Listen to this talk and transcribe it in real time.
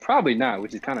Probably not,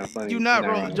 which is kind of funny. You not in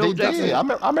wrong. that Joe They Jackson. did.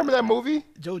 I remember that movie.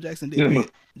 Joe Jackson did.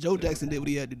 Joe Jackson did what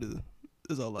he had to do.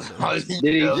 That's all I know. Did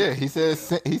he? Yeah, he says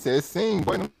sing,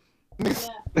 boy. Them niggas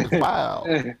is wild.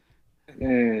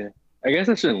 Yeah. I guess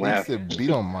I shouldn't He laugh. said beat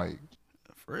on Mike.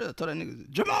 For real, I told that nigga,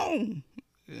 Jamon.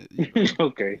 Yeah,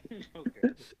 Okay.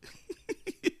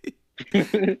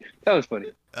 That was funny.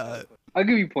 I'll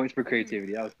give you points for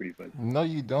creativity. That was pretty funny. No,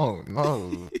 you don't.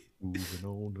 No. Moving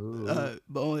on up.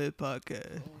 Bonehead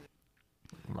Podcast.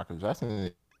 Michael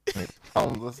Jackson. All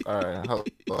right, hold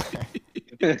on.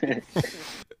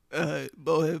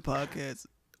 Bonehead Podcast.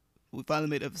 We finally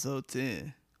made episode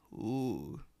 10.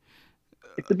 Ooh.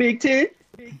 It's the Big Ten.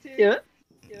 Yeah.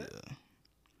 Yeah.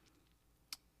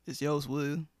 It's yours,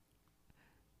 Will.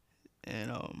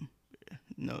 And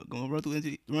gonna run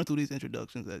through these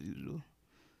introductions as usual.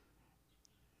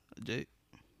 Jake,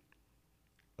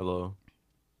 Hello.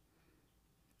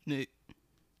 Nick,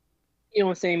 You know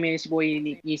what I'm saying, man? It's your boy,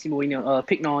 it's your boy,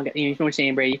 Pick on, you know what I'm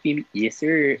saying, bro? You feel me? Yes,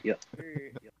 sir. Yeah.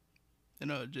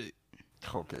 and Jake.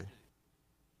 Okay.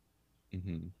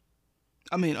 Mm-hmm.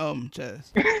 I mean,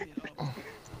 Chaz.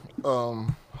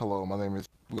 Hello, my name is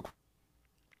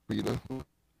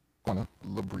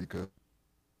Labrica.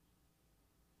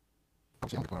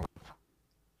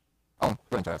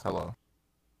 Franchise, hello.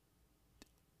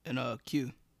 And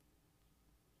Q.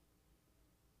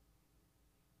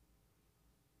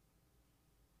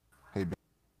 Hey,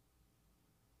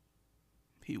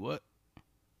 He what?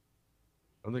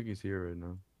 I think he's here right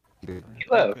now. Ben.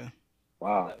 Hello. Okay.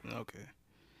 Wow. Okay.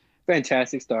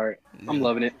 Fantastic start. I'm Yeah.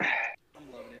 loving it.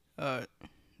 All right.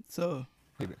 So,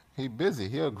 He busy.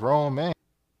 He a grown man.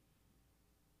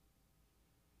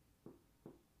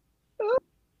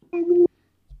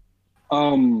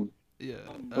 yeah.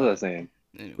 What was I saying?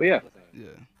 Anyway, But yeah.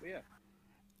 yeah.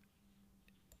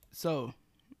 So,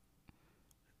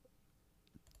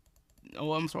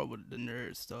 I'm starting with the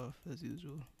nerd stuff as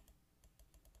usual.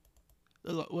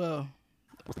 Well,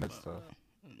 What's the next stuff?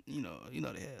 you know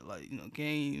they had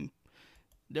game.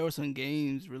 There were some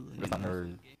games really. That's not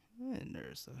nerd.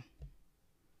 Nerd stuff.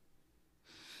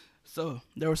 So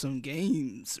there were some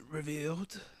games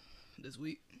revealed this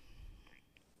week.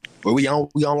 But we on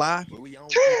live?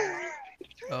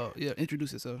 Oh yeah,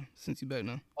 introduce yourself since you back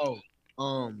now.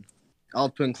 I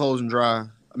was putting clothes in dry.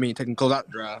 I mean, taking clothes out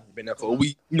to dry. Been there for a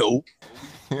week. No.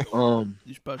 You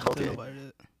should probably Okay. tell nobody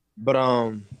that. But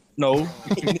no.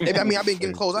 I mean, I've been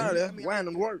getting clothes out of there, wearing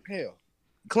them to work. Hell,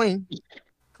 clean.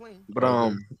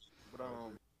 But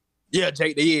yeah,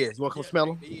 Jake, they is. You want to come smell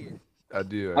them? I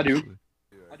do. I do.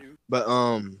 actually. But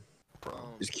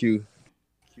it's Q.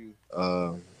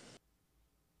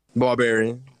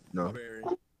 Barbarian. No,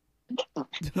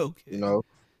 Okay. you know.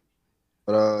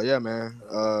 But yeah, man.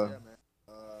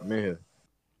 I'm in here.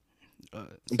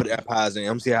 Put the AirPods in.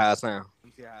 I'm see how I sound.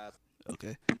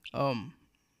 Okay.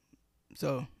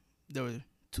 So there were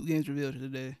 2 games revealed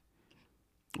today.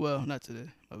 Well, not today,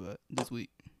 but this week.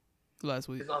 Last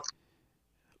week.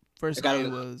 First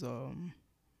game was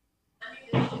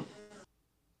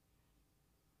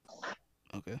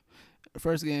okay. The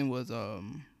first game was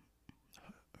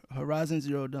Horizon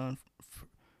Zero Dawn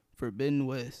Forbidden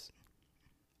West.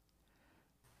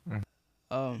 They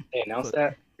announced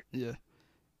that? Yeah.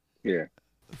 Yeah.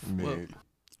 Well, Mid.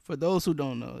 for those who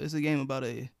don't know, it's a game about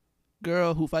a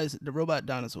girl who fights the robot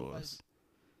dinosaurs.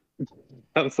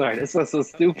 I'm sorry. That's so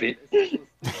stupid.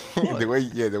 the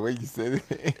way you said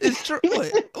it. It's true.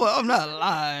 Wait, well, I'm not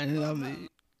lying. I mean,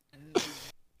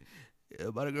 yeah,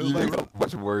 about a girl. You About a make robot. so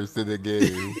much worse in the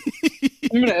game.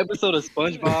 Remember the episode of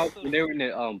SpongeBob when they were in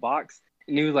the box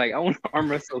and he was like, "I want to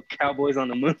arm wrestle cowboys on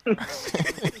the moon."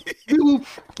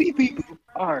 Beep, beep, beep.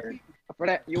 Hard. For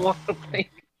that, you want to play?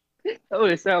 That's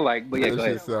what it sound like. But yeah, That go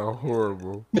shit ahead. sound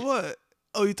horrible. What?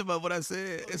 Oh, you talking about what I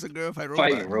said? It's a girl fight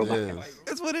robot. Fighting robot. Yes.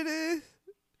 That's what it is.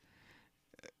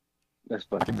 That's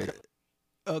I funny. can make it.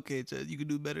 Okay, Chad, you can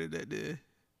do better than that. Then.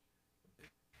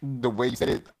 The way you said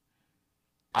it,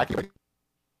 I can make it.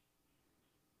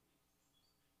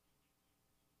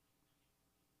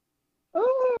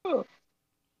 Oh.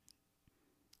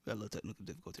 Got a little technical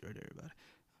difficulty right there, everybody.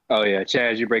 Oh yeah,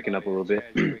 Chaz, you're breaking up a little bit.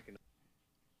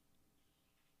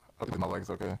 Okay, my leg's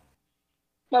okay.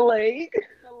 My leg.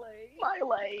 My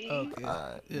leg. Okay.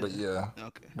 Alright, Yeah. but yeah,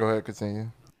 Okay. go ahead, continue.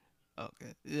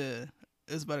 Okay. Yeah.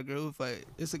 It's about a girl who fight.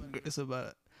 It's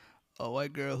about a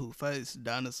white girl who fights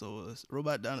dinosaurs,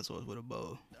 robot dinosaurs with a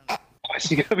bow. Why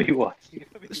she gotta be what?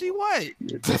 She white.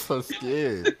 That's so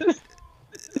scared.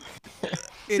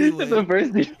 Anyway, The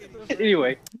first thing.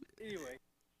 Anyway.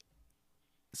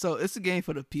 so it's a game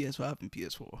for the PS5 and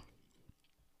PS4.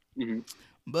 Mhm.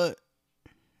 But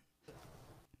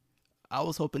I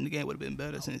was hoping the game would have been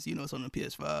better since it's on the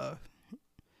PS5.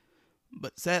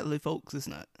 But sadly, folks, it's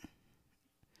not.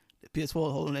 The PS4 is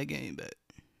holding that game back.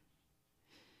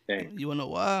 Dang. You wanna know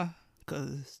why?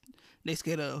 Cause they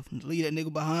scared of leave that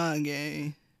nigga behind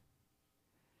game.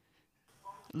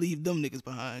 Leave them niggas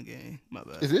behind game. My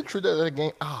bad. Is it true that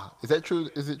game? Is that true?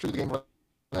 Is it true the game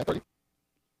at 30?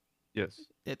 Yes.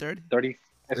 At 30? 30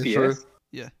 It's FPS. true.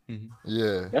 Yeah.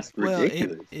 Yeah. That's Well,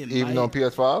 ridiculous. it Even might, on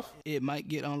PS5? it might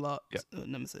get unlocked. Yeah.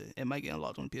 Let me say, it might get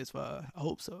unlocked on PS5. I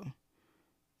hope so.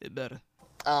 It better.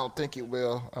 I don't think it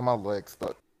will. My leg's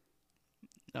stuck.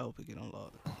 I hope it get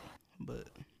unlocked. But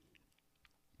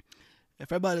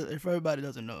if everybody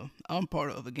doesn't know, I'm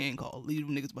part of a game called Leave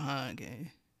Them Niggas Behind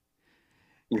game.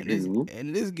 And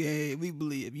in this game, we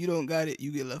believe if you don't got it,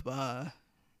 you get left behind.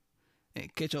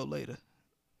 And catch up later.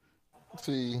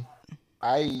 See,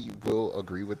 I will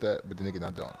agree with that, but then again,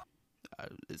 I don't.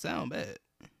 It sound bad.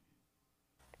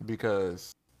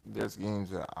 Because there's games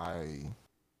that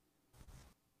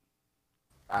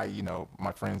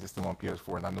my friends are still on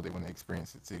PS4, and I know they want to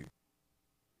experience it too.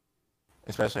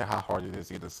 Especially how hard it is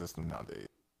to get a system nowadays.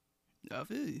 I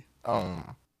feel you.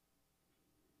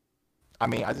 I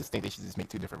mean, I just think they should just make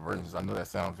two different versions. I know that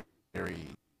sounds very,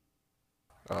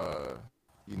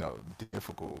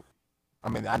 difficult. I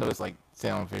mean, I know it's like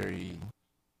sound very,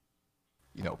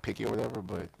 picky or whatever,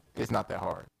 but it's not that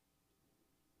hard.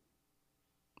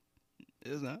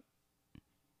 It's not.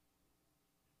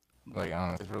 Like, I don't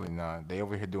know, it's really not. They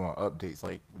over here doing updates.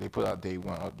 Like, they put out day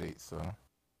one updates, so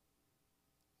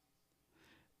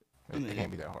it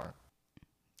can't be that hard.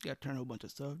 You gotta turn a whole bunch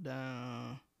of stuff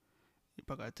down. You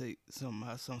probably gotta take some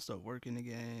stuff working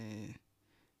again.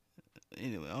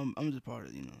 Anyway, I'm just part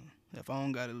of if I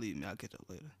don't gotta leave me, I'll catch up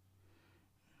later.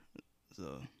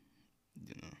 So,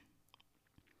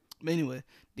 But anyway,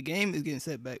 the game is getting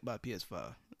set back by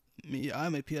PS5.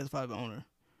 I'm a PS5 owner.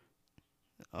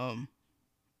 You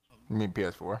mean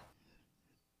PS4?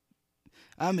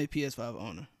 I'm a PS5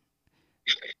 owner.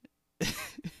 You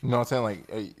know what I'm saying? Like,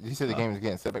 you said the game is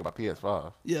getting set back by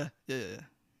PS5. Yeah.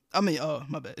 I mean,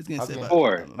 my bad. It's getting set back.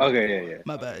 4. Okay, yeah.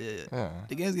 My bad, yeah.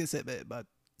 The game's getting set back by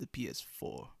the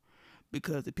PS4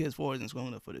 because the PS4 isn't strong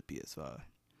enough for the PS5.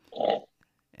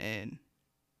 And,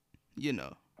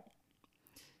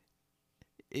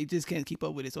 it just can't keep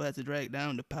up with it, so it has to drag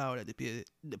down the power that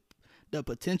the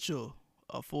potential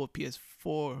of full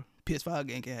PS5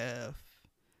 game can have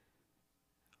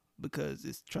because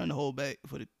it's trying to hold back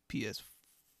for the PS.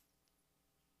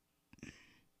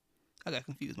 I got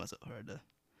confused myself right there.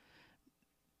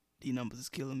 These numbers is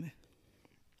killing me.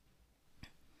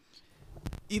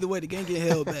 Either way, the game getting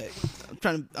held back.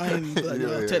 I ain't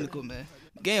even technical, man.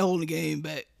 The game holding the game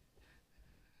back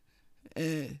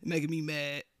and making me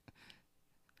mad.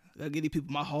 I gotta give these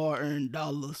people my hard-earned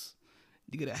dollars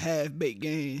to get a half-baked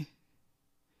game,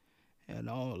 and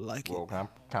I don't like it. Well, can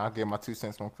I get my 2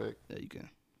 cents real quick? Yeah, you can.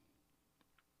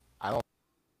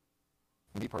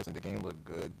 Me personally, the game looked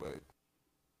good, but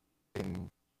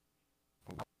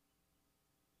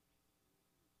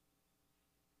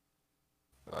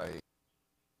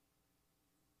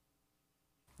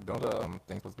don't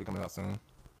things supposed to be coming out soon?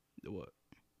 The what?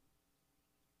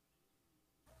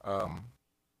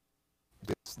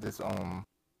 This month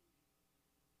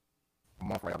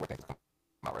right, I think it's coming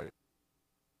out, right?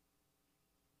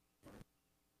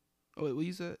 Oh wait, what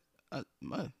you said? You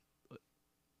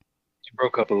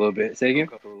broke up a little bit. Say again.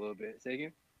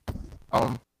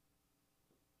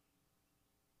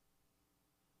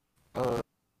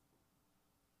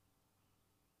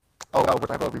 Oh, what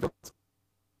type of rebuild?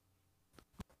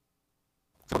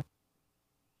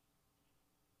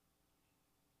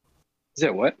 Is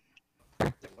that what?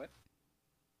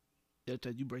 Yeah,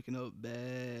 Ted, you breaking up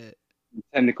bad.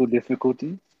 Technical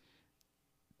difficulties.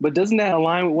 But doesn't that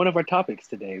align with one of our topics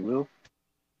today, Will?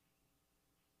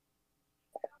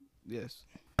 Yes.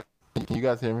 Can you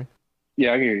guys hear me?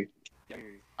 Yeah, I hear you.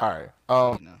 All right.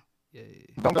 No. Yeah.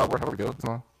 Don't got have a reveal this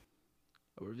month.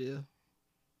 A reveal.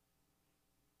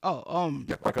 Oh,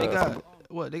 Yeah, like they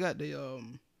got what? They got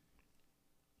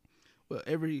well,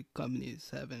 every company is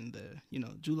having the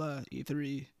July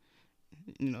E3,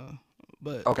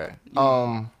 but okay.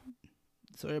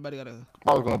 so everybody got a.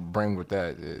 What I was gonna bring with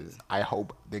that is I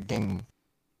hope the game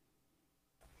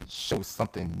shows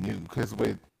something new because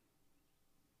with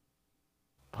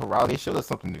Horizon they showed us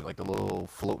something new, like the little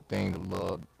float thing, the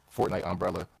little Fortnite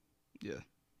umbrella. Yeah.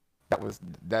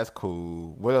 That's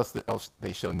cool. What else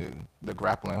they show new? The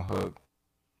grappling hook.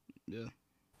 Yeah.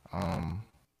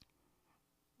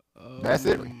 That's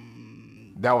it.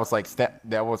 That was like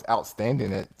that was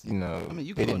outstanding. That I mean,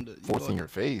 you they can didn't force in your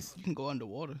face. You can go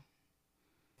underwater.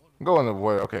 Go in the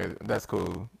void. Okay, that's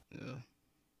cool. Yeah.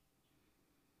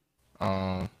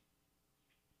 I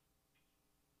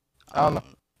don't know. I don't know.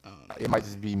 It might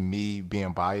just be me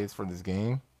being biased for this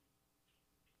game.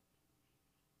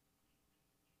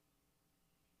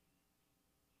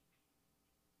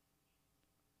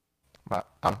 But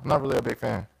I'm not really a big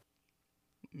fan.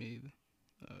 Me either.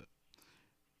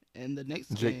 And the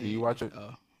next Jake, game, do you watch it?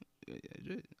 Oh, yeah,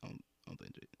 Jake. I don't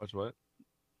think Jake. Watch what?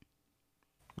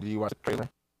 Do you watch the trailer?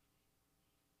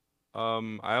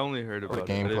 I only heard the about it. I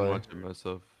didn't gameplay? watch it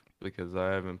myself because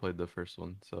I haven't played the first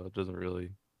one, so it doesn't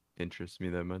really interest me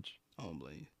that much. I don't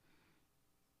blame you.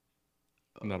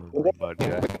 I'm not a robot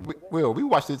guy. Will, we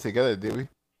watched it together, did we?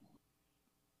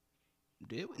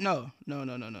 Did we? No. We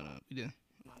didn't.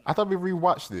 I thought we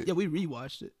rewatched it. Yeah, we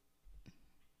rewatched it.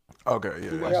 Okay,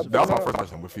 yeah. We watched That was it. my first time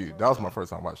watching with you. That was my first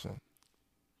time watching.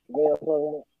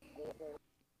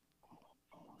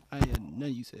 I ain't hear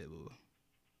nothing you said, boo.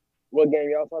 What game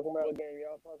y'all talking about?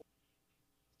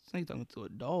 This ain't talking to a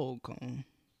dog, Cone.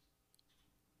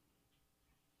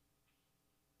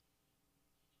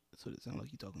 That's what it sounds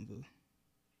like you talking to.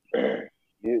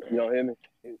 You don't hear me?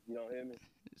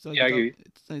 It's like Yeah, I hear you.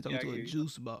 It's like talking Yeah, I to hear a you.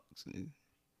 juice box. Nigga.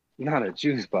 Not a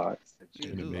juice box. Yeah,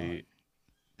 Intimate.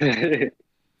 I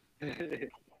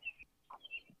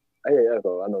hear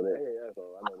echo. I know that.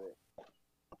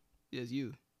 Yes,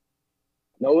 you.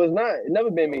 No, it's not. It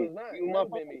never been me. You my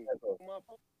phone. Echo.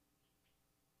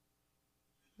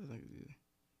 I think it's you.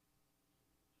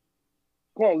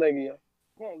 Come on, Legia.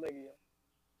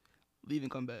 Leave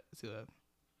and come back. See what happens.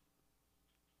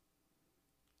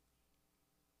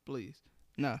 Please.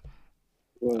 Nah.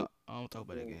 I don't talk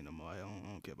about that game no more. I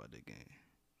don't care about that game.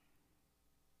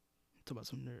 Talk about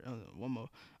some nerd. One more.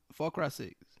 Far Cry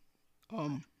 6. Who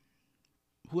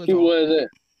has all- was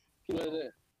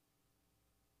that?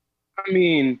 I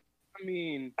mean,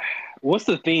 what's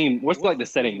the theme? What's like the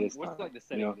setting this time?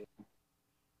 You know?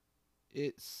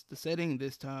 It's the setting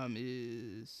this time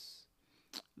is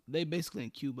they basically in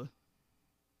Cuba.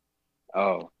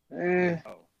 Oh. They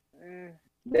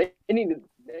need to.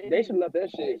 They should left that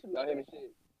shit. Y'all hear me?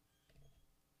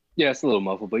 Yeah, it's a little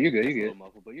muffled, but you're good.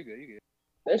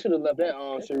 They should have left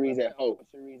that series at 4.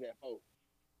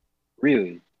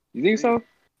 Really? You think so?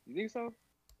 Yeah.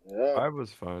 I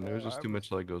was fine. It was just too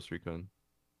much like Ghost Recon.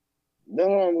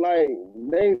 No, like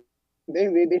they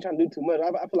trying to do too much.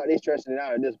 I feel like they stretching it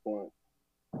out at this point.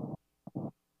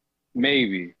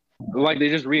 Maybe. Like they're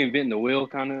just reinventing the wheel,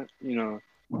 kind of. You know.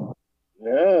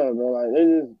 Yeah, bro. Like they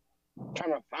just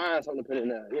trying to find something to put in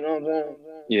there. You know what I'm saying?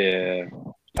 Yeah,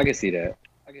 I can see that.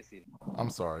 I'm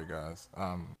sorry, guys.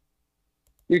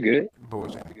 You're good.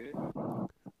 Bullshit.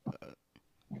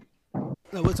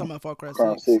 No, we're talking about Far Cry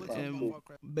Cry 6 6. and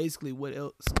basically what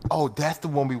else? Oh, that's the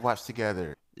one we watched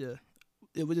together. Yeah,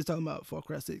 we're just talking about Far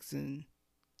Cry 6 and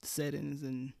settings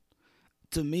and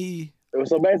to me,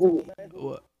 So basically,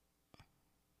 what?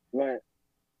 right.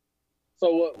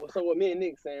 So what me and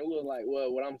Nick saying, we was like, well,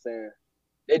 what I'm saying,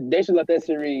 they should let that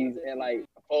series at like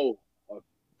 4 or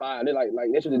 5. They like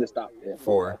they should have just stopped there.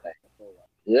 4.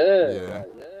 Yeah.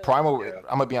 Primal. I'm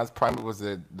gonna be honest. Primal was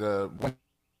the when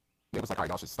it was like, all right,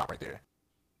 y'all should stop right there.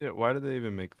 Yeah, why did they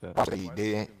even make that? They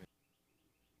didn't.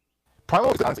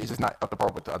 Primal is honestly, it's just not up to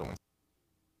par with the other ones.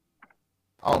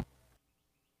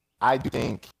 I do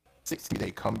think 6 is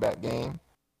a comeback game,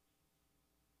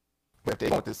 but if they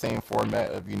want the same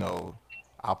format of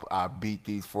I beat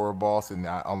these 4 bosses and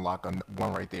I unlock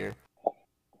one right there,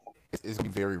 it's gonna be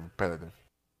very repetitive.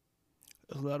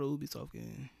 There's a lot of Ubisoft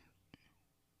games.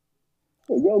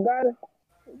 Yo, got it.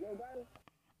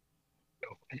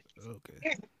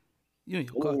 Okay. You in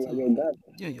your car too.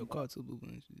 You in your car too, boo.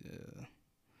 Yeah.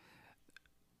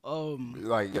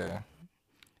 Like, yeah.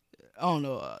 I don't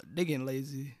know. They getting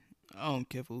lazy. I don't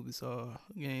care for Ubisoft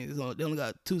games. They only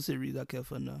got 2 series I care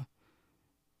for now,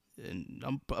 and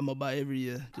I'm gonna buy every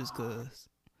year just cause.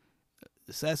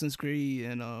 Assassin's Creed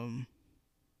and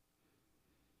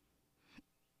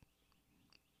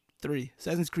 3.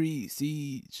 Assassin's Creed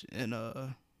Siege and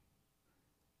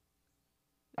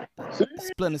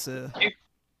Splinter Cell.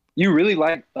 You really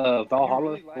like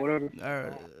Valhalla or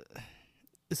whatever?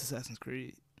 It's Assassin's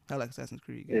Creed. I like Assassin's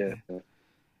Creed games. Yeah.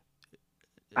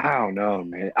 I don't know,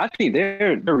 man. I think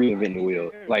they're reinventing the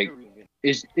wheel. Like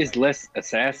it's less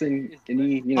assassin than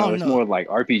it's more like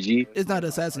RPG. It's not an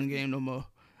assassin game no more.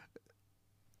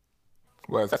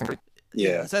 Well, Assassin's Creed.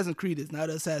 Yeah. Assassin's Creed is not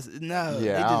assassin. No.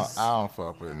 Yeah, I don't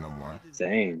fuck with it no more.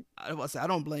 Same. I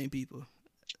don't blame people.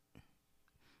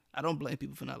 I don't blame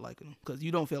people for not liking them because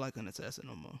you don't feel like an assassin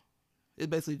no more. It's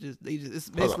basically it's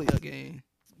basically a game.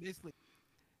 It's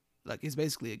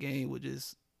basically a game with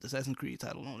just the Assassin's Creed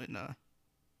title on it now.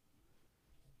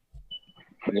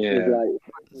 Yeah.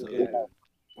 So,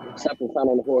 Stepping sign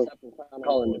on the horse,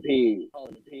 calling the pig.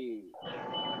 You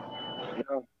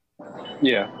know?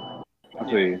 Yeah. I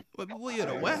feel you. what you at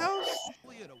a warehouse?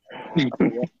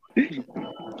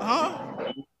 Huh?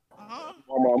 I'm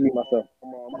gonna mute myself.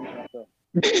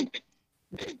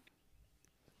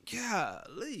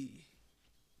 Golly.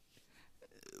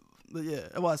 But yeah,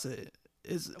 that's why I said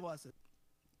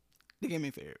the game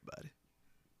ain't for everybody.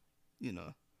 You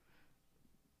know.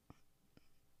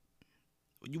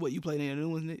 You played any of the new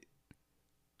ones, Nick?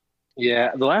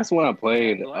 Yeah, the last one I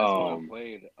played,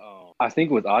 I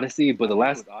think it was Odyssey, but the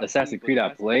last Assassin's Creed I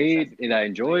played and I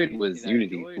enjoyed was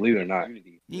Unity, believe it or not.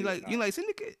 You like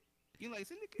Syndicate?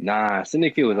 Nah,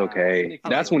 Syndicate was okay.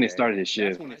 That's when it started to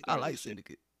shift. I like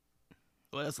Syndicate.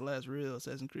 Well, that's the last real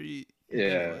Assassin's Creed. Yeah.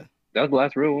 Anyway. That was the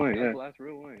last real one, yeah.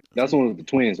 That's one with the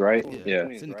twins, right? Yeah.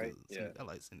 Syndicate. I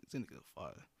like Syndicate. Syndicate was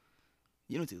fire.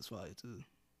 Unity was fire too.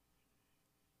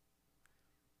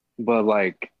 But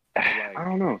like, I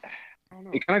don't know.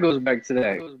 It kind of goes back to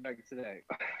that.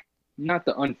 Not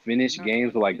the unfinished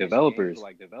games, but like developers.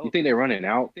 You think they're running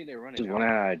out? Just running out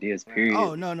of ideas. Period.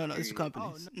 Oh no, it's the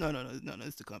companies. No,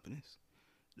 it's the companies.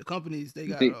 The companies they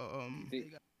got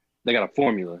they got a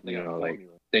formula. You know, like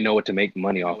they know what to make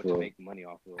money off of.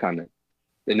 Kind of.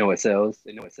 They know what sells.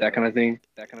 That kind of thing.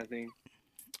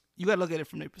 You gotta look at it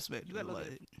from their perspective.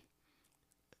 Like,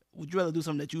 would you rather do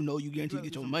something that you know you guarantee to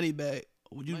get your money back,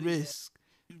 or would you risk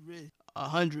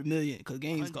 $100 million? Because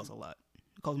games cost a lot.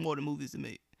 It costs more than movies to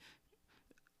make.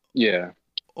 Yeah.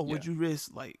 Or would you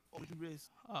risk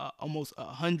almost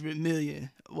 $100 million,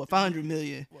 or $500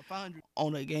 million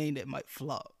on a game that might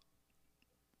flop?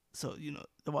 So you know,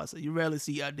 that's why I say you rarely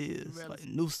see ideas like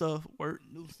new stuff work.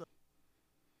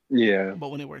 Yeah. But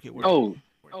when they work, it works. Oh,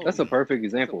 that's a perfect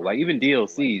example. Like even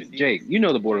DLCs. Jake, you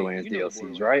know the Borderlands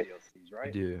DLCs, right?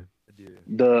 Yeah.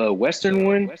 The Western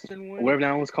one, whatever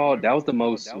that one was called, that was the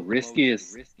most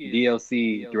riskiest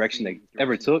DLC direction they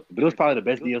ever took. But it was probably the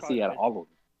best DLC out of all of them,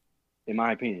 in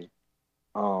my opinion.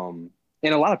 And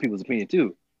a lot of people's opinion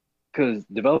too, because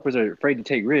developers are afraid to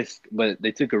take risks, but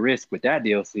they took a risk with that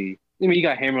DLC. I mean, you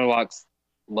got Hammerlock's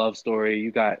love story, you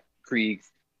got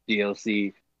Krieg's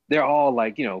DLC. They're all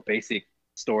like, you know, basic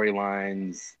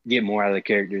storylines, get more out of the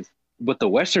characters. But the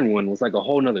Western one was like a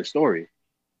whole nother story.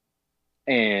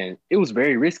 And it was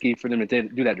very risky for them to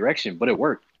do that direction, but it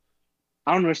worked.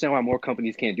 I don't understand why more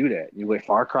companies can't do that. You like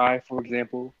Far Cry, for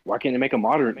example. Why can't they make a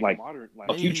modern, like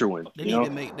a future one? They need to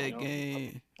make that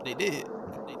game. They did.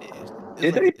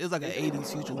 It was like an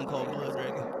 '80s future one called Blood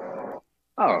Dragon.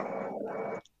 Oh,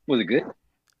 was it good?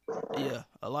 Yeah,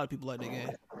 a lot of people like that game.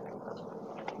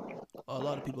 A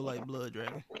lot of people like Blood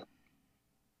Dragon.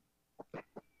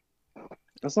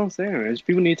 That's what I'm saying, man.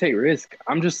 People need to take risks.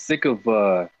 I'm just sick of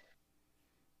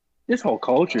this whole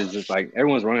culture is just like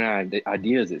everyone's running out of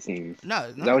ideas, it seems. Is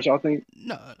that what y'all think?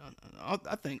 No.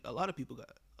 I think a lot of people got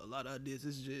a lot of ideas.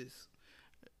 It's just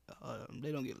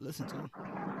they don't get listened to.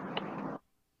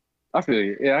 I feel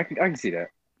you. Yeah, I can see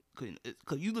that.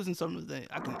 Cause you listen to some of the things.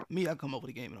 I come up with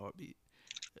a game in a heartbeat.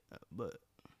 But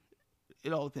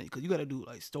it all depends. Cause you gotta do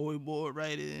like storyboard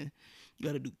writing. You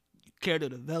gotta do character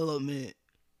development.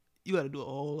 You gotta do a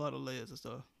whole lot of layers of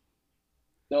stuff.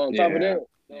 So on top of that,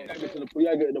 you gotta get to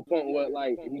the point where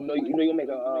like you know you make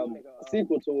a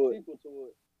sequel to it.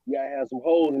 You gotta have some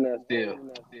holes in that still.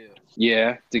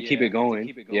 Yeah, to keep it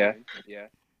going. Yeah.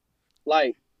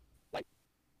 Like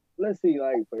let's see,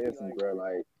 like for instance, bro,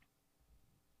 like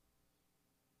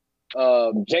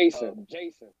Jason.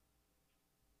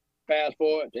 Fast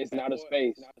forward, Jason out of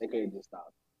space. They couldn't just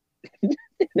stop.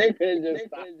 They couldn't just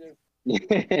stop.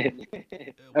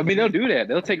 I mean, they'll do that.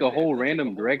 They'll take a whole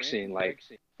random direction, like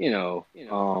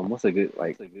what's a good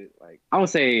like? I would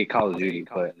say Call of Duty,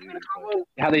 but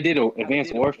how they did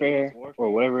Advanced Warfare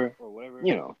or whatever,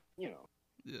 you know.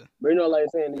 Yeah. But you know, like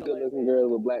saying these good-looking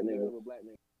girls with black niggas.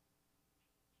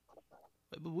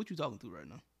 But what you talking to right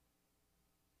now?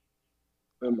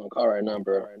 I'm in my car right now,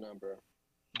 bro. I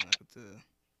can tell.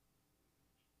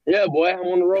 Yeah, boy, I'm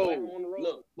on the road.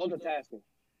 Look, multitasking.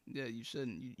 Yeah, you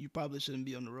shouldn't. You probably shouldn't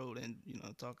be on the road and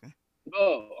talking.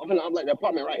 Oh, I'm like the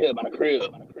apartment right here by the crib.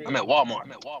 I'm at Walmart.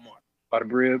 By the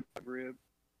crib.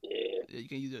 Yeah, you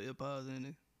can use your earpods in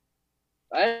it.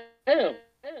 I am.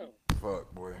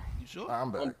 Fuck, boy. You sure?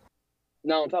 I'm back.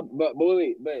 No, on top, but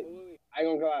wait. I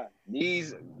ain't gonna lie.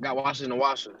 These got washers in the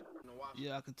washer.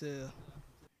 Yeah, I can tell.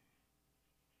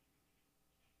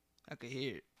 I can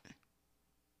hear it.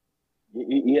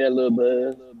 You hear a little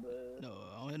buzz? No,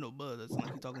 I don't hear no buzz. It's like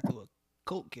you're talking to a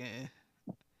Coke can.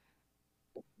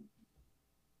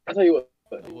 I tell you what.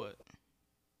 What?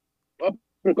 What?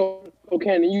 Coke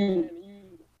can you?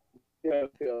 Yeah,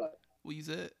 I feel like. What you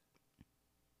said?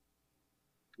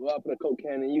 Well, I put a Coke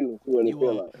can in you. See what it You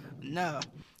feel won't. like. Nah.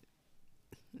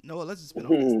 No, let's just spin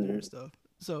off this nerd stuff.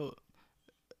 So,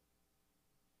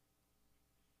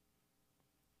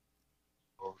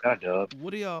 God, Dub.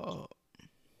 what do y'all?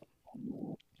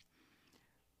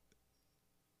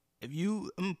 If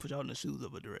you, I'm gonna put y'all in the shoes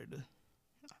of a director.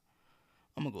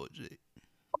 I'm gonna go with Jake.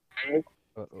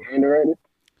 Uh-oh. Ain't ready?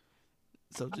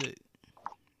 So Jake.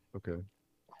 Okay.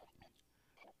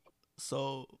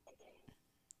 So,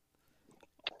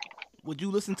 would you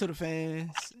listen to the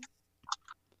fans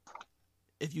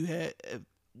if you had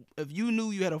if you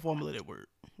knew you had a formula that worked,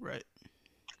 right?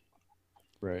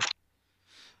 Right.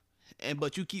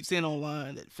 But you keep saying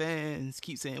online that fans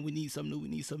keep saying we need something new, we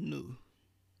need something new.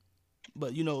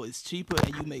 But you know it's cheaper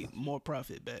and you make more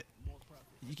profit back.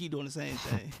 You keep doing the same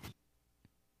thing.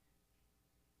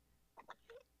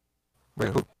 Wait,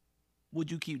 who?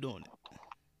 Would you keep doing it?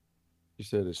 You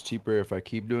said it's cheaper if I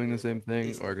keep doing the same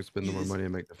thing, or I could spend the more Yes. money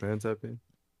and make the fans happy.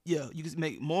 Yeah, you can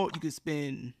make more. You can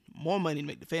spend more money to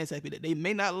make the fans happy that they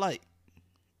may not like.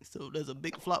 So there's a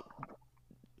big flop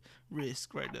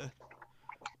risk right there.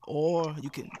 Or you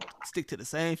can stick to the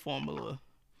same formula.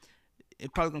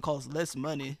 It probably gonna cost less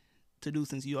money to do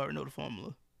since you already know the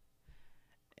formula,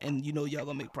 and you know y'all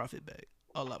gonna make profit back,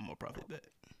 a lot more profit back.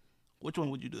 Which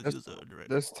one would you do if you was a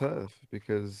director? That's tough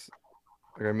because,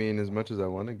 like, I mean, as much as I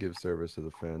want to give service to the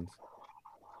fans,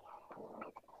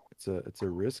 it's a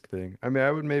risk thing. I mean,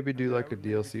 I would maybe do like a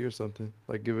DLC or something,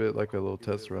 like give it like a little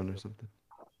test run or something,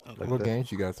 Okay. like What that.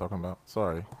 games you guys talking about?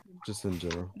 Sorry. Just in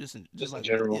general. Just in like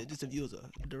general. yeah, just if you was a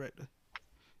director.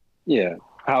 Yeah,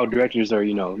 how directors are,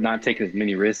 not taking as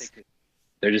many risks.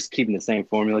 They're just keeping the same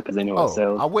formula because they know it Oh,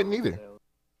 sells. I wouldn't either.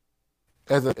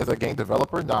 As a game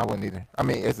developer, no, I wouldn't either. I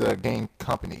mean, as a game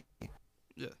company,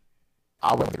 Yeah.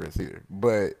 I wouldn't do this either.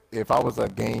 But if I was a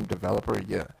game developer,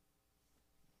 yeah.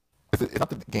 It's not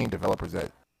the game developers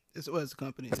that It's a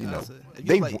company. you know. If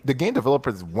They you like, the game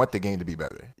developers want the game to be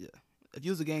better. if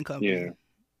you was a game company, Yeah.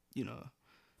 you know,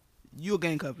 you a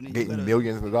game company, you Getting better,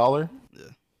 millions of dollars.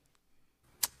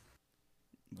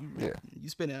 Yeah. You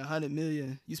spending 100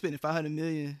 million, you spending 500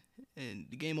 million, and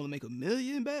the game only make $1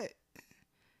 million back.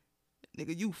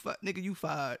 Nigga, you fired.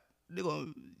 They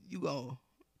gonna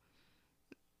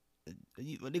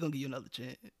give you another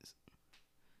chance.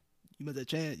 You missed that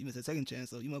chance. You missed that second chance.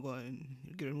 So you might go and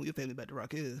get your family back to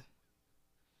Rock Hill.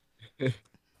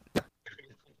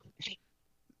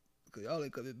 Cause y'all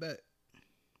ain't coming back.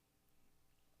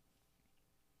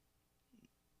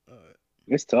 All right.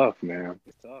 It's tough, man.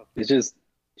 It's just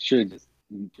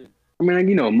I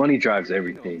mean, money drives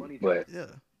everything, but Yeah.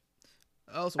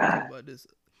 I also want to talk about this.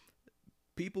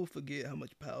 People forget how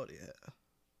much power they have.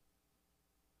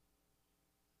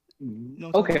 You know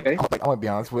what I'm talking okay. I'm gonna be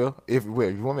honest, Will. If you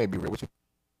want me to be real with you,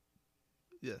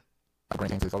 Yeah. I bring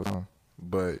things all the time.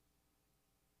 But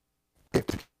if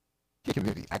the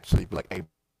community actually be like, hey,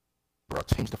 bro,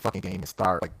 change the fucking game and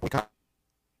start like about?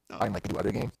 like do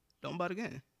other games, Don't buy the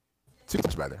game. it's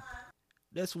much better.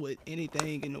 That's with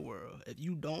anything in the world. If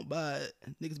you don't buy it,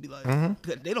 niggas be like,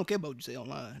 Mhm. they don't care about what you say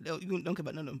online. You don't care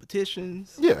about none of them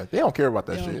petitions. Yeah, they don't care about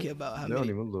that They don't shit. care about how They don't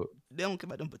many. even look. They don't care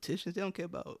about them petitions. They don't care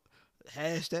about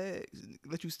hashtags.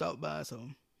 Let you stop by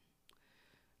some.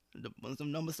 When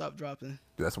some numbers stop dropping,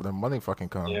 That's where the money fucking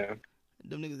comes. Yeah.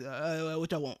 them niggas,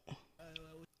 what y'all want?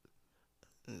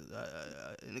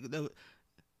 Nigga,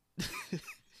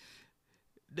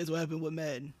 that's what happened with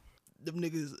Madden. Them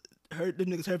niggas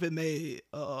Herfin made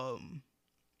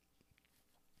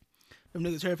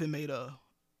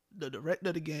the director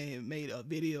of the game made a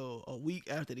video a week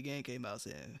after the game came out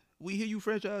saying, "We hear you,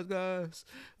 franchise guys.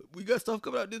 We got stuff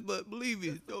coming out this, but believe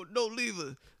it, don't leave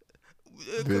us."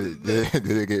 Did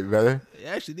it get better? It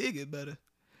actually did get better.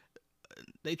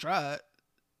 They tried.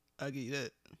 I'll give you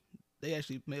that. They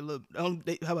actually made a little.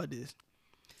 How about this?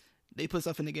 They put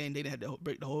stuff in the game they didn't have to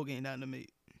break the whole game down to make.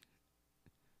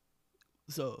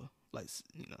 So,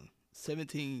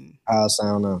 17. How I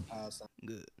sound now?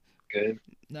 Good.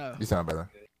 No. You sound better.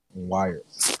 Wired.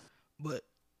 But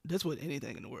that's with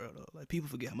anything in the world, though. Like, people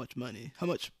forget how much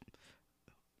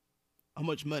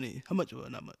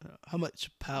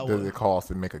power Does it cost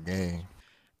to make a game?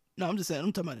 No, I'm just saying,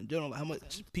 I'm talking about in general, like how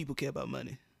much people care about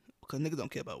money. Because niggas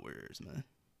don't care about words, man.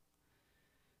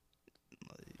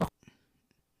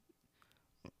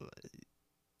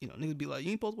 Niggas be like,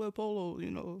 you ain't supposed to wear polo,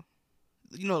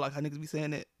 like how niggas be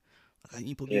saying that. Like, you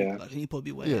ain't supposed to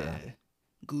be wearing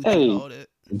Gucci and all that.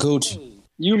 Gucci.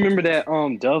 You remember that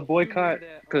Dove boycott?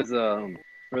 Because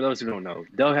for those who don't know,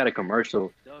 Dove had a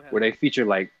commercial where they featured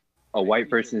like a white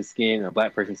person's skin, a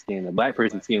black person's skin. The black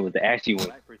person's skin was the ashy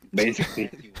one, basically.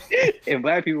 And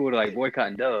black people were like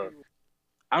boycotting Dove.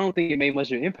 I don't think it made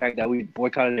much of an impact that we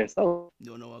boycotted their stuff.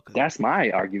 You don't know what? That's my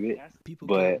argument. People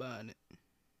but keep buying it.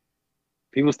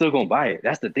 people still gonna buy it.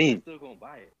 That's the thing.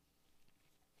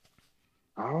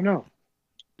 I don't know.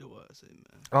 Do what I say,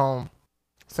 man.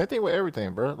 Same thing with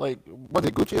everything, bro. Like, was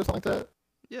it Gucci or something like that?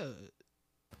 Yeah.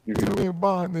 You ain't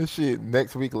buying this shit.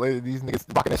 Next week later, these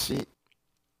niggas buying that shit.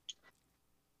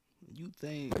 You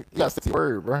think Like, you got 60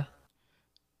 word, bro.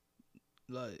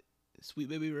 like Sweet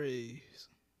Baby Ray's?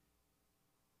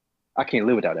 I can't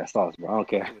live without that sauce, bro. I don't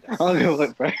care. I don't give a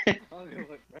what, bro.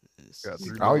 It's, Got I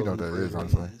don't even know what that is,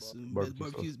 honestly. it's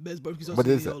best barbecue sauce What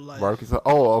in is your it? life. Barbecue sauce?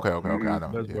 Oh, okay. I know.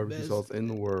 Best Yeah. barbecue sauce in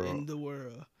the world. In the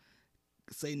world.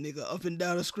 Say nigga up and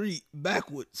down the street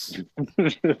backwards. I'm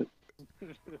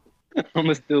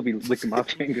gonna still be licking my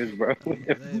fingers, bro.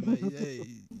 Hey, man, hey,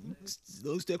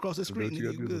 don't stay across the Do street, what you nigga.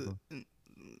 gotta You do, good.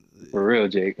 For real,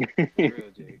 Jake. Do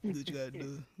what you gotta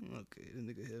do. Okay, the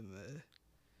nigga here, man.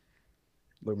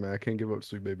 Look, man, I can't give up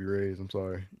Sweet Baby Ray's. I'm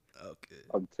sorry. Okay,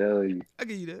 I'm telling you. I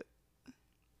give you that.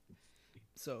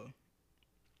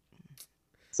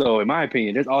 So, in my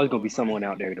opinion, there's always gonna be someone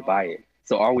out there to buy it.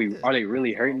 So, are they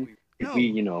really hurting if No. we,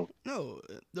 you know? No,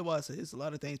 that's why I say it's a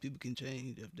lot of things people can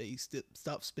change if they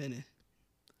stop spinning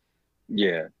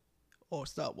Yeah. or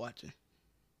stop watching.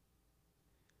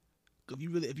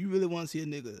 If you really want to see a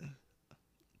nigga,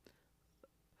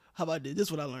 how about this? This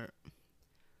is what I learned.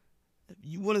 If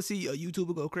you want to see a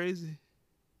YouTuber go crazy,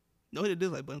 no, hit the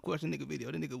dislike button. Question nigga video.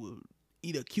 The nigga will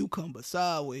eat a cucumber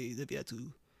sideways if he had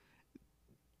to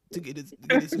get his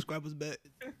subscribers back.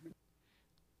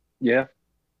 Yeah.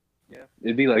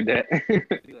 It'd be like that.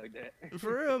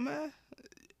 For real, man.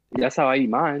 That's how I eat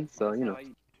mine. So, you know,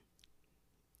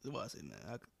 That's why I say, man.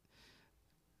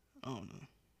 I don't know.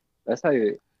 that's how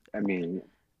you. I mean,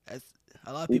 That's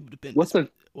a lot of people depend. what's the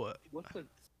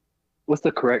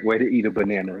correct way to eat a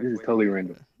banana? This is totally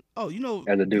random. Oh, you know,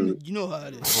 As a dude. you know how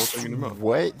it Whole is. thing in the mouth.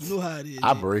 What? You know how it is.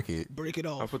 I man. break it. Break it I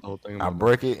off. put the whole thing in I my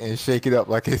break it and shake it up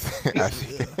like it's. I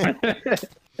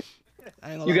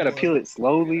ain't gonna You lie, gotta boy. peel it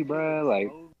slowly, bro. Like,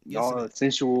 all Yesterday.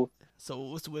 sensual. So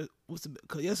what's the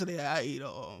cause yesterday I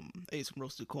ate some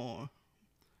roasted corn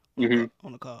Mhm.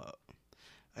 on the cob.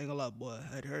 I ain't gonna lie, boy.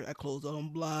 I closed all them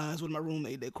blinds when my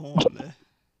roommate ate that corn, man.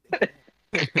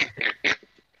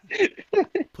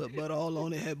 Put butter all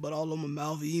on it, had butter all on my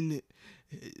mouth, eating it.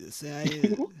 Saying I ain't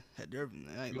You a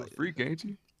like freak, ain't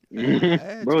you?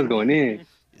 had Bro's to, going man. in.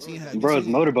 You seen how Bro's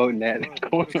motorboating that.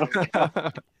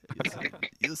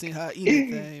 you seen how I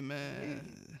eat that thing,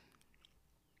 man.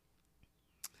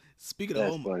 Speaking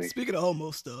That's funny. of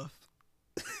homo stuff.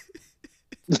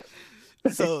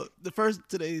 So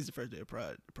today is the first day of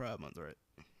Pride Month, right?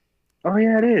 Oh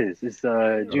yeah, it is. It's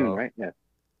June, Oh. right? Yeah.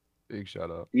 Big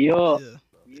shout out. Yo.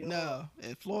 Yeah. Now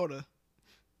in Florida,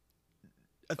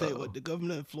 I tell you what, the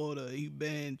governor in Florida, he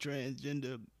banned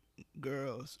transgender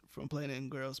girls from playing in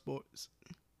girl sports.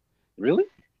 Really?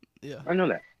 Yeah, I know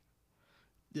that.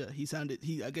 yeah.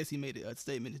 I guess he made a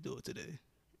statement to do it today.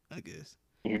 I guess.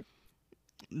 Mhm.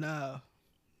 Now,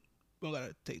 we don't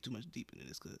gotta take too much deep into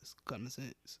this because it's common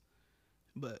sense.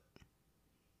 But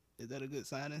is that a good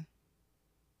signing?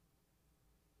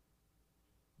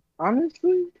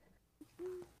 Honestly,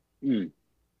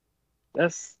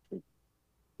 that's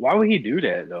why would he do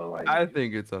that though? Like, I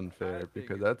think it's unfair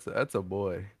because that's a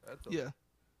boy. Yeah.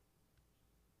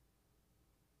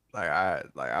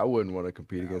 I wouldn't want to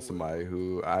compete against somebody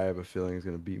who I have a feeling is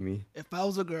gonna beat me. If I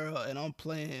was a girl and I'm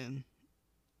playing,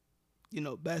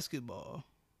 basketball,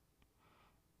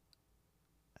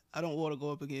 I don't want to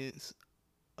go up against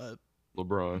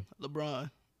LeBron. LeBron.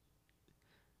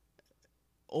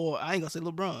 Or I ain't gonna say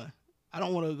LeBron. I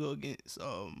don't want to go against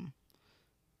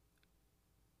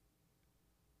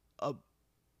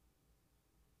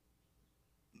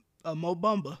a Mo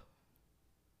Bamba.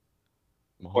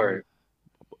 or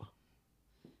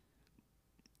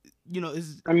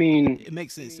I mean, it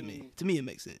makes sense to me. To me, it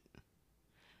makes sense.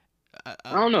 I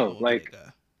don't know, wanna be like, that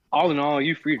guy. all in all,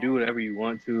 you free to do whatever you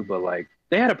want to, but like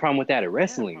they had a problem with that at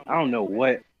wrestling. I don't know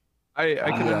what. I can Yeah,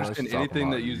 understand let's talk anything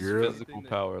that about uses Europe. physical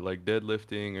power, like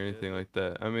deadlifting or anything like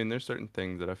that. I mean, there's certain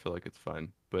things that I feel like it's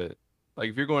fine, but like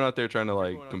if you're going out there trying to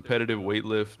like competitive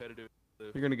weightlift,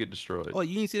 you're gonna get destroyed. Oh,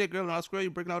 you didn't see that girl in Australia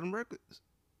breaking all them records?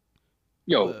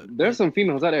 Yo, there's some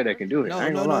females out there that can do it. No, I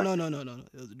ain't no, gonna no, lie. no, no, no, no.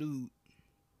 It was a dude.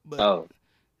 But Oh,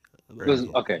 but- it was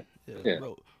okay. Yeah.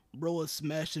 Bro was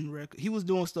smashing records. He was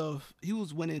doing stuff. He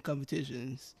was winning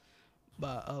competitions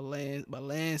by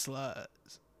landslides.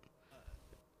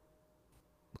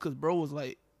 Because bro was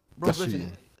like, That's lifting.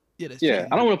 cheating. Yeah, that's Yeah,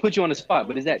 cheating. I don't want to put you on the spot,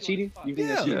 but is that cheating? You think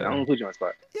that's Yeah. cheating? I don't want to put you on the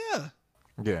spot. Yeah,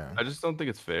 Yeah. I just don't think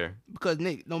it's fair. because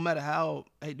Nick, no matter how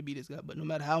I hate to be this guy, but no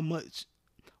matter how much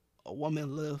a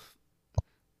woman lift,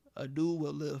 a dude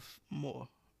will lift more.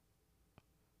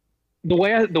 The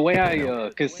way I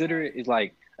consider it is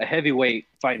like a heavyweight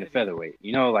fighting a featherweight.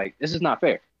 You know, like this is not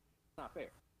fair.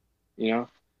 You know,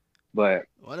 but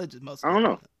Well, that's just muscle. I don't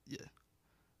know. Yeah,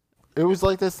 It was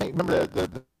like the same. Remember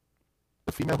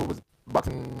the female who was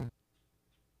boxing?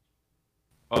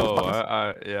 Oh,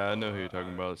 I know who you're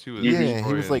talking about. She was Yeah,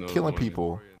 he was destroying like those killing women.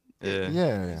 people. Yeah.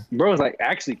 Yeah. Bro was like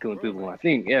actually killing people. I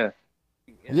think. Yeah.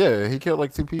 Yeah, he killed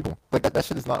like 2 people. Like that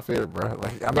shit is not fair, bro.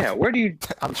 Like I'm Yeah. not, Where do you?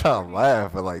 I'm trying to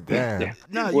laugh, but like damn. Yeah.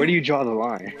 nah, Where do you draw the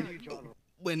line?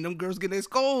 when them girls get their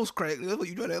skulls cracked, that's what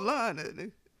you draw that line at.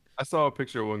 Nigga. I saw a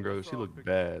picture of one girl. She looked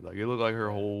bad. Like it looked like her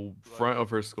whole front of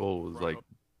her skull was like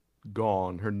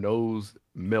gone. Her nose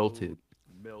melted.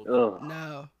 Ugh.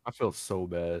 Now, I felt so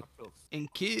bad. in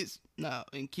kids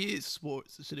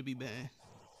sports, it should be banned.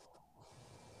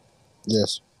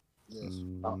 Yes.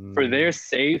 For their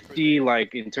safety,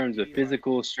 like in terms of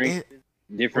physical strength,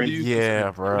 different. Yeah,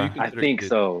 What do bro. you I consider think kid?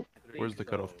 so. Where's the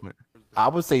cutoff point? I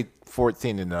would say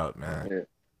 14 and up, man.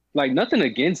 Like nothing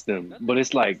against them, but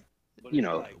it's like, you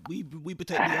know, We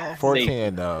protect the off. 14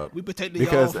 and up. We protect the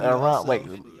Because off around like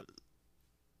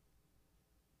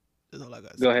that's all I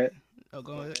got. Go ahead. Oh,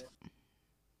 go ahead.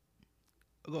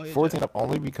 Go ahead. 14 Jack. up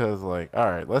only because like all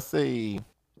right, let's say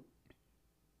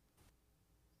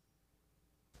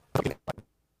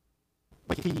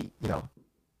like he,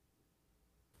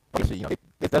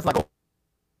 if that's not going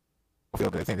to feel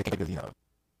good, saying they can't because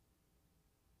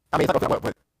I mean it's not gonna feel good,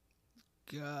 but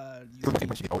God, too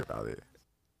much you get older about it.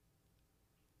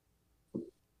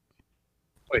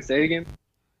 Wait, say it again.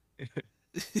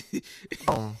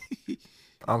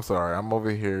 I'm sorry, I'm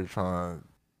over here trying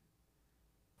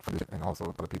to, and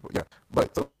also other people, yeah.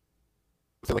 But so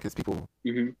like it's people,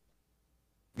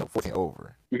 Mm-hmm. 14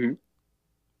 over. Mhm.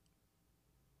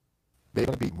 They're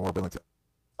gonna be more willing to.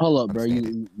 Hold up, bro.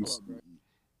 Understand You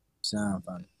sound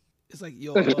funny. it's like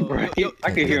yo, Bro,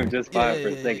 I could hear him just fine for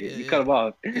a second. You cut him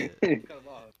off.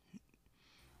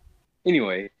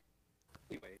 Anyway,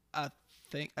 I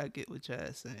think I get what y'all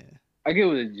saying. I get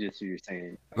what you're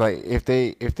saying. Like if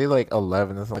they like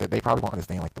 11 or something, they probably won't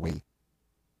understand like the way.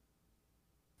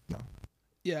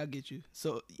 Yeah, I get you.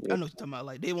 So I know what you're talking about.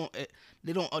 Like they won't,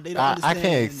 they don't I understand.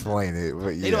 can't explain it,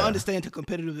 but yeah. They don't understand the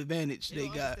competitive advantage they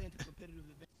got.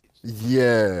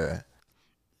 Yeah,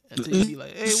 Until you be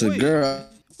like, hey, It's a wait, girl.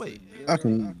 wait. I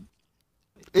can.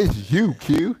 it's you,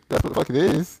 Q. That's what the fuck it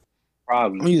is.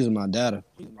 I'm Probably. using my data.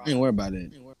 I ain't worried about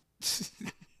it.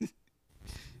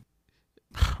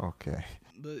 Okay.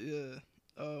 But yeah,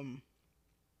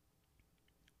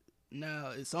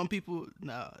 now it's some people.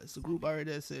 Now it's a group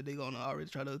already that said they gonna already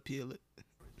try to appeal it.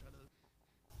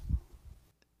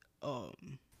 Oh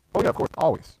yeah, of course,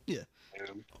 always.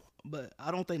 But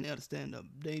I don't think they understand the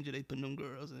danger they putting them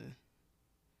girls in.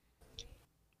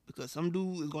 Because some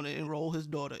dude is gonna enroll his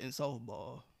daughter in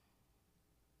softball,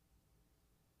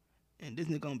 and this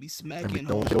nigga gonna be And smacking be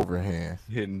throwing her. shit overhand.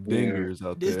 Hitting dingers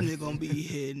out This there. nigga gonna be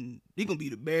hitting. He gonna be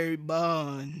the Barry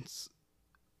Bonds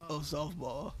of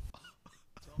softball.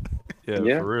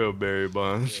 Yeah. For real, Barry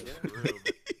Bonds.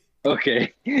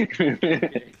 Okay. I get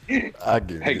it. I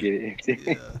get it.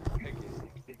 Yeah.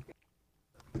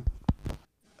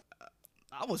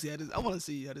 I want to see how this. I want to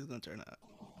see how this gonna turn out.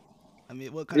 I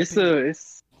mean, what kind It's of a, yeah. it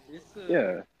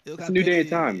was it's a kinda new day petty- and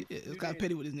time. Yeah, it was kind of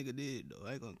petty what this nigga did though.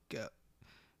 I ain't gonna cap.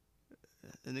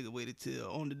 That nigga waited till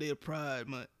on the day of Pride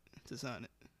Month to sign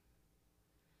it.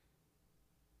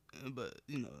 But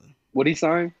you know, What he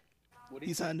signed?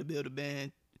 he signed the bill to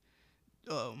ban.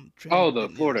 Oh, the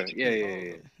Florida.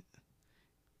 Yeah.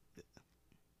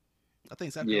 I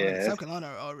think Yeah. South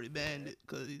Carolina already banned it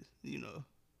because you know.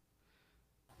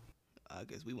 I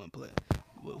guess we weren't playing.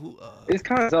 But who? It's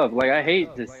kind of tough. Like I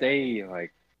hate to say,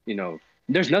 like, you know,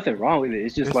 there's nothing wrong with it.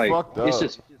 It's just It's like fucked it's up.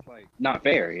 just not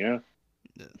fair, you know.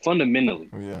 Yeah. Fundamentally,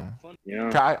 Yeah. you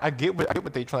know. I get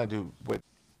what they trying to do, what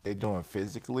they're doing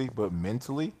physically, but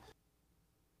mentally,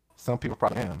 some people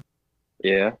probably am.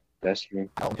 Yeah, that's true.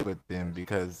 I don't deal with them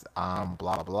because I'm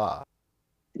blah blah.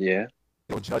 Yeah.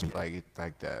 They'll judge me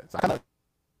like that. So I kind of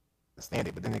understand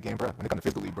it, but then again, bro, when it comes to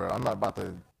physically, bro, I'm not about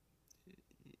to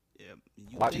Yeah,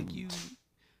 you Why think you- you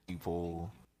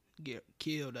people get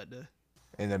killed at the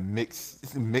in a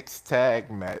mixed tag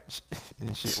match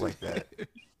and shit like that.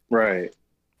 Right.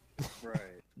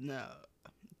 now?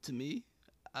 To me,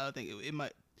 I think it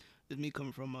might. It's me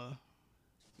coming from a,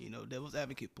 devil's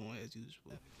advocate point as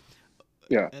usual.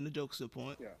 Yeah. And the jokester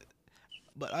point.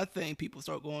 But I think people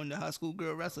start going to high school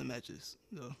girl wrestling matches.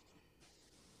 So,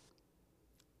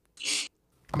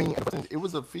 I mean, it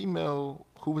was a female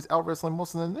who was out wrestling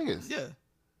most of the niggas.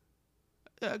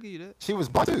 yeah, I'll give you that. She was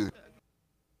blind too.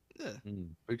 Yeah,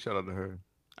 Big shout out to her.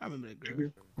 I remember that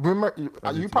girl. Remember,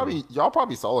 I do y'all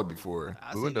probably saw her before.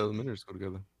 We went to elementary school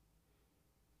together.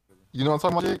 You know what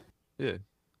I'm talking about, Yeah.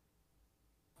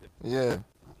 Jake? Yeah.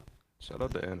 Shout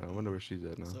out to Anna. I wonder where she's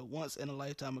at now. So once in a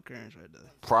lifetime occurrence, right there.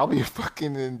 Probably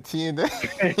fucking in TNA.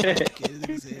 Okay, this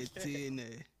nigga said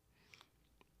TNA.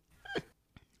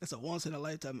 That's a once in a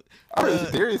lifetime. I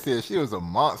heard Darius said she was a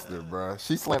monster, bro.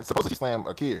 Supposedly she slammed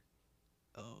Akira.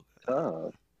 Oh, okay.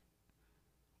 Oh.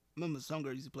 Remember some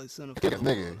girl used to play center Yeah, field.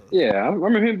 nigga. Yeah, I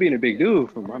remember him being a big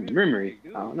dude from my memory.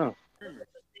 I don't know.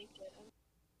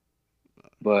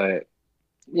 But,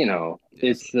 you know,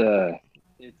 it's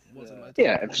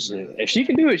yeah, if she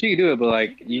can do it, she can do it. But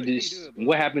like,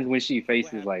 what happens when she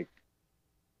faces like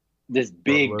this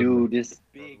big dude, this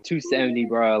 270,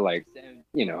 bro? Like,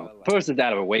 you know, first it's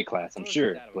out of a weight class, I'm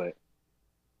sure. But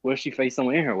what if she faced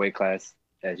someone in her weight class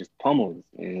that just pummels,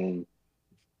 and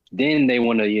then they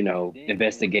want to, you know,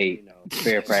 investigate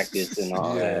fair practice and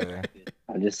all that?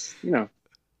 I just, you know,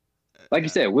 like you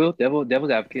said,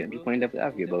 devil's advocate. I'm just playing devil's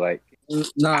advocate, but like,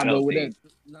 Nah, but with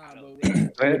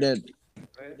that.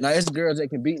 Now it's girls that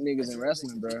can beat niggas in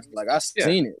wrestling, bro. Like I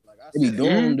seen it. They be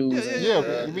doing dudes.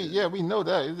 We know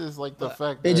that. It's just like the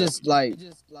fact that It's just like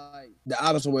the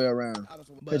opposite way around.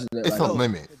 But it's a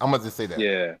limit. I'm gonna just say that.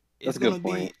 yeah, that's a good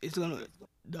point. It's gonna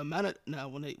the amount of now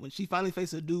when she finally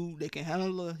faces a dude that can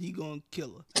handle her, he gonna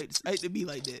kill her. I hate to be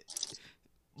like that,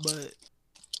 but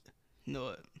you know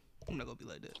what? I'm not gonna be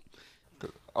like that.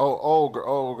 Old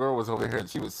girl was over here and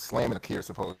she was slamming Akira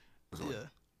supposedly. Yeah.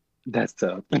 That's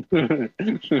tough. And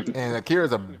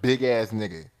Akira's a big ass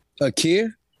nigga. Akira?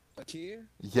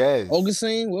 Yes.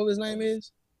 Augustine, what his name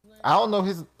is? I don't know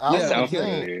his. I don't know his Akira.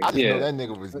 name. I just know that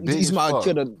nigga was big. He's as my fuck.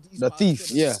 killer, the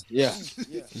thief. Yeah. Yes.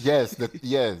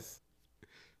 Yes.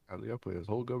 Y'all play his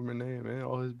whole government name, man.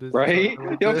 All his business. Right?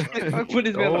 Like Yo, that. I put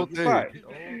his man on the spot.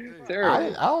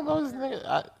 Terrible. I don't know this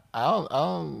nigga. I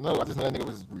don't know. I just know that nigga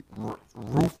was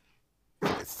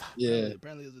ruthless. Yeah.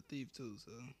 Apparently, he was a thief too.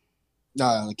 So.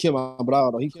 Nah, kill my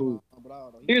brother. He cool.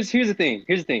 Here's the thing.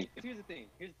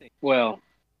 Well,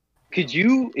 could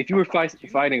you, if you were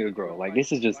fighting a girl, like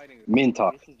this is just men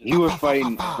talk. You were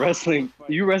fighting wrestling.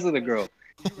 You wrestled a girl.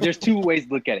 There's two ways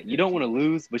to look at it. You don't want to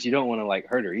lose, but you don't want to like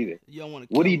hurt her either. You don't want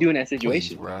to. What do you do in that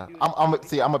situation? Please, bro. I'm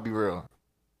gonna be real.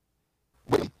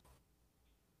 Wait.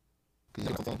 Cause you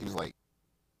know what I'm saying? He was like,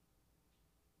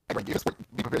 be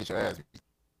prepared to your ass.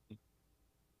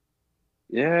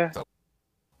 Yeah. So,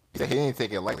 he said he didn't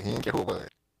take it lightly. He didn't care who it was.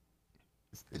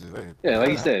 It's just, Yeah, like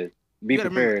you said, be You gotta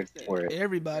remember, prepared for it.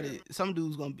 Everybody, some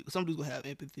dudes gonna have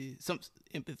empathy, some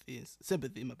empathy and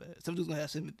sympathy. My bad. Some dudes gonna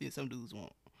have sympathy, and some dudes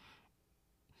won't.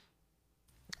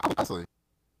 Honestly.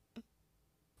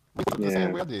 The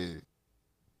same way I did.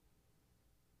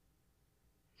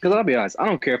 Because I'll be honest, I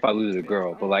don't care if I lose a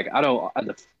girl, but like I don't. On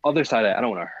the other side of that, I don't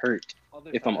want to hurt.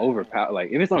 If I'm overpowered, like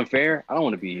if it's unfair, I don't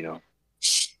want to be, you know,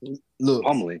 Look,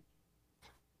 pummeling.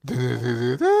 like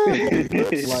gonna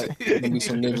be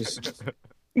some niggas.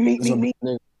 Me. No.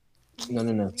 You're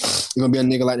gonna be a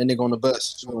nigga like that nigga on the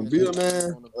bus. You're gonna be a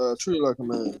man, treat you like a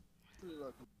man.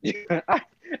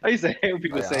 I used to hate when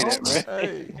people say that,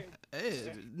 man.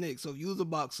 Hey, Nick. So if you was a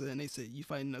boxer and they said you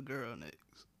fighting a girl next,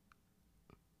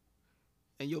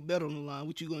 and your bet on the line,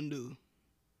 what you gonna do?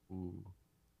 Ooh.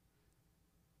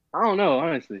 I don't know,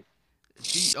 honestly.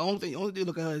 The only thing you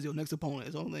look at her as your next opponent.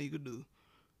 It's the only thing you could do.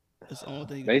 That's the only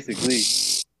thing. Basically.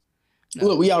 Now,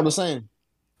 Look, we all the same.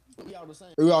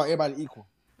 We all everybody equal.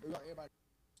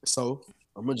 So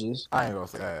I'ma just. I ain't gonna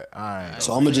say that.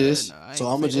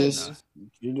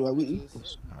 You do like we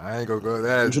equals. I ain't gonna go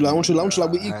that. Don't you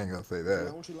like we equal? I ain't gonna say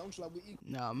that.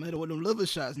 Nah, man, with them liver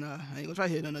shots. Nah, I ain't gonna try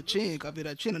hitting on the chin. Cause if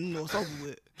that chin, I know it's over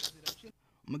with.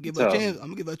 I'm gonna give her a chance. I'm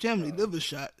gonna give her a chance with liver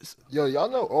shots. Yo, y'all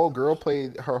know old girl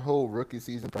played her whole rookie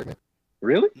season pregnant.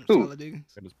 Really? Who?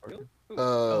 Candace Parker.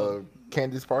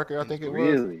 Candace Parker, I think it was.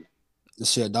 Really?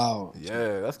 This shit, dog.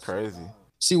 Yeah, that's crazy.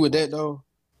 See with that though.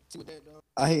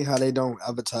 I hate how they don't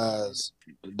advertise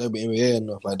WNBA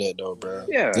enough like that though, bro.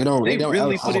 Yeah. They don't really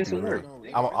advertise put in it. some work.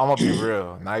 I'm gonna be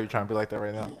real. Now you're trying to be like that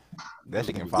right now. That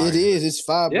shit can fire. It is. It's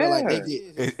fire, bro. Yeah. Like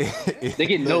they They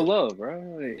get no love, bro.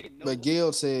 Like, But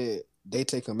Gil said they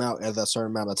take them out at a certain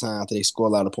amount of time. After they score a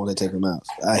lot of points, they take them out.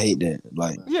 I hate that.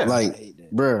 Like,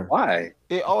 bro. why?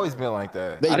 It always been like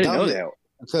that. They I didn't know dumb it that.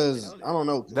 because I don't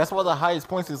know. That's why the highest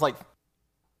points is like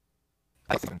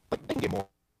they can get more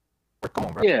Come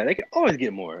on, bro. Yeah, they can always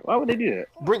get more. Why would they do that?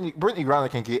 Brittany Griner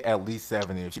can get at least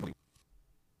 7 if she.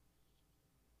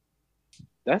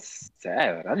 That's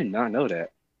sad. I did not know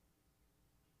that.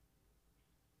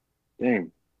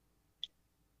 Damn.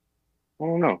 I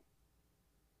don't know.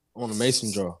 On a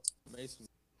Mason draw.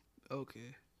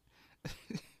 Okay.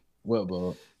 What,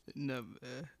 bro? Never.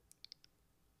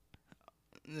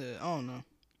 Yeah, I don't know.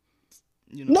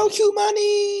 You know, No Q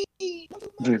money.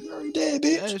 I'm dead, that's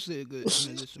bitch. actually a good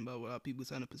transition about how people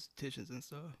sign up petitions and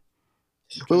stuff.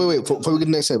 Wait. Before we get to the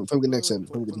next segment,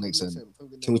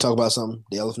 can we talk about something?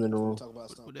 The elephant in the room.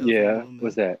 What the hell Yeah, going on,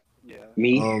 what's man? that?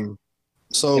 Me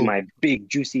So and my big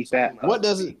juicy fat. what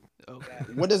does it? Okay.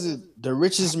 What does it? The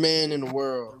richest man in the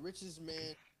world,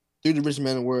 three of the richest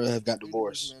men in the world have got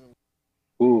divorced.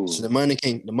 Ooh, So the money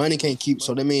can't keep.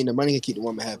 So that mean the money can keep the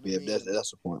woman happy. If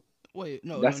that's the point. Wait,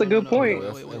 no. That's no, a good no, point.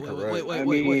 No, That's wait incorrect. a I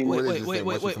mean, what is this thing?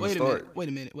 What's it from the start? Wait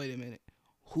a minute.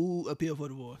 Who appealed for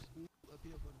divorce?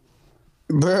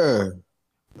 Bruh.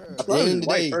 At the end of the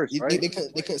White day, first, right? they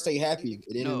couldn't stay happy.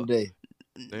 At the end of the day,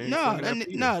 They ain't Nah,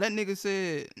 fucking that that nigga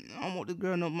said, I don't want this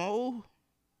girl no more.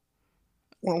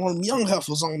 one of them young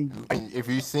heifers on. If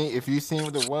you seen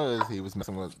what it was, he was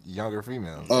messing with younger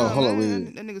females. Oh, Nah, hold on, man,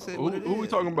 wait. That nigga said, Who, what it who we is.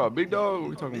 talking about? Big Dog? Or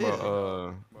we talking Yeah.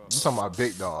 about You talking about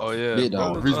big dog? Oh yeah, Big bro,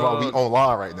 Dog. The reason why we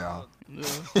online right now. Yeah,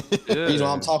 yeah. Reason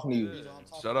why I'm talking to you.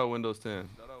 Shout out Windows 10.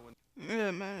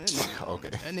 yeah, man. Okay.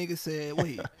 That nigga said,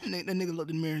 wait. That nigga looked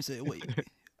in the mirror and said, wait.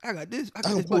 I got this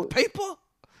can much put- paper.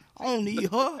 I don't need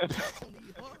her.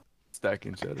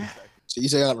 Stacking cheddar. So you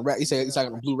say I got the rack? You say I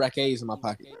got the blue rack A's in my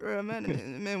pocket? Yeah, man,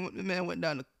 the man went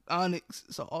down to Onyx,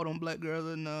 saw all them black girls,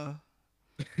 and I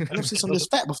never seen some of this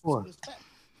fat before.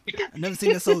 I never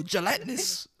seen that so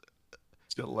gelatinous.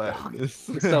 Gelatinous.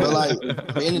 But like,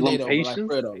 at the end of the day,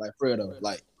 though, like Fredo,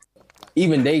 like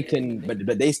even they can,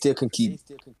 but they still can keep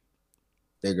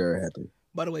their girl happy.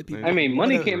 By the way, people. I mean,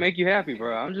 money whatever. can't make you happy,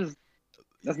 bro.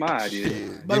 That's my idea.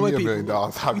 Shit, By the give way, me $1 people, million,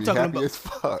 I'll we be talking happy about- as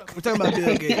fuck. We're talking about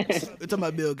Bill Gates. We're talking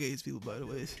about Bill Gates, people. By the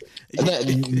way,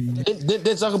 Did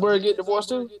Zuckerberg get divorced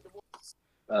too?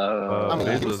 I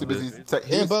mean, he was too busy. And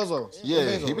Bezos. Yeah,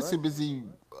 And Bezos, he was right? too busy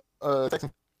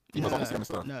texting people on Instagram and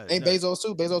stuff. nah. Ain't Bezos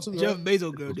too? Bezos too. Jeff Right?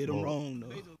 Bezos girl did him wrong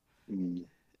though. Mm.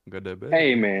 Got that bad.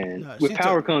 Hey man, Nah, with she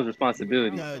power took- comes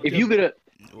responsibility. Nah, If Jeff- you could,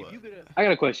 What? I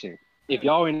got a question. If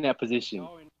y'all were in that position,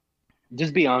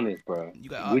 just be honest, bro. You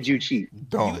got Would you cheat?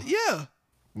 Don't. Yeah.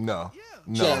 No.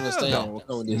 You gotta No. understand No. what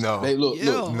comes with this. No. Babe, look, Yeah.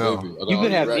 No. baby, I You got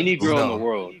could have right. any girl in No. the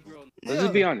world. Let's Yeah.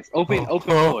 just be honest. Open Oh.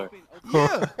 floor.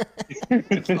 Yeah.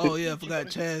 Oh yeah, I forgot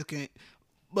Chaz can't.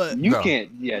 But You No.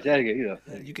 can't. Yeah, that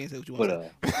you can't say what you want.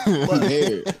 But to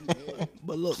say. Yeah.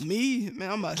 But look, me,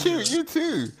 man, I'm out here. Cute, you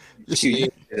too.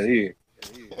 shoot, yeah.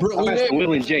 Bro, I'm we asking married.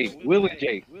 Will and Jake. Will and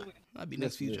Jake. I'll be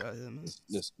next future out here, man.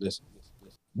 Listen.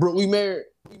 Bro, we married.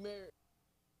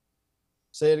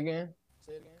 Say it again.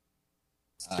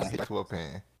 That's what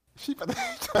pan. She about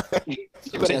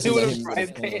You better do it in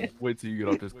frying pan. Wait till you get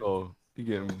off this call. You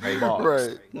getting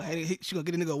right. She gonna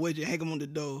get a nigga a wedge and hang him on the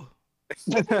door.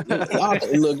 Y'all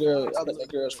think little girl, y'all think that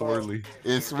girl's fine. Swirly.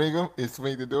 And swing him and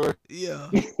swing the door. Yeah.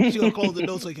 She gonna close the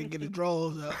door so he can get his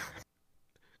drawers out.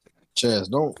 Chaz,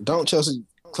 don't Chelsea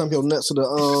clamp your nuts to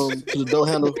the door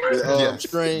handle with Yes,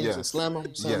 strings yes, and slam them.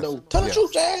 yes, Tell the yes.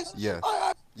 truth, Chaz. Yes.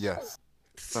 Yes.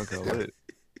 Okay, Yeah. lit.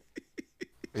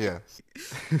 Yes.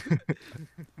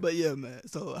 But yeah, man.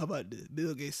 So how about this?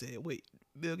 Bill Gates said, wait.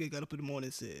 Bill Gates got up in the morning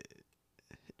and said,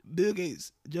 Bill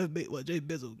Gates, Jeff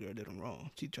Bezos girl did him wrong.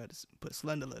 She tried to put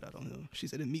Slenderlet out on him. She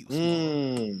said the meat was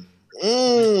small. That's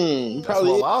what a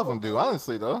Probably lot of them do,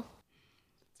 honestly, though.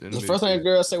 the first thing a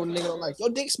girl say when a nigga don't like your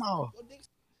dick small.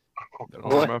 That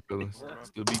don't hurt my feelings.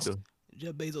 Still beat them.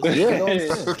 Jeff Bezos.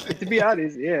 Yeah, To be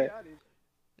honest, yeah.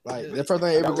 Like the first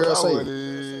thing every girl I say,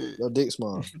 wanted. your dick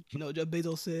small. You know, Jeff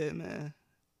Bezos said, man,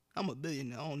 I'm a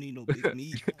billionaire. I don't need no big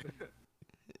meat.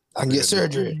 I can get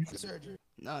surgery.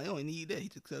 Nah, you don't need that. He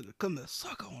just said, come here,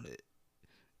 suck on it.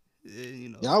 And, you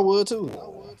know. Y'all would too.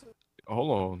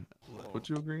 Hold on. What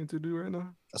you agreeing to do right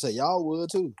now? I said y'all would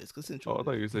too. It's consensual. Oh, I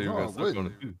thought you said you No, were I gonna suck on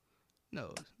wouldn't. it too.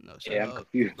 No, shut Yeah, I'm up.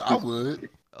 confused. I would.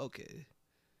 Okay.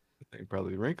 I think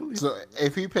probably wrinkly. So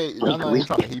if he paid, I'm not even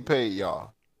talking. He paid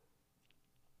y'all.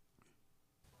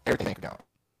 Everything bank account.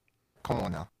 Come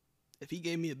on now. If he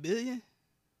gave me $1 billion,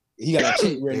 He got a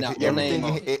check written out. Your name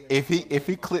on it. If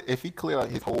he clear out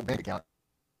his whole bank account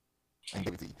and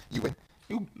give it to you,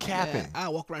 you capping. I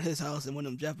walk around his house in one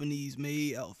of them Japanese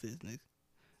made outfits, nigga.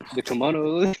 The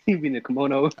kimono. You mean the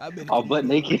kimono? I've been All butt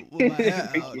naked. with my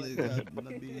hat out.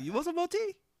 Nigga. You want some more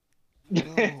tea? No,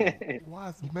 why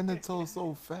is Minato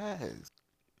so fast?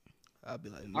 I'd be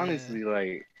like, man. Honestly,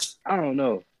 like, I don't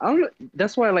know.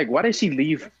 That's why, like, why did she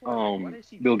leave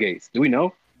Bill Gates? Do we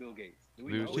know?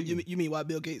 You mean why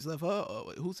Bill Gates left her? Or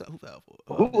wait, who fell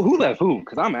for? Who left who?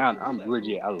 Because I'm out. I'm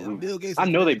legit out of the loop. Bill Gates. I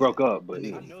know they broke up, but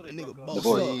that nigga bossed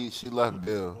divorce. up. She left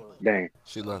Bill. Dang.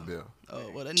 She left Bill.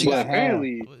 Oh well, that But nigga.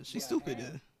 apparently, She's stupid.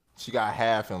 Then. She got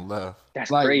half and left.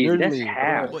 that's Like, crazy. That's literally,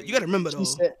 half. Well, you gotta remember though.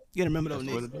 said- You gotta remember though,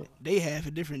 That's what Nick. it They half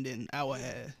are different than our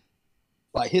half.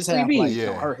 Like his What do you half, mean? like Yeah.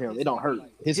 don't hurt him. It don't hurt.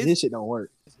 His shit don't work.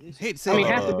 Hate to say I mean,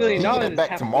 that. half a billion he dollars getting is back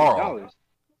half tomorrow. $1 billion.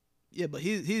 Yeah, but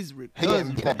his He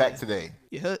getting that back today.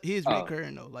 Yeah, his Oh.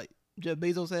 recurring though. Like Jeff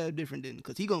Bezos had different than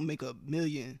because he gonna make $1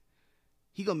 million.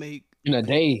 He gonna make In a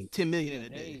day, 10 million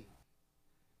in a day.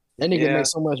 that nigga Yeah. make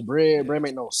so much bread. Bread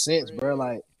make no sense, bro.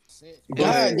 Like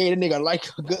God gave that nigga like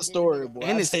a good story, boy.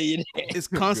 And I it's- tell you that. It's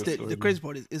constant. The crazy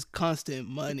part is it's constant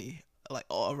money, like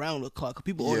all around the clock.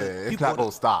 People Yeah, order. it's People not order,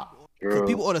 gonna stop. 'cause Girl.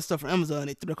 people order stuff from Amazon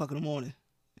at 3 o'clock in the morning.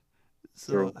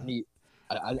 So Girl. I need.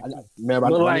 I remember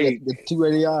But I like- the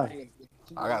 280i.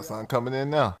 I got something coming in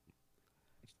now.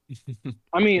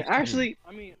 I mean, actually,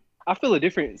 I feel a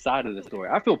different side of the story.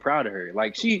 I feel proud of her.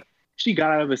 Like she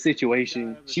got out of a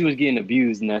situation. She was getting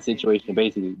abused in that situation,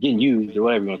 basically getting used or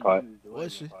whatever you want to call it,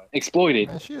 what's she? exploited.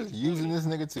 Man, she was using this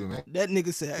nigga too, man. That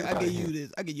nigga said, "I give you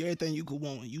this. I give you everything you could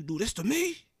want. You do this to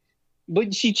me."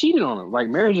 But she cheated on him. Like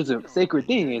marriage is a sacred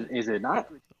thing, is it not?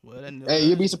 Well, that nigga, Hey,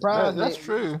 you'd be surprised. That's Nick.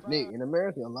 true. Nick, in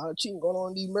America, a lot of cheating going on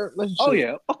in these relationships. Oh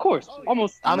yeah, of course.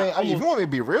 Almost. I mean, if almost- you want me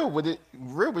to be real with it,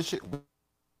 real with shit.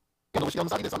 You know, she on the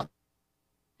side of this,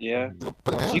 yeah.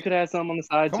 put it in. She could have something on the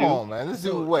side Come too. on, man. This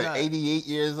dude, So, what, nah. 88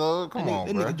 years old? Come that on,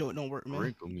 nigga, bro. that nigga joint don't work, man.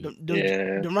 Wrinkle me.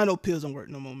 Yeah. Them rhino pills don't work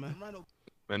no more, man.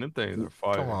 Man, them things are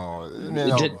fire. Come on. This man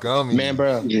Just- on gummy. Man,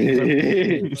 bro.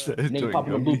 He said Nigga joint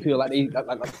popping a blue gummy. pill like they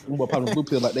popping a blue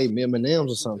pill like they M&Ms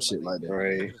or some shit like that.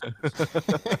 Right.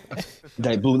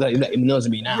 That blue like M&Ms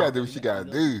be You now. gotta do what you gotta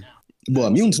do. Boy,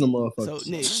 immune to the So motherfuckers.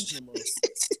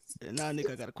 Nick, now Nick,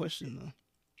 I got a question though.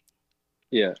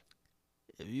 Yeah.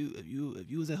 If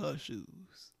you was in her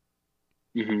shoes,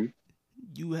 hmm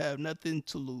you have nothing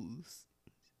to lose.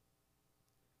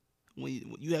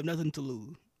 When you have nothing to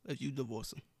lose if you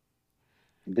divorce him.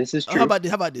 This is Oh, true. how about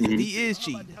this? If Mhm. he is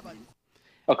cheating,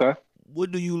 Okay.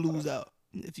 what do you lose out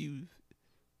if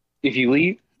If you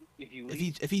leave,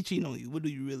 he cheating on you? What do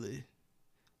you really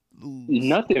lose?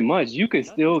 nothing much. You could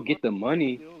still get the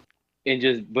money,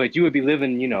 but you would be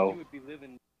living,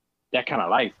 that kind of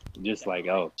life. Just like,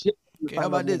 oh, Okay, how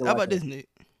about this? How about this, Nick?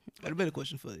 I got a better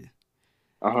question for you.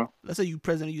 uh-huh, Let's say you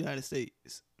president of the United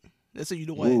States. Let's say you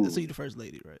the wife. Let's say you the first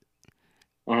lady, right?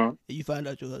 uh-huh. And you find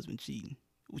out your husband cheating.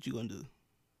 What you gonna do?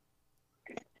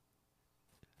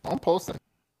 I'm posting.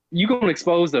 You gonna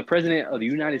expose the president of the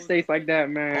United States like that,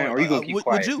 man? Or you gonna keep would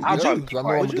quiet? you? I'll Would try you? to keep Cause I know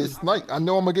I'm quiet. gonna get sniped. I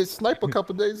know I'm gonna get sniped a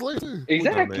couple days later. Nah, man,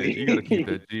 Exactly. you gotta keep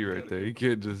that G right there. You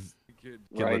can't just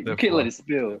Right. You that can't let fly. it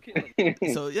spill.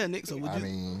 So yeah, Nick. So would you? I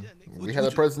mean, would we you- had a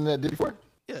would you- president that did before.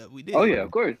 Yeah, we did. Oh yeah,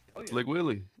 of course. Slick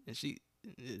Willie. And she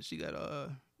got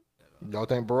Y'all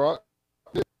think Barack?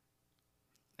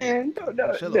 Man, don't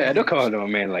Michelle call no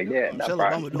man like that. Not Michelle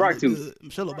Brock. Obama don't Brock look too. good.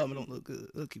 Michelle Obama don't look good.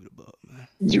 Let's keep it above, man.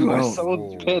 You are Oh, so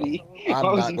whoa. petty. I'm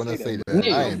Why would not you gonna say that? that.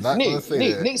 I am not gonna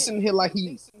say that. Nick sitting here like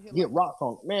he get rock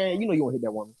on. Man, you know you won't hit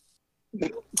that woman.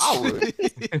 I would.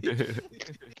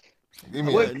 Give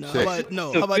me What? a No, check.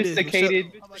 how about this?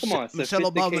 Sophisticated. Come on, Michelle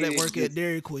Obama that sophisticated. work at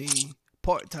Dairy Queen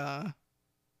part time.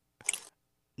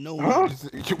 No Huh?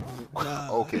 one.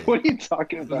 Nah. Okay. What are you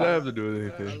talking What does that about? have to do with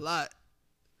A anything? lot.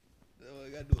 Oh, I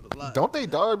gotta do it a lot. Don't they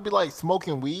dog be like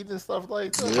smoking weed and stuff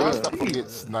like that? Yeah. Bro, stop get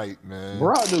sniped, man.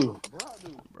 Bro, dude.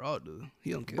 Bro, dude,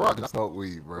 he don't care. Bro, didn't smoke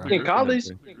weed, bro. In college?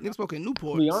 Nigga smoking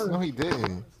Newport. To be honest, No, he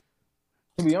didn't.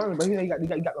 but he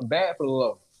got the bad for the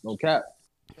low. No cap.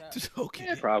 Okay.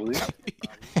 Yeah, probably.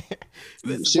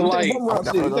 Shit, like- think about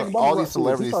I shit. got Think about all that these shit.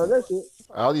 celebrities- He started that shit.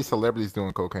 All these celebrities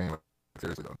doing cocaine.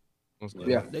 Seriously though.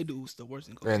 Yeah. They do the worst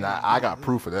in And I got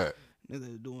proof of that.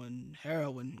 Niggas doing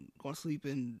heroin, going to sleep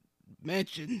in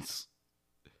mansions.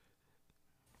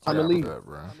 Tommy Yeah, Lee. that,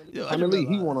 bro. Yo, Tommy Lee,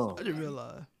 he went on. I just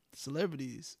realized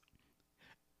celebrities.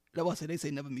 That's why I say they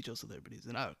say never meet your celebrities,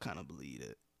 and I kind of believe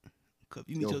it. Cause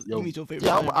you meet your favorite.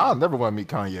 Yeah, celebrity. I'll never want to meet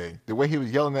Kanye. The way he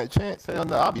was yelling at Chance, hell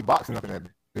no, I'll be boxing up in that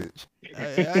bitch.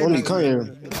 I Only ain't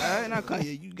Kanye. I ain't not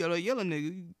Kanye. You got a yellow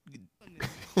nigga.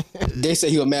 They say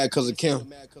he was mad because of Kim.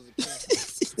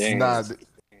 Dang. Nah,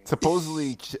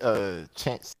 supposedly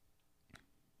Chance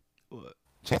What?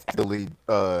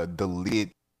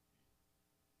 deleted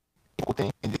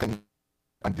thing and they couldn't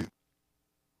undo.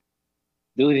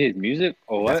 Deleted his music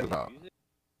or That's what? about.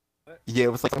 Yeah,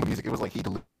 it was like some music. It was like he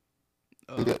deleted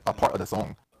a part of the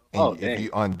song. and if dang. you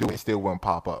undo it, it still wouldn't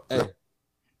pop up. Hey.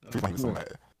 He was so mad.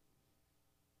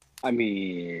 I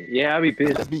mean, yeah, I'd be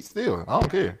pissed, That's beat still. I don't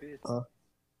care.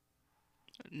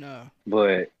 Nah.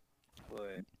 but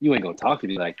you ain't gonna talk to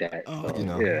me like that. Oh, So, You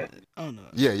know. yeah. I don't know.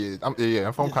 Yeah.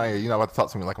 I'm from Kanye. You're not about to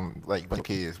talk to me like I'm like a bunch of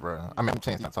kids, bro. I mean, I'm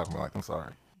changing not talking to me like I'm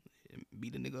sorry.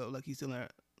 Beat a nigga up like he's still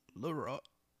at Lil Rock.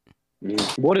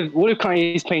 What if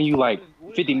Kanye's paying you like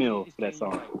 50 mil for that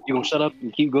song? You gonna shut up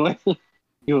and keep going?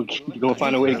 you gonna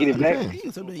find a way to get it back? He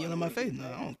can stop there yelling in my face. No,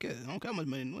 I don't care. I don't care how much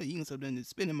money. He can stop there and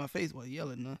spin in my face while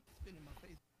yelling. No.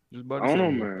 Just I don't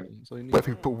know, man. That's all you need.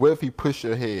 What if he push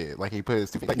your head like he put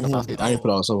his like I ain't put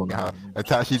all so on. That's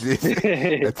how she did.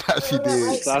 That's how she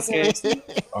did.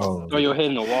 Sasuke, Oh, throw your head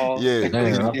in the wall. Yeah,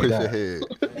 Damn, I he push your forgot. head.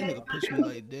 That nigga pushed me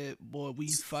like that, boy.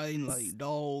 We fighting like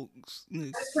dogs.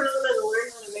 Nigga.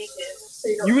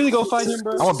 You really gonna fight him,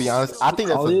 bro? I'm gonna be honest. I think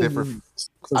that's Oh, a yeah, different.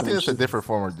 I think it's a different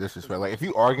form of disrespect. Like if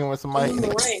you arguing with somebody and they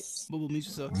Boo boo, meet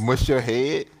yourself. mush your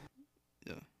head,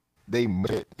 Yeah. they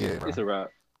mush it. Yeah, bro. It's a wrap.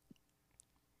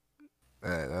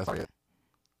 That's right.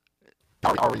 I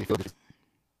already feel this.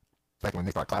 Like when they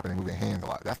start clapping and moving hands a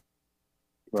lot. That's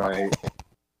Right.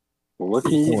 Well, what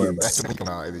can you do? that's when they come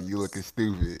out and then you looking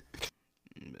stupid.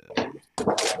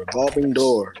 revolving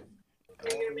door.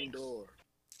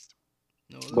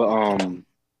 No, But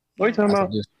what are you talking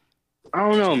about? I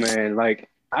don't know, man. Like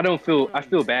I feel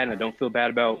bad, and I don't feel bad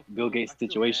about Bill Gates'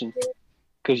 situation,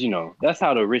 because that's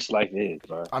how the rich life is,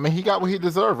 bro. I mean, he got what he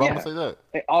deserved. I'm Yeah. gonna say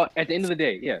that. At the end of the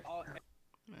day, yeah.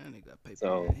 man, they got paper.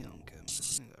 So- Man. He don't care,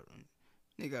 man.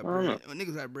 They got I don't bread. When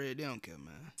niggas got bread, they don't care,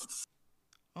 man.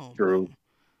 Oh, True.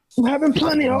 I'm having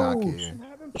plenty I of do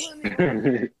not care.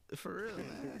 bro. For real,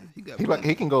 man. He got bread.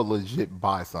 He can go legit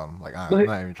buy something. Like I'm But-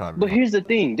 not even trying to. But here's the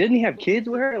thing: doesn't he have kids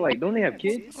with her? Like, don't they have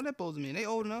kids? What that supposed to mean? They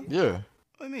old enough? Yeah.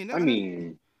 What do you mean? I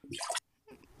mean,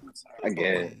 I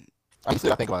guess. I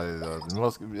think about it though.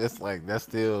 It's like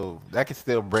that can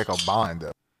still break a bond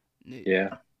though.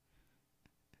 Yeah.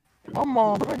 My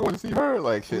mom, but I going to see her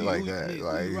like shit Who like you- that. who you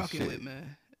like rocking shit. with,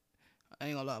 man? I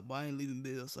ain't gonna lie, boy. I ain't leaving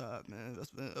Bill's side, man.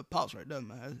 That's a pops right there,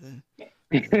 man.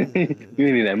 You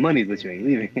need that money, but you ain't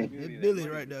leaving. That Billy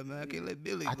right there, man. I can't let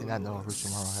Billy I go. did not know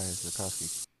Richard Morrow had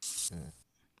Zukowski.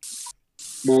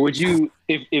 But would you,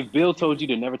 if Bill told you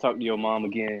to never talk to your mom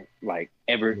again, like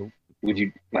ever, would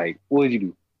you what would you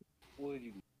do?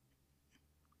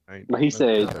 Like he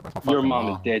said, your mom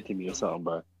is dead to me or something,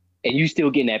 bro. And you still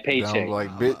getting that paycheck. Like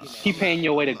bitch. He paying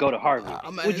your way to go to Harvard.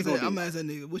 I'm What you gonna do? asking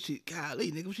that nigga, what she,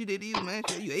 golly, nigga, what she did to you, man?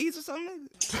 You AIDS or something,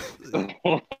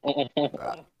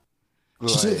 nigga?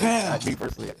 Like, me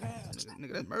personally,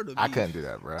 Nigga, that's murder. I beef. couldn't do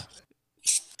that, bro.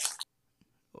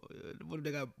 Oh, yeah. What if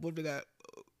they got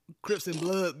Crips and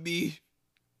Blood beef?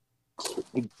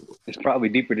 It's probably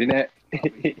deeper than that.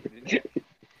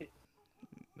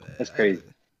 That's crazy.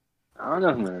 I don't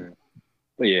know, man.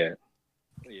 But yeah.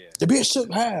 The bitch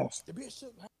shook half.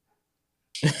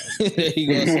 There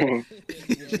you go.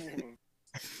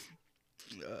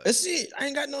 That's it. I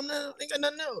ain't got nothing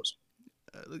else.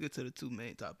 Look into the two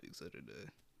main topics of the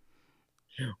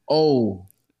day. Oh.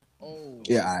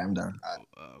 Yeah, I'm done.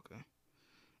 Oh, okay.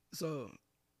 So,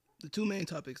 the two main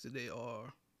topics today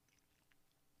are: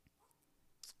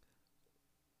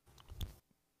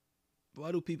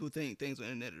 why do people think things on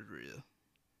the internet is real?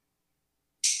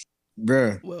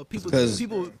 Bruh. Well, people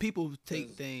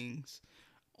take things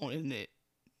on the internet.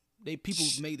 People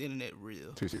make the internet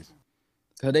real. Two seats.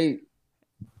 Cause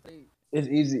it's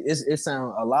easy.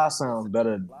 A lie sounds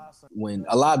better when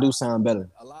a lie do sound better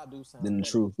than the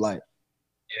truth. Like,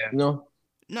 Yeah. you know,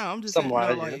 No, I'm just Some saying, no,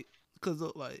 lies, like, cause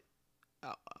like,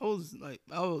 I was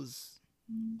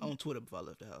on Twitter before I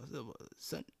left the house. It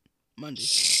was Monday.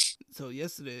 So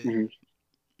yesterday, Mhm.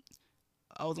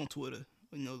 I was on Twitter,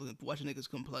 watching niggas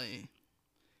complain,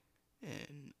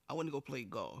 and I went to go play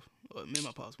golf. Or me and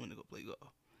my pops went to go play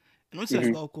golf, and I'm sitting at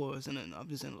the golf course, and then I'm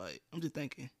just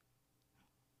thinking,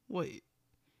 wait,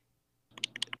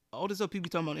 all this stuff people be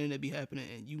talking about on the internet be happening,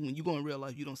 and when you go in real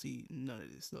life, you don't see none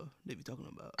of this stuff they be talking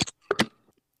about.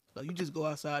 Like, you just go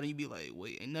outside and you be like,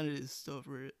 wait, ain't none of this stuff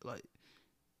real. Like,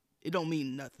 it don't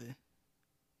mean nothing.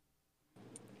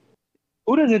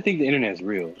 Who doesn't think the internet is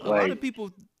real? A lot of Like,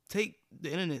 people take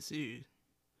the internet serious.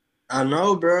 I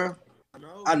know, bro.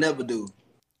 I never do.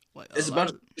 Like, It's a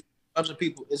bunch of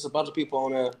people. It's a bunch of people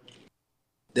on there.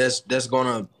 That's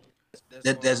gonna.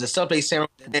 There's the stuff they say on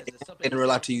the internet in real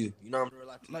life to you. You know.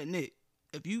 like Nick,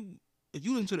 if you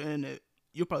listen to the internet,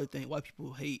 you'll probably think white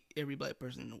people hate every black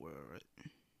person in the world, right?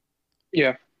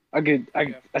 yeah,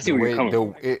 I see where you're coming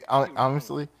from.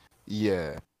 Honestly,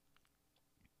 yeah.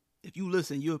 If you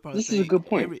listen, you'll probably This is a good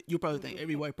point. You'll probably think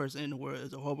every white person in the world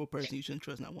is a horrible person. You shouldn't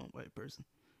trust not one white person.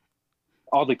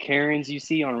 all the Karens you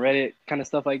see on Reddit, kind of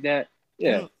stuff like that.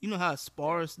 Yeah. You know how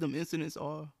sparse them incidents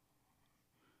are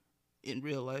in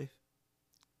real life.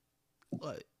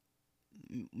 Like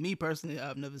me personally,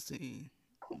 I've never seen.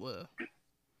 Well,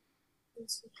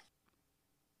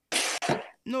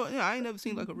 no, yeah, I ain't never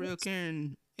seen like a real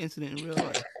Karen incident in real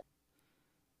life.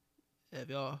 Have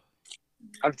y'all?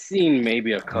 I've seen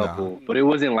maybe a couple, but it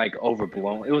wasn't like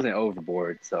overblown. It wasn't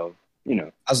overboard, so you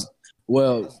know.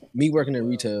 Me working in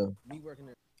retail,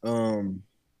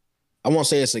 I won't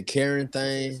say it's a Karen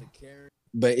thing,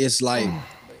 but it's like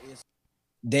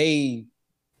they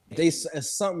it's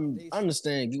something. I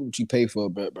understand, get what you pay for,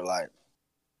 but like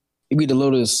it be the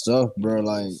littlest stuff, bro.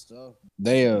 Like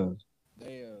they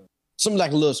something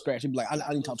like a little scratch. You'd be like,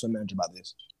 I need to talk to a manager about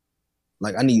this.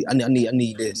 Like I need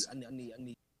this.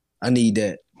 I need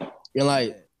that. And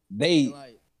like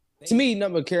to me,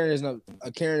 Karen is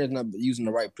not using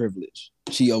the right privilege.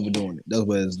 She overdoing it. That's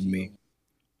what it's to me.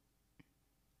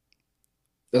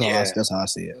 That's how I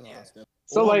see it.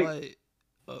 So Or like,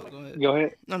 go ahead. go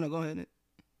ahead. No, go ahead. Nick.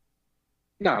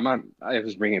 No, I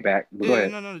was bringing it back. But Yeah,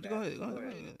 go ahead. no, go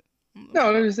ahead.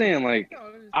 No, I'm just saying, like,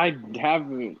 I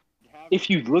haven't. If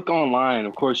you look online,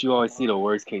 of course, you always see the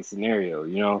worst case scenario,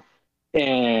 you know,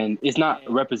 and it's not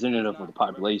representative of the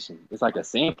population. It's like a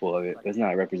sample of it, but it's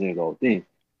not representative of the whole thing.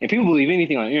 And people believe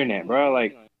anything on the internet, bro.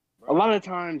 Like, a lot of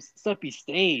times stuff be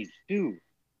staged, dude.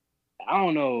 I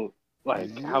don't know,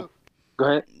 like how. Go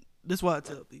ahead. That's why I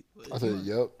tell people. I said,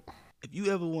 yep. If you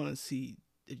ever want to see,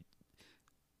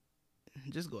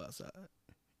 just go outside.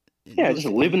 Yeah, just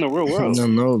live in the real world.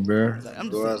 No, bro. Like, I'm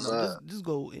Go just saying, outside. just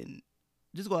go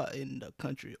out in the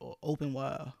country or open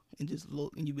wild and just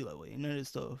look, and you be like, wait, none of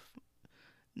this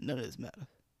matter.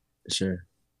 Sure.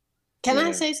 Can I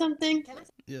Yeah. say something?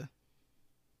 Yeah.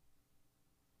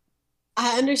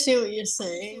 I understand what you're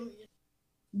saying,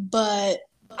 but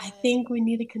I think we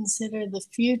need to consider the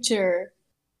future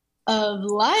of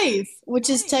life, which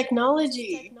is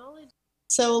technology.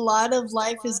 So a lot of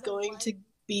life is going to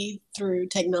be through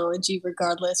technology,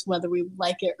 regardless whether we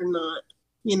like it or not.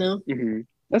 You know? Mm-hmm.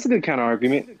 That's a good kind of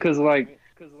argument because, like,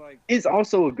 it's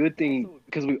also a good thing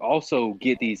because we also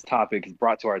get these topics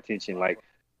brought to our attention. Like,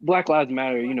 Black Lives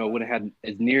Matter, you know, wouldn't have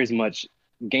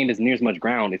gained as near as much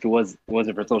ground if it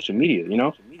wasn't for social media, you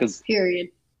know? Because Period.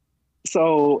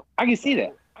 so I can see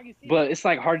that, but it's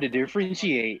like hard to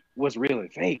differentiate what's real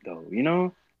and fake, though. You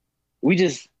know,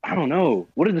 I don't know.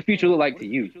 What does the future look like to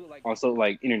you? Also,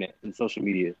 like internet and social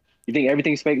media. You think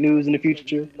everything's fake news in the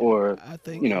future, or I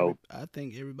think I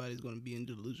think everybody's going to be in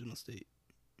delusional state.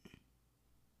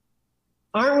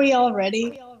 Aren't we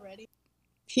already?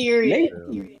 Period.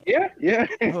 yeah.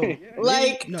 Oh,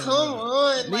 Like, no, come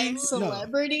on, Me? like No.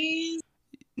 celebrities.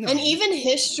 No. And even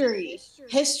history.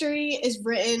 History is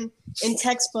written in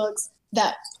textbooks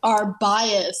that are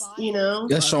biased, you know?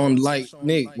 That's showing, like,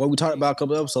 Nick, what we talked about a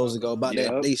couple episodes ago about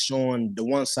Yep. that. They showing the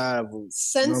one side of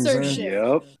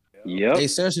Censorship. Yep. They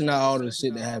censoring out all the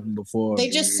shit that happened before. They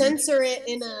just censor it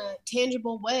in a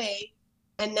tangible way,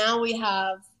 and now we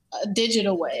have a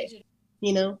digital way,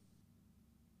 you know?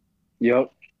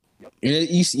 Yep. And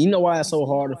you know why it's so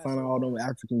hard to find all them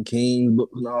African King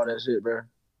books and all that shit, bro?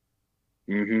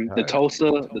 Mm-hmm. The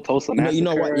Tulsa massacre. You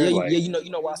know why? Yeah, like, you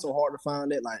know why it's so hard to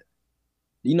find that? Like,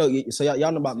 you know, so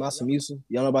y'all know about Mansa Musa?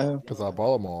 Y'all know about him? Because I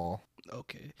bought them all.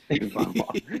 Okay.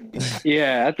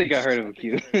 yeah, I think I heard of a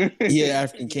few. Yeah,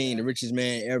 African King, the richest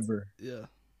man ever. Yeah,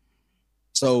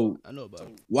 So I know about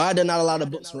him. why are there not a lot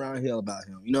of books around here about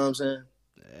him? You know what I'm saying?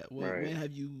 Well, Right. when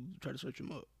have you tried to search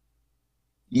him up?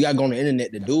 You gotta go on the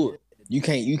internet to do it. You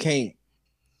can't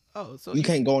Oh, so you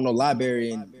can't go on no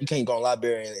library and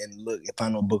and look and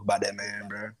find no book about that man,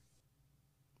 bro.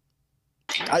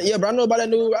 But I know about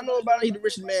that dude. I know about he's the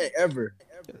richest man ever.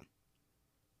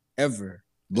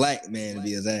 Black man to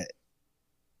be exact.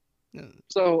 Yeah.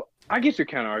 So I get your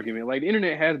counter argument. Like the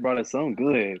internet has brought us some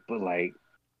good, but like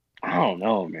I don't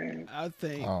know, man. I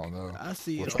think I don't know. I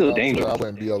see it. It's still Without Twitter, dangerous. I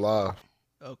wouldn't be alive.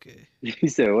 Okay. You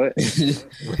said what?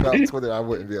 Without Twitter, I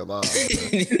wouldn't be alive.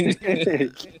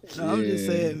 No, I'm just Yeah.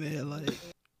 saying, man. Like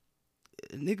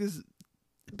niggas,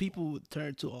 people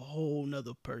turn to a whole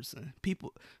nother person.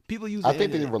 People use. I the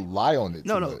think they internet. rely on it.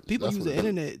 No. too much. People That's use what the it is.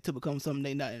 internet to become something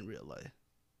they not in real life.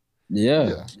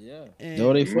 Yeah. And Know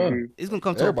what they for? Mhm. it's gonna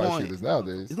come to Everybody a see point. this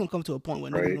nowadays. It's gonna come to a point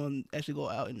where Right. niggas gonna actually go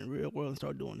out in the real world and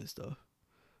start doing this stuff.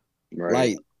 Right.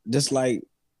 Like, just like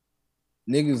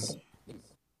niggas.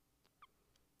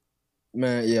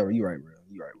 Man, yeah, you right, bro.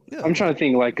 You right, bro. Yeah. I'm trying to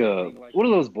think like what are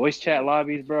those voice chat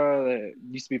lobbies, bro, that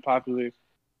used to be popular?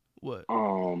 What?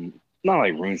 Not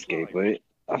like RuneScape, but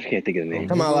I can't think of the name.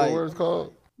 Come on, like- what it's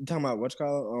called? You talking about what's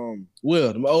called?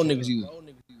 Will, the old niggas use.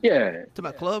 Yeah, To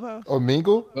my clubhouse. Or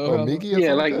Mingle? Or Miggy or yeah,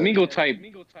 something like that? Mingle type,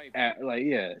 like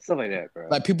yeah, stuff like that, bro.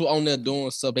 Like people on there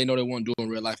doing stuff they know they won't do in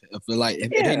real life. If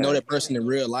Yeah. they know that person in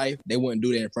real life, they wouldn't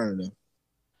do that in front of them.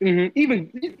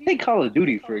 Even take Call of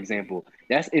Duty for example.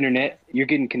 That's internet. You're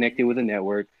getting connected with a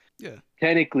network. Yeah.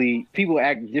 Technically, people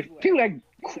act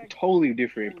totally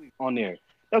different on there.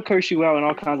 They'll curse you out in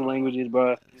all kinds of languages,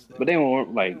 bro. But they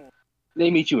won't like. They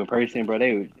meet you in person, bro.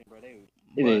 They're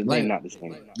not the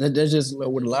same. That's just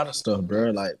with a lot of stuff,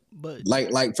 bro. Like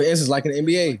for instance, like in the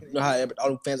NBA, you know how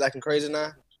all the fans acting crazy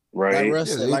now. Right. Like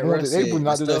Russ, Yeah, like Russ they said, would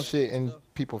not do that stuff shit in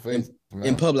people's face.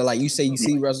 in public. Like you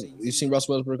seen Russell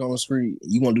Westbrook on the street,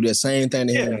 you want to do that same thing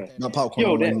to him. Not popcorn.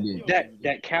 Yo, like he did.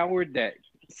 that coward, that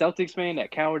Celtics fan,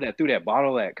 that coward that threw that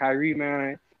bottle at Kyrie,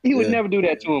 man. He would never do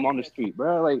that to him on the street,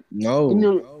 bro. Like, no, you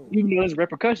know there's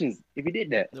repercussions if he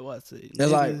did that.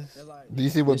 That's like, do you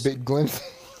see what Big Glenn?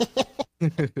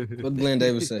 What Glenn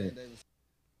Davis said?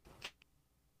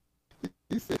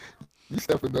 He said, "You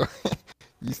stepping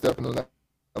on that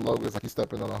logo. It's like you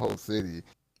stepping on a whole city."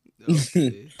 And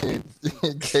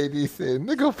KD said,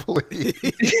 "Nigga, please."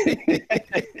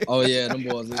 Oh yeah, them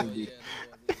boys.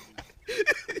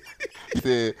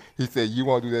 He said, "You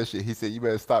won't do that shit." He said, "You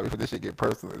better stop before this shit get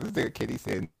personal." This nigga KD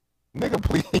said, "Nigga,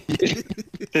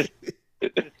 please."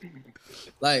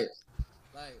 Like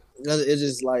it's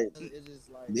just like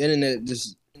the internet.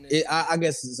 I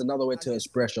guess it's another way to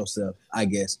express yourself. I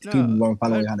guess people won't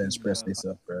find out how to express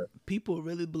themselves, bro. People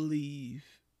really believe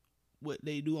what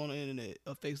they do on the internet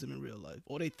affects them in real life,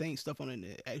 or they think stuff on the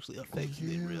internet actually affects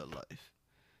them in real life.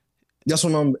 That's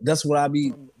what I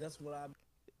be.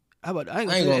 How about I ain't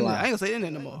gonna say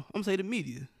internet no more. I'm gonna say the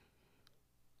media.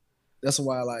 That's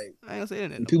why I ain't gonna say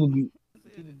internet. People be.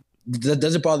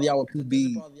 Does it bother y'all when people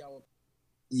be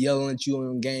yelling at you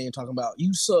on the game, talking about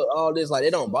you suck, all this? Like,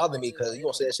 it don't bother me because you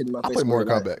gonna say that shit in my face. I play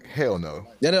Mortal Kombat. Hell no.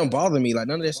 That don't bother me. Like,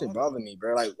 none of that shit bother me,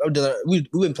 bro. Like,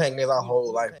 we've been playing games our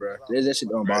whole life, bro. That shit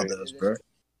don't bother us, bro.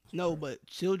 No, but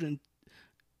children.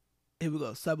 Here we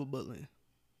go. Cyberbullying.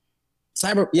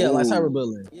 Like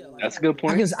cyberbullying. That's a good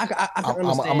point. I can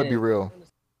understand. I'm gonna be real.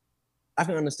 I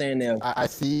can understand that. I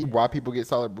see why people get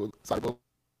cyberbullying. It's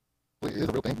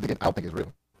a real thing. Again, I don't think it's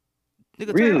real.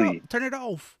 Nigga, really? Turn it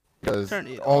off. Because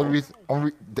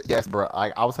yes, bro.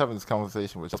 I was having this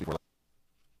conversation with Chelsea before.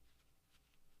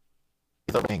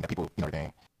 It's a thing that people,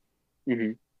 everything.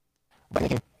 Mm-hmm. But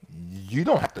again, you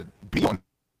don't have to be on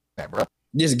that, bro.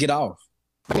 Just get off.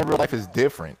 Like in real life is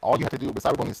different. All you have to do with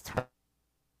cyberbullying is turn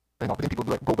off. Then people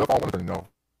be like, "Bro, what if I wanted to know?"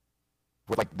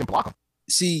 With like, then block them.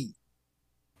 See,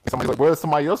 and somebody's like, "Where does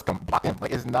somebody else come block him?"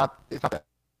 Like, it's not that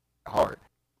hard.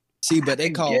 See, but they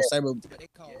call cyber.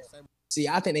 See,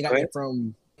 I think they got it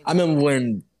from. I remember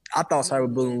when I thought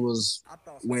cyberbullying was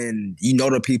when you know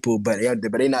the people, but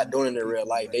they not doing it in real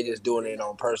life. They just doing it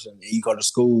on person. And you go to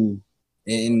school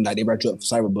and like they brought you up for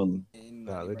cyberbullying.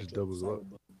 Nah, they just double up.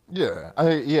 Yeah,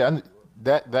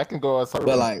 that can go as cyberbullying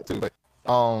but like too. But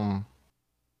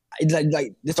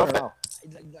like just turn it off.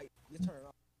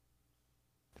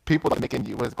 People like making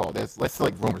you, what is it called? Let's say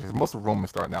like rumors. Because most of rumors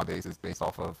start nowadays is based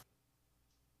off of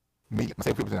media. Let's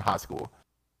say people was in high school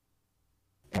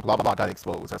and blah blah blah got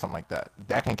exposed or something like that.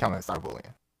 That can count as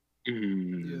cyberbullying.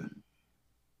 Yeah.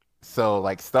 So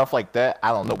like stuff like that,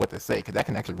 I don't know what to say because that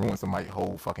can actually ruin somebody's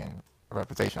whole fucking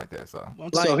reputation like that. So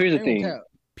here's the thing.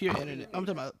 Pure internet. I'm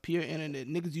talking about pure internet.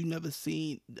 Niggas you never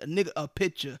seen. A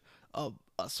picture of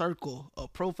a circle, a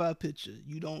profile picture.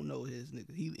 You don't know his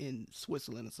nigga. He in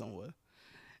Switzerland or somewhere.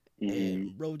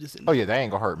 And bro just. Oh yeah, that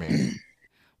ain't gonna hurt me.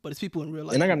 But it's people in real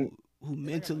life who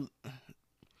mentally.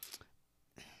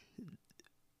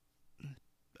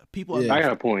 People. Yeah. I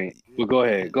got a point. Well, go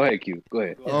ahead, Q. Go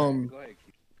ahead.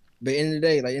 But in the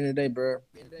day, bro,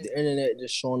 the internet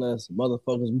just showing us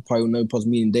motherfuckers we probably never supposed to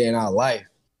meet in day in our life.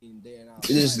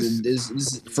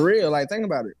 It's for real. Like, think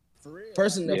about it.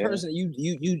 Person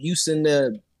you sitting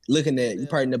there looking at, you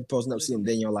probably never supposed to see them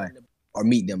day in your life or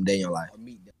meet them day in your life.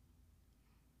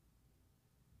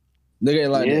 Look at it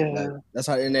like that. Like, that's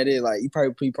how the internet is. Like, you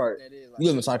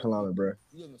live in South Carolina, bro.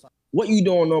 What you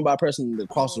don't know about a person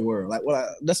across the world? Like,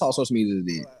 that's all social media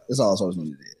did. That's all social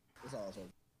media did.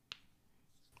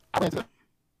 I went to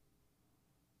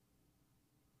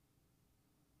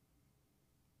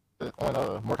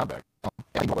on Mortal Kombat.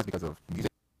 And he was because of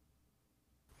music.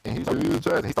 And he was like,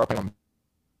 jazz. He started playing on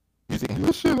music and he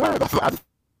was shit. I just started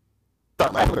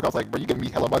laughing. I was like, bro, you giving me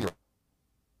hella money.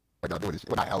 Like, I'm doing this shit.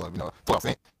 Well, not hella, that's what I'm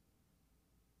saying.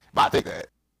 But I take that.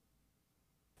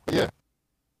 But yeah.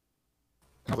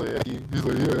 I was like, he's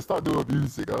like, yeah, start doing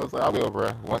music. I was like, I will,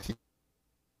 bro. Once he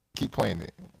keep playing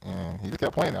it. And he just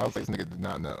kept playing it. I was like, this nigga did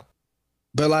not know.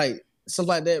 But like, stuff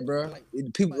like that, bro.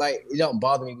 People like it don't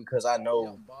bother me because I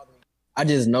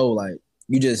just know like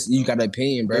you got an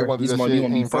opinion, They bro. want You to just do want that to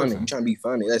shit be in funny. person. You trying to be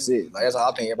funny. That's it. Like that's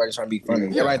how I think everybody's trying to be funny.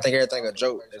 Yeah. Everybody think everything a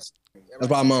joke. That's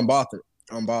why I'm unbothered.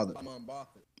 I'm bothered.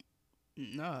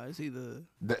 Nah, it's either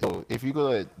So if you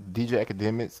go to DJ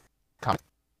Academics comments,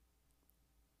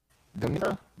 them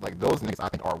niggas, like those niggas I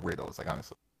think are weirdos, like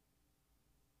honestly.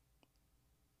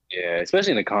 Yeah,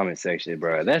 especially in the comment section,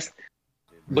 bro.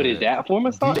 But is that form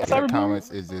of DJ cyberbullying?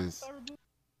 comments is just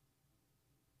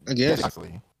I guess.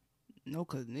 honestly. no,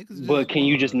 cause niggas. But can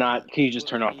you just not? Can you just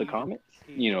turn off the comments?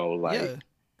 You know, like Yeah,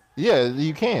 Yeah,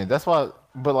 you can. That's why.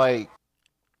 But like,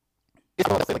 it's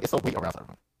so weak around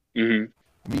cyberbullying.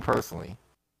 mm-hmm. Me personally,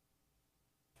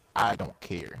 I don't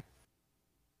care.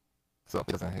 So it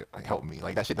doesn't help me.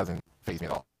 Like that shit doesn't faze me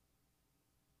at all.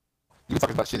 You can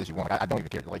talk about shit that you want. Like, I don't even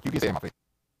care. Like you can say it in my face.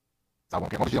 I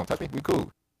won't care. As long as you don't touch me, we cool.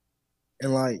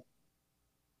 And like,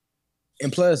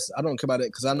 and plus, I don't care about it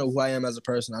because I know who I am as a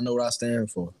person. I know what I stand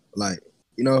for. Like,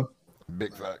 you know.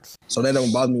 Big facts. So that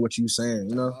don't bother me what you saying.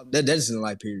 You know. That's just in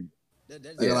life. Period.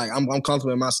 Like I'm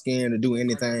comfortable in my skin to do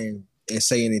anything and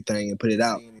say anything and put it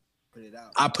out.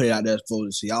 I put it out there for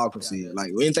so y'all can see it.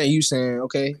 Like anything you saying,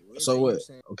 okay. So what?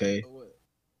 Okay.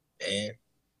 And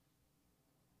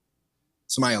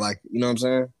somebody like it, you know what I'm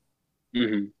saying?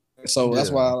 Mm-hmm. So that's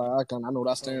why I know what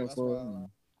I stand for.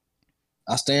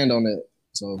 I stand on it.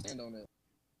 So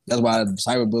that's why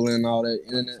cyberbullying and all that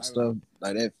internet stuff,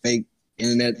 like that fake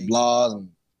internet blogs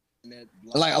and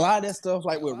like a lot of that stuff,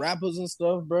 like with rappers and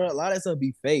stuff, bro. A lot of that stuff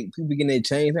be fake. People getting their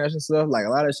chain snatched and stuff. Like a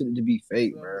lot of that shit to be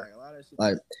fake, bro.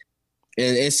 Like,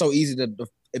 and it's so easy to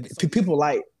people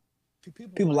like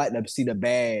to see the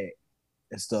bad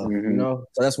and stuff, you know.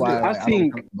 So that's why I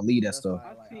don't believe that stuff.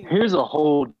 Here's a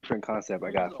whole different concept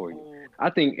I got for you. I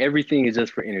think everything is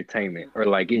just for entertainment or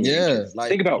like getting interest. Like,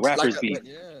 think about rappers being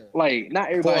like not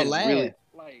everybody's really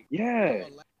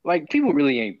like people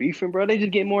really ain't beefing, bro. They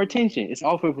just get more attention. It's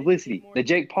all for publicity. The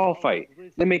Jake Paul fight,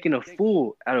 they're making a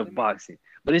fool out of boxing,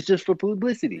 but it's just for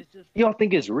publicity. Y'all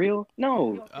think it's real?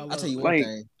 No. I'll tell you one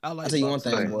thing. I like I'll tell you one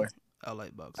thing, boy. I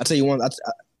like boxing. I'll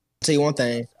tell you one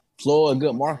thing. Floyd, a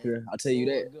good marketer. I'll tell you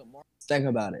that. Think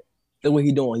about it. Look what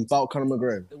he doing. He fought Conor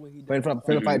McGregor.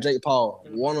 Finna fight Jake Paul.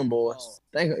 One of them boys.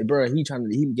 Bro, he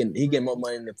getting more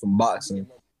money from boxing.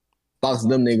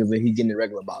 Boxing them niggas than he getting in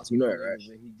regular boxing. You know that, right?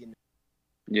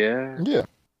 Yeah.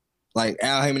 Like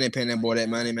Al Heyman ain't paying that boy that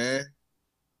money, man.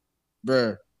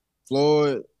 Bro,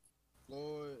 Floyd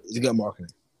is good marketing.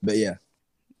 But yeah.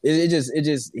 It just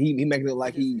he make it look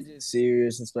like he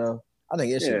serious and stuff. I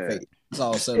think it's shit fake. It's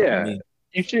all set up for me.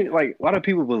 You should like a lot of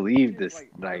people believe this.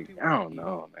 Like I don't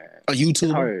know, man. A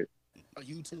YouTuber.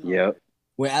 Yep.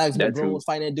 When Alex McGraw was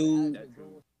fighting that dude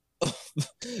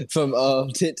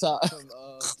from TikTok.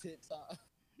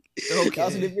 Okay. Y'all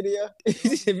see the video?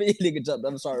 The video nigga jumped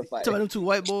up and started fighting. Talking about them two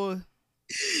white boys.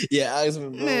 Yeah, Alex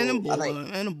McGraw. Man,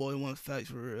 them boy want facts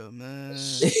for real, man.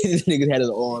 This nigga had his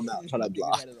arm out trying to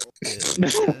block. I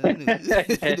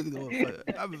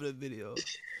remember that video.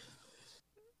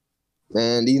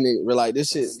 Man, these niggas were like, this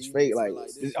shit is fake. Like,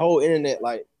 this whole internet,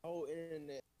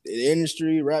 the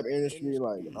industry, rap industry,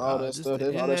 like, all that stuff,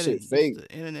 all that shit fake. The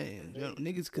internet in general.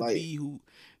 Niggas can be who,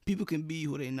 people can be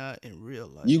who they not in real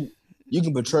life. You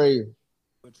can betray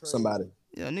somebody.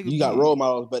 Yeah, nigga. You got role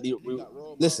models, but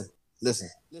listen.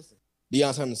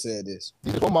 Deion Sanders said this.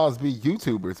 These role models be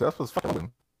YouTubers. That's what's fucking with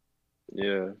them.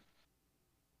 Yeah.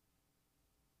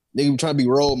 Nigga be trying to be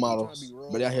role models,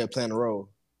 but they out here playing a role.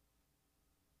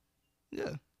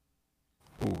 Yeah.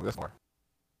 Ooh, that's more.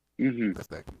 Mm-hmm. That's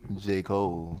that J.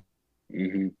 Cole.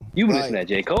 Mm-hmm. You been listening to that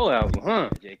J. Cole album, huh?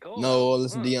 J. Cole. No,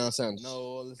 listen to Deion Sanders.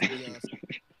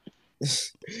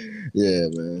 Yeah,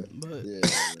 man. But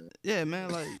yeah, man.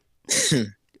 Like,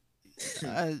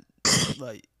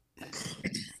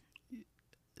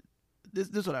 this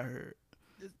is what I heard.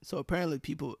 So apparently,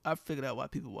 I figured out why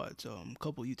people watch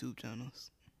couple YouTube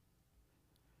channels.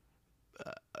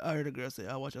 I heard a girl say,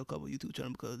 I watch a couple YouTube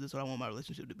channels because this is what I want my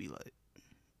relationship to be like.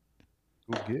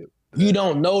 You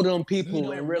don't know them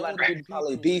people in real life. People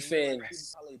probably beefing.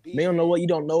 They don't know what you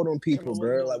don't know them people,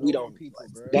 bro. Like we don't.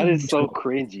 That is so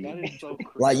cringy.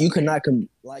 Like you cannot.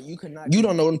 You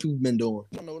don't know them people been doing.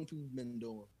 The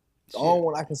only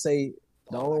one I can say.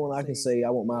 I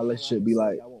want my relationship to be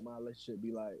like.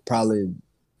 Probably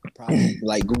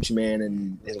like Gucci Mane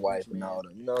and his wife and all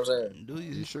that. You know what I'm saying?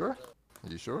 Are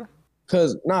you sure?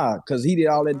 Cause he did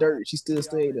all that dirt. She still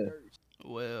stayed there.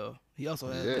 Well, he also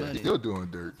has money. money. He's still doing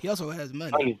dirt. He also has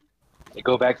money. They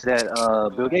go back to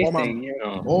that Bill Gates thing, you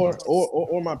know.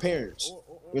 Or my parents,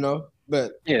 you know.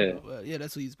 But Yeah. Well, yeah,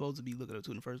 that's what you're supposed to be looking up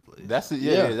to in the first place. That's it.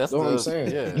 yeah, Yeah, that's what I'm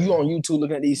saying. Yeah. You on YouTube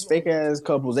looking at these fake ass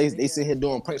couples. They sit here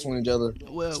doing pranks on each other.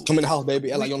 Well, Come in the house,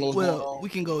 baby. Act like you don't know what's going well, on. we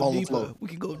can go On the deeper. floor. We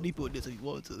can go deeper with this if you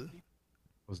want to.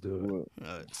 Let's do it.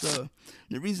 All right. So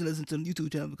the reason I listen to the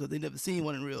YouTube channel because they never seen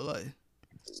one in real life.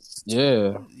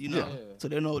 Yeah. You know, so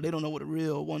they don't know what a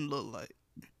real one look like.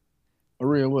 A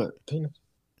real what? Penis.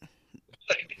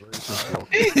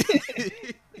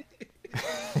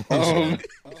 I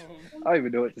don't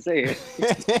even know what to say.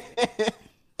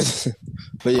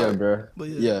 But yeah, bro. But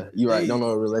Yeah, you're right. they- Don't know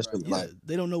what a relationship Yeah, like.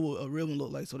 they don't know what a real one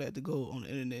look like, so they have to go on the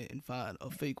internet and find a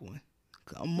fake one.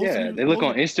 Yeah, they look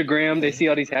on Instagram. They see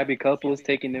all these happy couples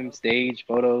taking them stage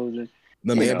photos. And,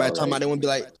 Remember, you everybody know, talking about like- they want to be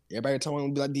like, everybody talking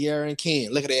about be like De'Ara and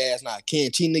Ken. Look at their ass now.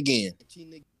 Ken cheating again.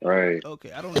 right.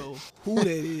 Okay, I don't know who that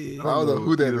is. I don't know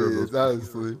who that Either of is, those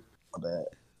honestly. My bad.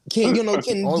 Ken, you know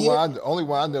Ken. Only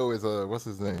one I know is what's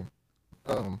his name?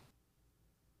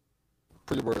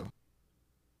 Pretty Boy.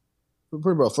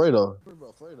 Pretty bro Fredo.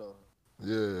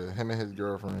 Yeah, him and his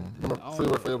girlfriend. Remember, I don't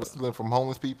Pretty Boy know. Fredo was stealing from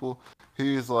homeless people.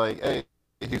 He was like, hey,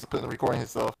 he was putting recording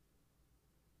himself.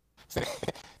 He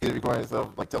was recording himself,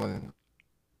 like telling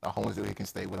a homeless dude he can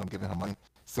stay with him, giving him money.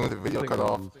 As soon as the video cut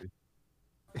off,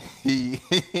 he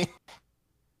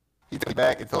took it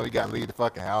back and told him he got to leave the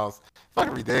fucking house.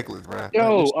 Fucking ridiculous, bro.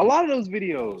 Yo, a lot of those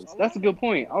videos. That's a good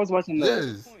point. I was watching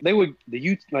Yes. they would the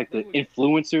youth like the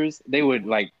influencers. They would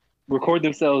like record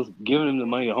themselves giving them the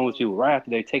money to homeless people right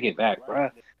after they take it back, bro.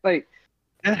 Like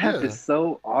that happens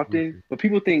so often, but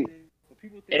people think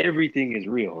everything is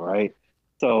real, right?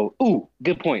 So, ooh,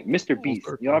 good point, Mr. Beast.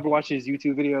 Y'all ever watch his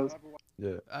YouTube videos?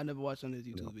 Yeah. I never watched on his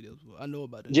YouTube videos before. I know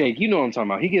about it. Jake, you know what I'm talking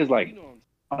about. He gives like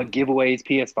giveaways,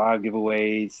 PS5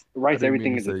 giveaways, writes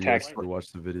everything as a tax. To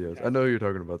watch the videos. I know who you're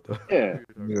talking about though. Yeah,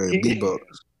 Yeah, D-Buck.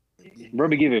 bro,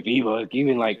 be giving V-Buck,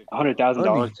 giving like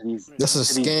 $100,000 to these. That's a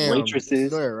to these scam.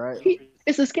 waitresses. Swear, right?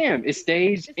 It's a scam. It's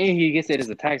staged, and he gets it as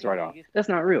a tax write-off. That's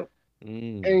not real.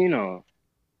 And you know,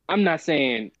 I'm not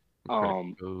saying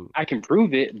I can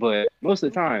prove it, but most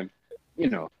of the time, you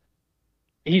know,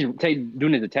 he's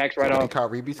doing it as a tax write-off.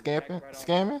 Kyrie be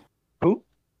scamming? Who?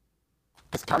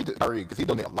 It's Kyrie, because he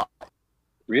donate a lot.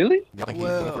 Really? Y'all think he's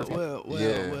doing it Well, for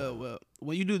him? well.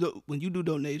 When you do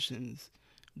donations,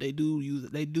 they do use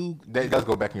it. They do. That does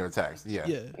go back in your tax. Yeah.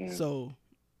 Yeah. So,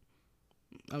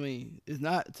 I mean, it's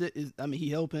not. I mean, he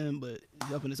helping, but he's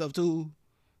helping himself too.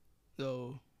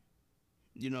 So,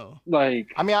 you know.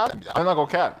 Like, I mean, I'm not gonna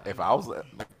cap. If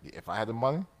I had the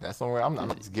money, that's somewhere I'm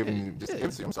not just giving you. Just give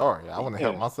it to you. I'm sorry. I want to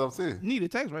help myself too. You need a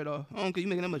tax write-off. I don't care. You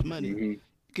making that much money. mhm.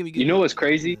 Can we get You know what's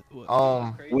crazy?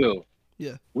 What? Will.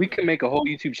 Yeah. We can make a whole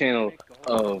YouTube channel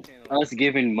of us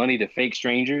giving money to fake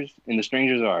strangers, and the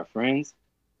strangers are our friends,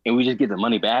 and we just get the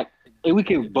money back, and we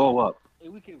can blow up.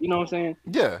 You know what I'm saying?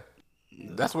 Yeah,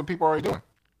 that's what people are already doing.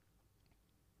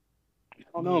 I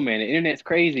don't know, man. The internet's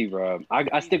crazy, bro.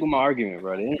 I stick with my argument,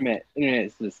 bro. The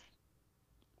internet's just,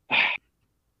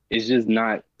 it's just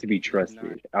not to be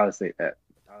trusted. I would say that.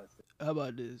 How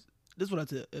about this? This is what I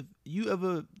tell. If you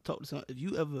ever talk to some, if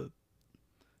you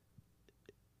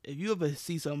ever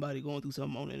see somebody going through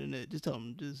something on the internet, just tell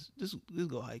them just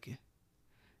go hiking.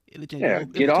 It'll change. Yeah,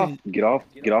 get off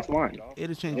the line.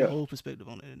 It'll change your whole perspective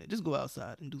on the internet. Just go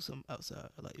outside and do something outside,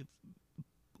 like if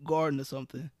garden or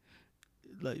something.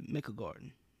 Like make a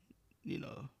garden, you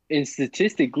know. And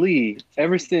statistically,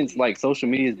 ever since like social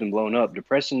media has been blown up,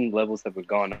 depression levels have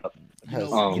gone up. You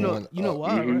know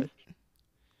why, mhm. right?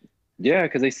 Yeah,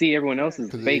 because they see everyone else's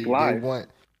 'Cause fake they life.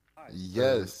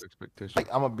 Yes. Expectation. Like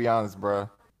I'm gonna be honest, bro.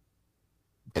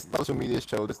 It's social media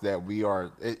shows us that we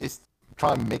are. It's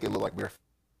trying to make it look like we're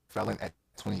failing at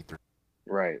 23.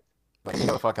 Right. Like you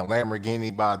know, fucking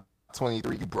Lamborghini by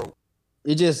 23, you broke.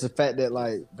 It's just the fact that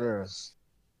like, bro.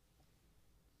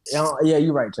 Yeah,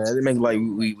 you're right, Chad. It makes like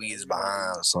we is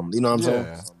behind or something. You know what I'm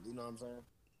saying? You know what I'm saying?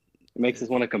 It makes us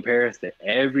want to compare us to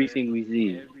everything we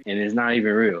see, and it's not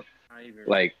even real.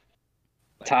 Like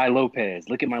Ty Lopez,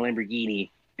 look at my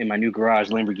Lamborghini in my new garage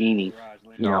Lamborghini.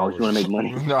 You know, if you want to make money,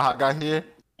 You know how I got here?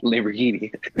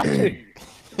 Lamborghini.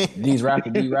 These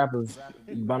rappers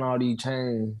buying all these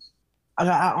chains.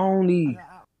 I own these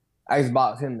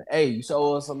Icebox him. Hey, you should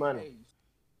owe us some money.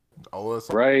 Oh, it's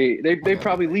Right? They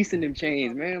probably leasing them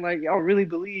chains, man. Like y'all really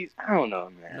believe? I don't know,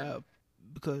 man. Now,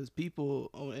 because people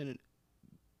on the internet,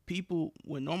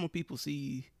 when normal people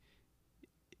see,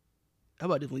 how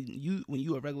about this? When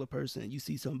you a regular person, you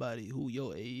see somebody who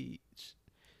your age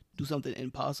do something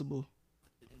impossible,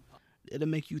 it'll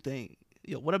make you think,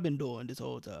 yo, what I've been doing this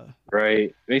whole time.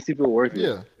 Right? Makes you feel worth it.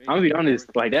 Yeah. I'm gonna be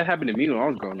honest, like that happened to me when I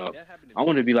was growing up. I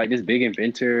wanted to be like this big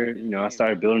inventor. You know, I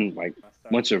started building like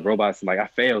bunch of robots. Like I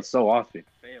failed so often,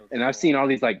 and I've seen all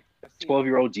these like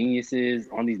 12-year-old geniuses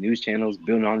on these news channels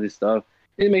building all this stuff.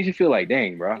 It makes you feel like,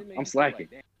 dang, bro, I'm slacking,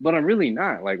 but I'm really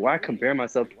not. Like, why compare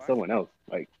myself to someone else?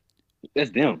 Like,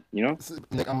 that's them, you know?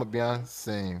 Nick, I'm gonna be honest,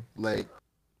 same. Like,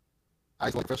 I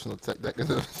used to like professional tech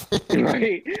deckers.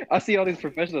 Right? I see all these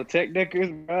professional tech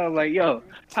deckers, bro. I'm like, yo,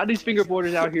 how these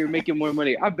fingerboarders out here making more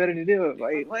money? I'm better than them.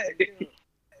 Like, what?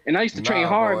 And I used to train Nah,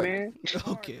 hard, bro. man.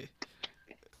 Okay.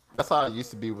 That's how I used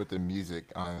to be with the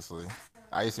music, honestly.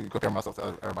 I used to compare myself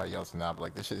to everybody else now, but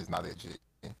like this shit is not legit.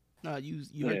 Nah, you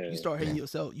Yeah. start hurting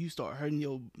yourself. You start hurting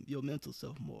your mental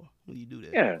self more when you do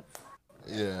that. Yeah.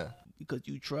 Yeah. Because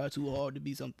you try too hard to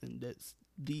be something that's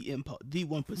the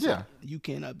 1%. Yeah. You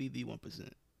cannot be the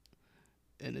 1%,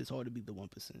 and it's hard to be the 1%.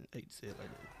 I hate to say it like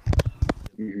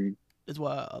that. Mm-hmm. That's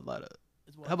why a lot of.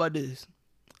 How about this?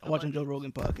 I'm watching Joe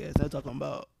Rogan podcast. They're talking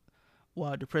about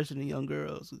why depression in young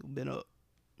girls have been up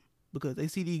because they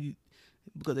see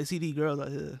these girls out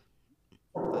here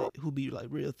like, who be like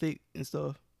real thick and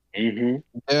stuff. Mm-hmm.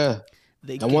 Yeah.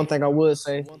 And one thing I would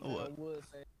say,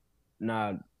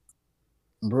 nah,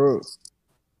 bro,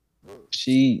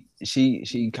 she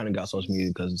kind of got social media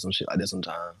because of some shit like that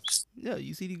sometimes. Yeah,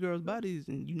 you see these girls' bodies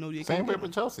and you know they Same can't way get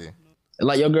with them. Chelsea.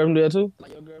 Like your girl do that too?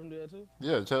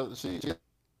 Yeah, Chelsea. She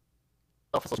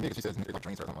off social media, she says it like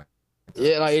drains her. I'm like,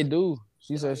 Yeah, like it do.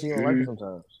 She said she don't like it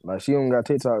sometimes. Like she don't got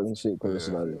TikTok and shit because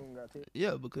Yeah. like that.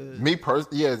 Yeah, because me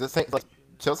personally, yeah, the same. Like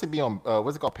Chelsea be on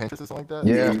what's it called, Pinterest or something like that.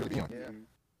 Yeah. She really be on.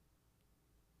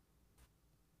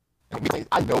 And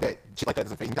I know that shit like that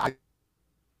doesn't phase me. I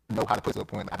know how to put it to a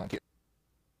point that I don't care.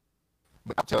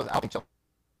 But Chelsea, I don't think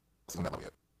Chelsea's on that level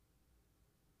yet.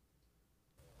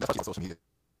 That's why she's on social media.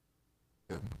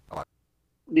 A lot.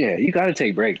 Yeah, you gotta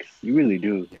take breaks. You really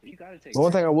do. But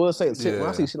one thing I will say, shit, when I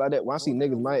Yeah. see shit like that, when I see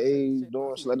niggas my age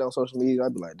doing shit like that on social media, I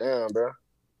be like, damn, bro.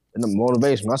 And the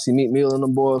motivation. When I see Meek Mill and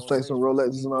them boys flexing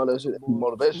Rolexes and all that shit, that be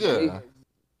motivation to me.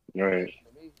 Yeah. Right.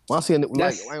 When I see a nigga, like,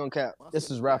 That's- I ain't gonna cap.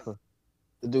 This is rapper.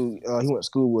 The dude, he went to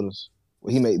school with us.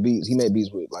 Well, he made beats. He made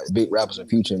beats with like big rappers and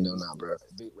Future and them now, bro.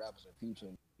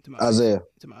 to my Isaiah.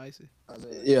 to my icy.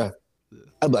 Yeah.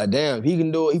 I be like, damn, if he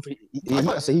can do it.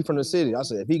 I said he from the city. I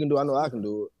said if he can do it, I know I can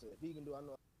do it.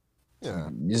 Yeah.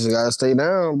 You just gotta stay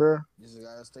down, bro.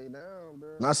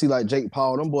 And I see like Jake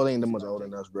Paul, them boys ain't that much older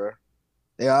than us, bro.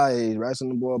 They our age, right? So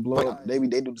them boys blow up. They do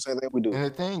the same thing we do. And the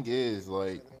thing is,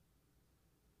 like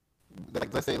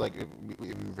let's say, like, if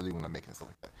we really want to make it stuff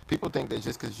like that. People think that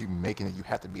just because you making it, you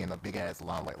have to be in a big ass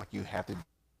limelight. Like, you have to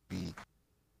be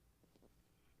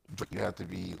Drake, you have to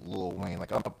be Lil Wayne.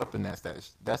 Like, up in that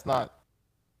status. That's not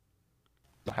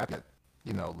the happy,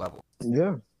 level.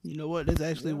 Yeah. You know what? That's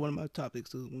actually one of my topics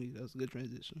too. That's a good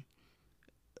transition.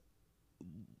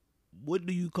 What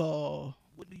do you call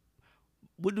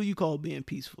being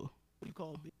peaceful? What do you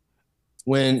call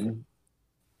When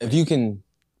if you can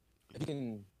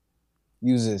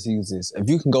use this. If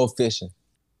you can go fishing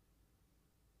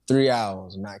 3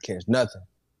 hours and not catch nothing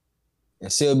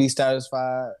and still be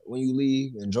satisfied when you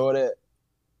leave, enjoy that,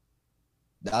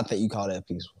 I think you call that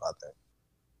peaceful, I think.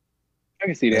 I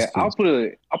can see that. That's I'll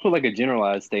put like a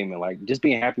generalized statement, like just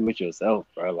being happy with yourself,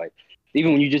 bro. Like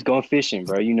even when you just going fishing,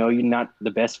 bro, you're not the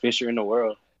best fisher in the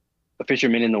world, a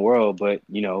fisherman in the world, but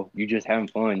you just having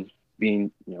fun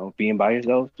being by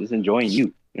yourself, just enjoying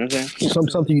you. You know what I'm saying?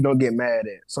 Something you don't get mad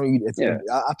at.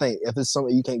 I think if it's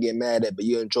something you can't get mad at, but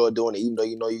you enjoy doing it, even though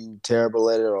you know you terrible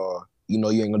at it, or you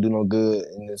ain't gonna do no good,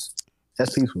 and that's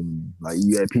peaceful to me. Like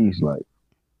you at peace, like.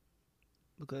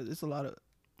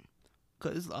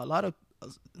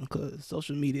 Because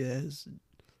social media has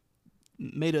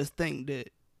made us think that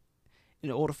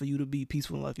in order for you to be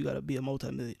peaceful in life, you gotta be a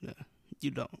multimillionaire.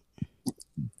 You don't.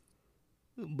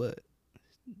 But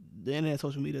the internet,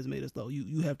 social media has made us thought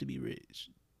you have to be rich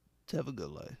to have a good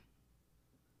life,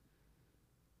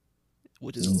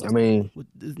 which is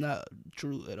is not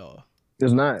true at all.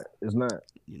 It's not.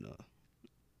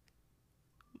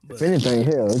 But, if anything,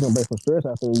 hell, it's gonna make some stress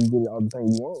after you get all the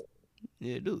things you want.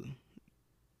 Yeah, it do.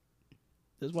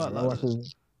 That's why a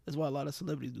lot of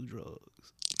celebrities do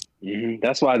drugs. Mm-hmm.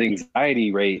 That's why the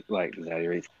anxiety rates.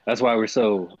 That's why we're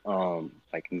so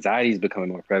anxiety is becoming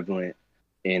more prevalent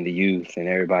in the youth and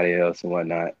everybody else and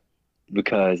whatnot,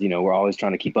 because we're always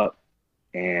trying to keep up,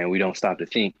 and we don't stop to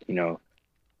think.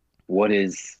 What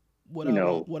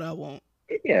I want.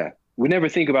 Yeah, we never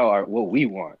think about what we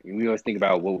want. We always think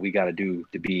about what we got to do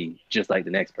to be just like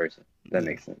the next person. That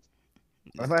makes sense.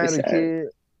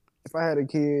 If I had a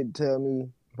kid tell me,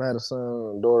 if I had a son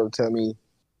or daughter tell me,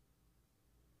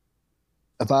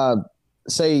 if I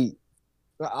say,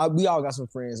 we all got some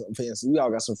friends. We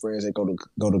all got some friends that go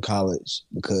to college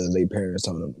because their parents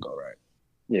told them to go, right?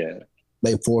 Yeah.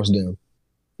 They forced them.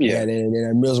 Yeah.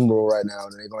 They're miserable right now,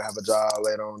 and they're gonna have a job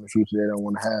later on in the future they don't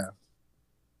want to have.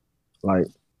 Like,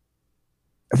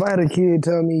 if I had a kid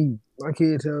tell me, my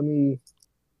kid tell me,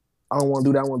 I don't want to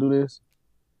do that, I want to do this.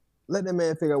 Let that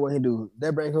man figure out what he do.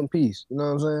 That bring him peace. You know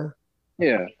what I'm saying?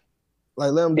 Yeah.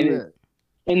 Like, let him do And that.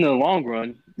 in the long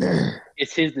run,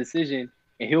 it's his decision,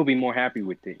 and he'll be more happy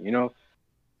with it. You know.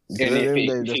 And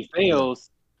if he fails,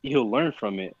 he'll learn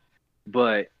from it.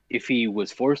 But if he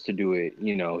was forced to do it,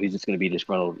 you know, he's just going to be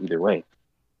disgruntled either way.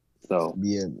 So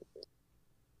yeah,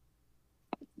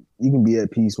 you can be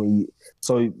at peace when you.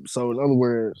 So in other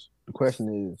words, the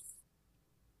question is,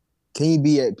 can you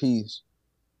be at peace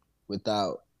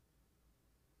without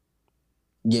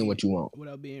getting what you want?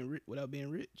 Without being rich.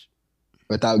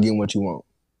 Without getting what you want.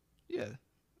 Yeah.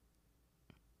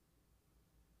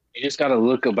 You just got to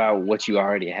look about what you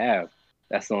already have.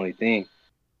 That's the only thing.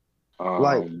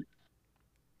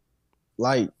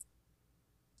 Like,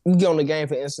 you get on the game,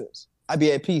 for instance. I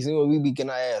be at peace. You know, we be getting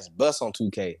our ass bust on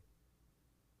 2K.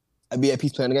 I be at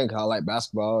peace playing the game because I like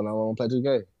basketball and I want to play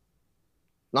 2K.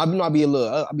 No, I be a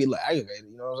little aggravated.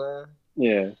 You know what I'm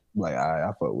saying? Yeah. Like,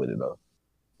 I fuck with it though.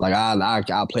 Like,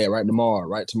 I'll play it right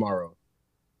tomorrow.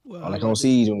 Well, I like on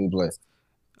Siege when we play.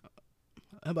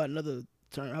 How about another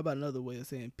term? How about another way of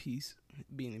saying peace?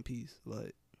 Being in peace,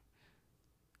 like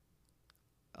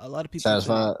a lot of people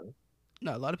satisfied.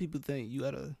 A lot of people think you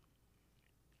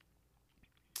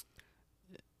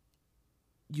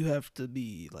have to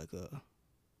be like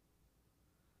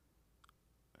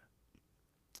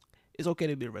it's okay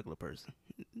to be a regular person.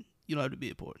 You don't have to be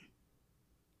important.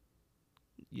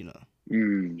 You know.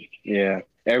 Yeah.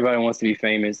 Everybody wants to be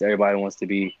famous. Everybody wants to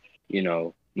be, you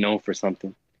know, known for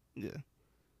something. Yeah.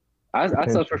 I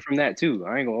suffer from that too.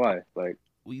 I ain't gonna lie. Like,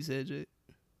 what you said, Jay?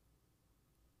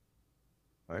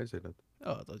 I didn't say nothing.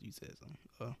 Oh, I thought you said something.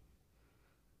 Oh.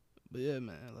 But yeah,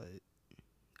 man, like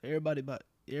everybody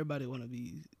want to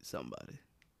be somebody.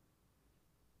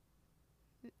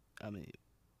 I mean,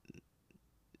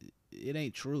 it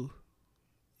ain't true,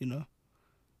 you know.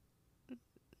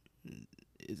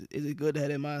 Is it good to have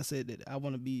that mindset that I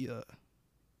want to be an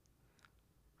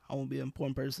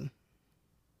important person?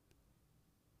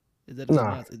 Is that a good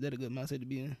mindset? Is that a good mindset to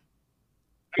be in?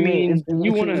 I mean,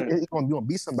 you want to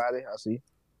be somebody. I see.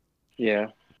 Yeah,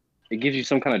 it gives you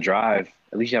some kind of drive.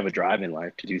 At least you have a drive in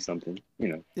life to do something, you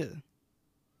know. Yeah.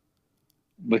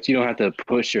 But you don't have to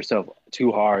push yourself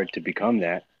too hard to become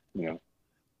that, you know.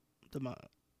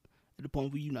 At the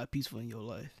point where you're not peaceful in your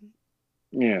life.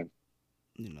 Yeah.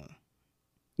 You know.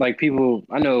 Like people,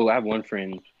 I know I have one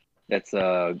friend that's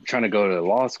trying to go to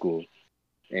law school,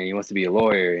 and he wants to be a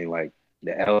lawyer, and like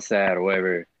the LSAT or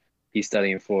whatever he's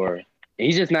studying for, and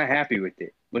he's just not happy with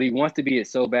it. But he wants to be it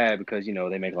so bad because, you know,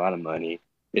 they make a lot of money.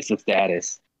 It's the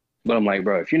status. But I'm like,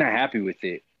 bro, if you're not happy with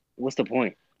it, what's the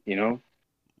point? You know?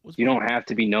 You don't have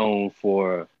to be known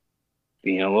for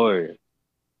being a lawyer,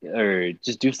 or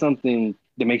just do something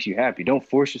that makes you happy. Don't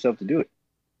force yourself to do it.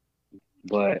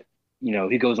 But, you know,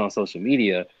 he goes on social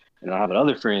media, and I have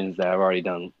other friends that have already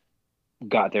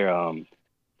got their,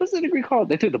 what's the degree called?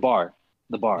 They took the bar.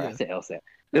 Yeah. I said LSAT.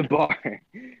 The bar.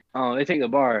 They take the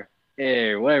bar,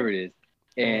 or whatever it is,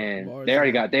 and they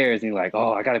already got theirs, and you're like,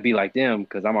 oh, I got to be like them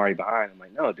because I'm already behind. I'm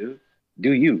like, no, dude,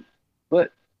 do you.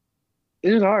 But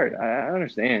it is hard. I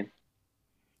understand.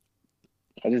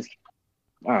 I don't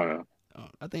know.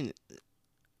 I think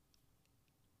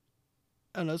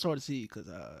I know it's hard to see because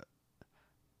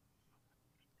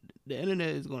the internet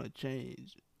is going to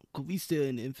change. Cause we still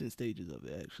in the infant stages of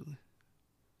it, actually.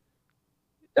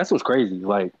 That's what's crazy.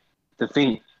 Like, to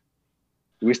think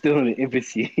we're still in the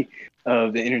infancy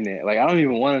of the internet. Like, I don't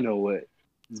even want to know what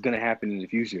is going to happen in the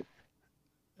future.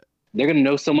 They're going to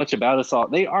know so much about us all.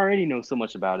 They already know so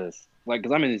much about us. Like,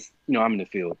 because I'm in this, you know, I'm in the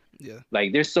field. Yeah.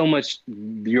 Like, there's so much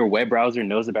your web browser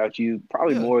knows about you,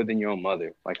 probably more than your own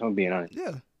mother. Like, I'm being honest.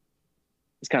 Yeah.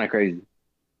 It's kind of crazy.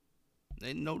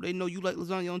 They know you like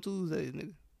lasagna on Tuesdays,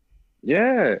 nigga.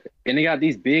 Yeah. And they got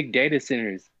these big data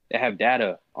centers that have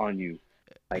data on you.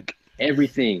 Like,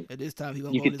 everything. At this time, he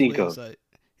gonna go on his website.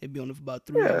 He'll be on it for about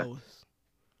 3 hours.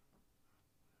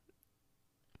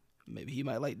 Maybe he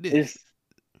might like this.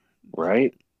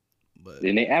 Right? But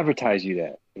then they advertise you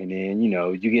that. And then, you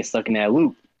know, you get stuck in that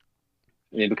loop.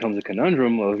 And it becomes a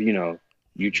conundrum of, you know,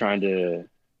 you trying to...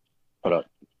 Hold up.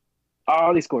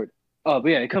 Oh, they scored. Oh, but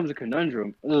yeah, it becomes a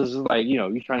conundrum. It was like, you know,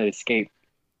 you're trying to escape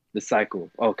the cycle.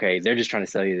 Okay, they're just trying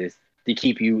to sell you this to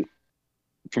keep you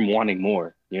from wanting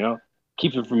more, you know?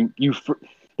 Keep it from you.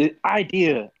 The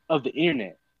idea of the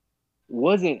internet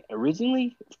wasn't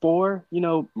originally for, you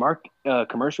know,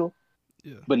 commercial.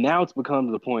 Yeah. But now it's become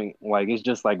to the point, like, it's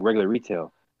just like regular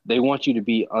retail. they want you to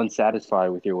be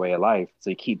unsatisfied with your way of life, so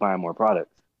you keep buying more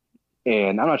products.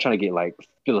 And I'm not trying to get like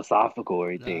philosophical or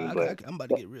anything, Nah, but I'm about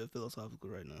to get real philosophical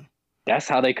right now. that's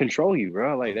how they control you,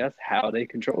 bro. Like that's how they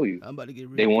control you. I'm about to get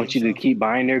real They want you to keep philosophical.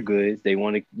 buying their goods. They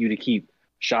want you to keep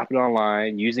shopping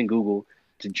online, using Google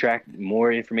to track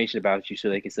more information about you so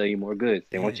they can sell you more goods.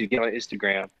 They want you to get on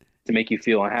Instagram to make you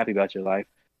feel unhappy about your life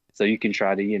so you can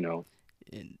try to,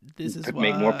 And this is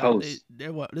make more posts.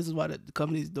 This is why the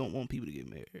companies don't want people to get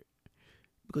married,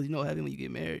 because you know, having when you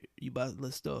get married, you buy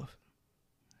less stuff.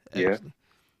 Actually. Yeah.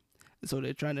 So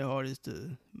they're trying their hardest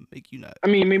to make you not. I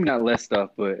mean, maybe not less stuff,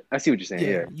 but I see what you're saying.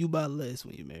 Yeah. You buy less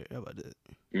when you're married. How about that?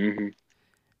 Mm-hmm.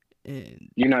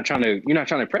 And you're not trying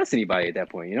to impress anybody at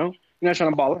that point. You're not trying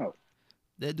to ball out.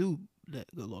 That good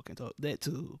luck and talk. That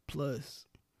too. Plus,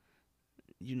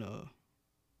 you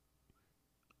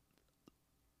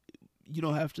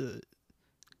don't have to,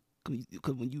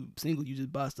 because when you single, you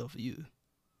just buy stuff for you.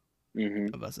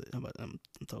 Mm-hmm. I'm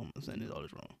saying this all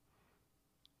is wrong.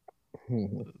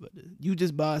 But you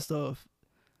just buy stuff,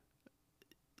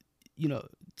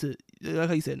 to, like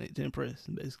how you said, to impress,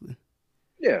 basically.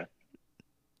 Yeah.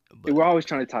 But we're always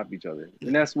trying to top each other,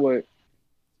 and that's what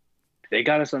they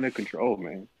got us under control,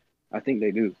 man. I think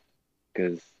they do,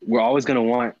 because we're always gonna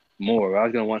want more. We're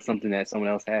always gonna want something that someone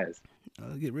else has.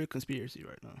 Get real conspiracy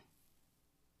right now.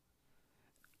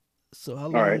 So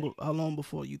how long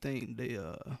before you think they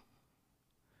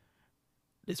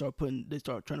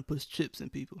start trying to push chips in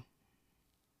people?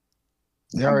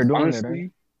 They already doing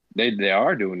Honestly, it. They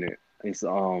are doing it. It's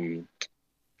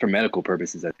for medical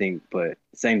purposes, I think, but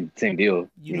same deal.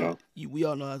 We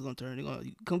all know how it's gonna turn. They're gonna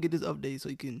come get this update so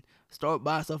you can start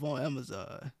buying stuff on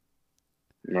Amazon.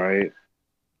 Right.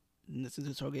 And this is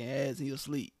just start getting ads in your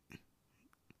sleep.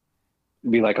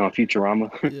 Be like on Futurama.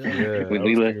 Yeah, with I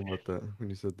was Leela. thinking about that when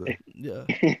you said that. Yeah.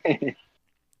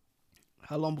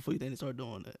 How long before you think they start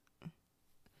doing that?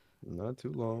 Not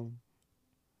too long.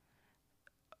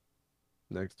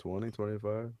 Next 20,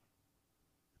 25.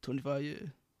 25 years.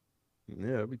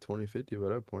 Yeah, it'll be 2050 by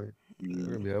that point. We're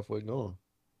gonna be halfway gone.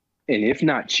 And if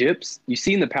not chips, you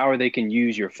seen the power they can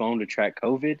use your phone to track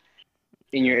COVID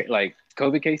in your like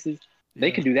COVID cases.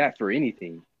 They could do that for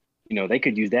anything. They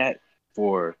could use that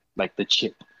for like the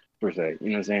chip per se. You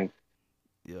know what I'm saying?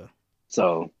 Yeah.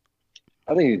 So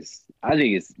I think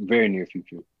it's very near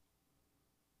future.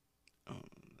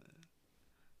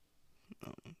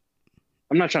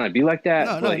 I'm not trying to be like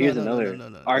that, but here's another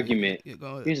argument. Yeah, go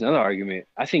ahead. Here's another argument.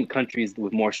 I think countries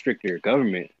with more stricter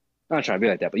government, I'm not trying to be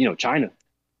like that, but China,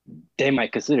 they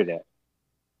might consider that.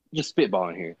 Just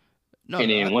spitballing here.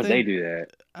 Once they do that,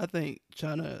 I think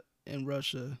China and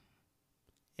Russia,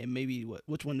 and maybe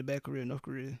which one, the bad Korea, North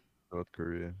Korea? North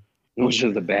Korea. Which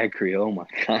is the bad Korea? Oh my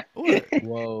god! What?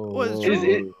 Whoa! What is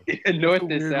it North and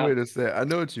Weird South? way to say it. I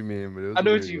know what you mean, but I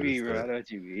know what you mean, bro. I know what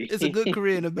you mean. It's a good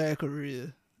Korea and a bad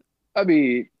Korea. I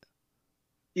mean,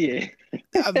 yeah.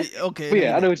 Okay. But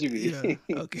yeah, I know what you mean.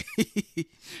 Yeah, okay.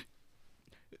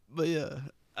 But yeah,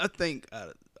 I think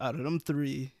out of them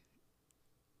three,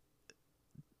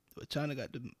 China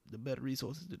got the better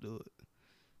resources to do it.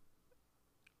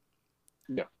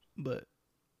 Yeah. But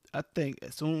I think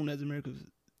as soon as America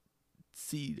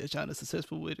see that China's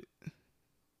successful with it,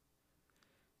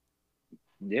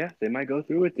 yeah, they might go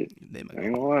through with it. They might. I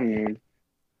ain't gonna lie, man.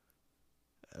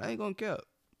 I ain't gonna cap.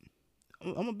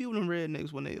 I'm gonna be with them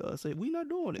rednecks when they say we not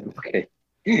doing it. Okay.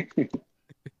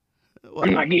 Well,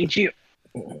 I'm not getting chipped.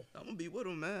 I'm gonna be with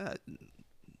them, man.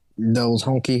 Those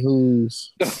honky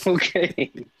who's.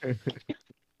 Okay.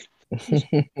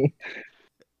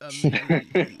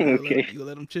 You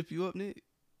let them chip you up, Nick?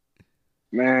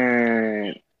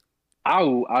 Man, I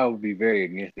would be very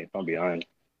against it if I'll be honest.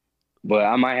 But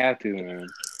I might have to, man.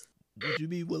 Would you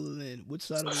be willing? Which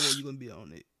side of the world you gonna be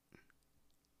on it?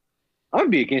 I'm gonna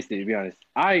be against it, to be honest.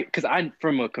 Because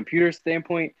from a computer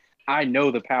standpoint, I know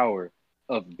the power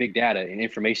of big data and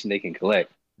information they can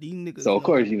collect. These niggas. So of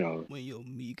course, when your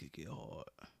meat could get hard.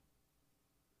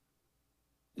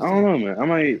 I don't know,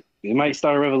 man. It might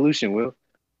start a revolution.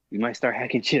 We might start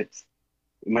hacking chips.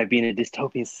 We might be in a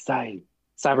dystopian society.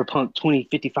 Cyberpunk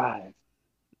 2055.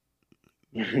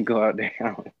 Go out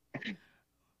there.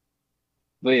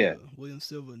 But yeah. William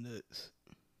Silver nuts.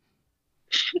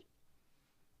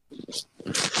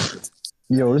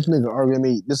 Yo, this nigga arguing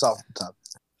me. This off the top.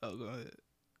 Oh, go ahead.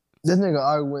 This nigga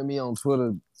arguing with me on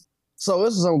Twitter. So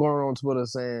this is something going on Twitter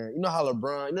saying, how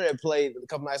LeBron, that play a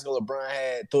couple nights ago, LeBron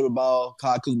had threw the ball,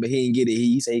 caught Cook, but he didn't get it.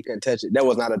 He said he couldn't touch it. That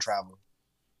was not a travel.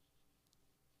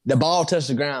 The ball touched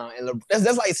the ground, and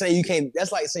that's like saying you can't.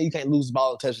 That's like saying you can't lose the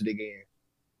ball and touch it again.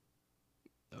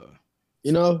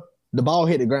 You know? The ball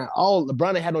hit the ground.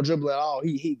 LeBron didn't have no dribble at all.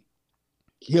 He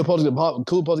supposed to get the ball.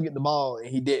 Cool supposed to get the ball, and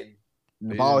he didn't.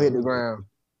 The ball hit the ground.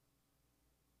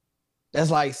 That's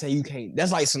like saying you can't.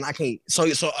 That's like saying I can't.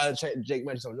 Jake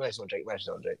mentioned something. Jake.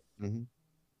 Mm-hmm.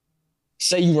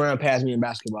 Say you run past me in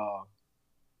basketball,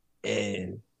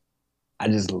 and I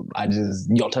just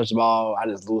you don't touch the ball. I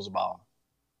just lose the ball.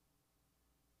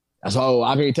 That's all.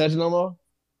 I can't touch it no more.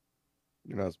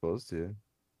 You're not supposed to.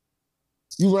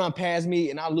 You run past me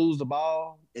and I lose the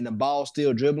ball, and the ball's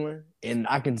still dribbling, and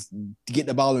I can get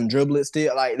the ball and dribble it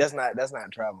still. Like that's not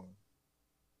traveling.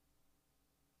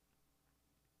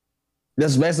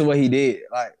 That's basically what he did.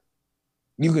 Like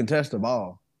you can touch the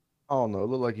ball. I don't know. It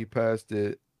looked like he passed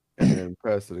it and then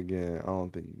passed it again. I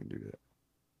don't think you can do that.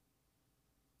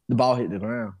 The ball hit the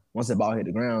ground. Once the ball hit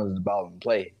the ground, it was the ball in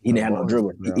play. He didn't have no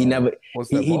dribble. He never. Once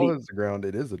that ball hits the ground,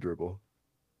 it is a dribble.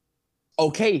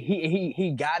 Okay,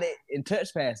 he got it and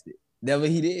touch passed it. That's what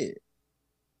he did.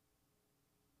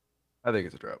 I think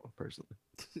it's a travel, personally.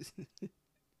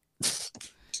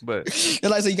 But it's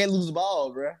like so you can't lose the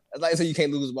ball, bro. It's like so you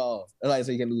can't lose the ball. It's like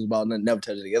so you can't lose the ball. Never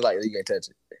touch it again. It's like you can't touch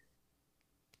it.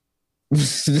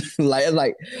 It's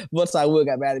like once I Will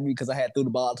got mad at me because I had threw the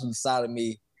ball to the side of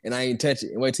me and I ain't touch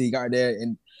it and wait till he got there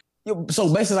and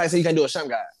so basically like so you can't do a shot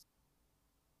guy.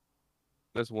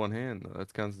 That's one hand though.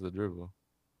 That counts as a dribble.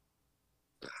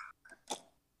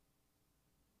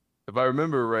 If I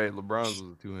remember right, LeBron's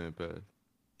was a two-hand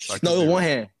pass. No, it was one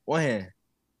hand. One hand.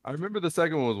 I remember the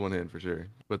second one was one hand for sure,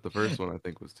 but the first one I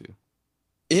think was two.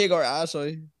 Here, go. I'll show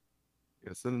you.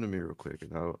 Yeah, send it to me real quick,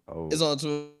 and I'll it's on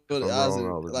Twitter. I'm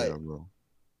wrong.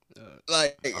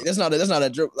 That's not a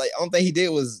dribble. Like, I don't think he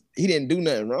didn't do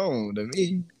nothing wrong to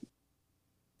me.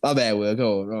 My bad, Will.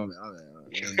 Go wrong.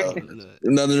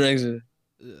 Another direction.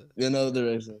 Yeah. Another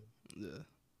direction. Yeah.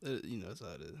 That's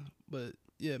how it is. But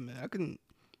yeah, man,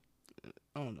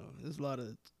 I don't know. There's a lot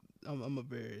of. I'm a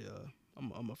very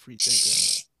I'm a free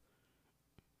thinker.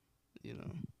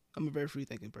 I'm a very free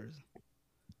thinking person.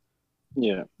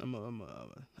 Yeah.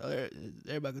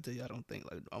 Everybody can tell you I don't think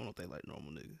like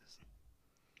normal niggas.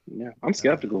 Yeah, I'm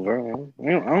skeptical, bro. I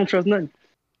don't trust nothing.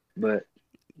 But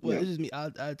it's just me.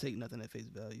 I take nothing at face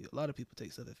value. A lot of people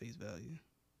take stuff at face value.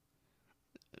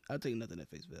 I take nothing at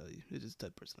face value. It's just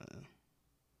type of person I am.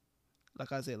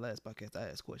 Like I said last podcast, I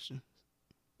ask questions.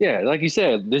 Yeah, like you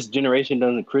said, this generation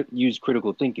doesn't use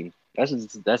critical thinking. That's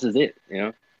just it,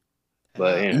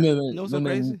 But you remember so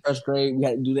crazy? In first grade, we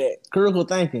had to do that critical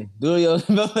thinking. Do you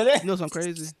remember that? You know something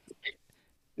crazy?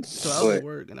 So I was at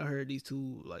work and I heard these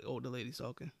two old ladies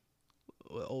talking,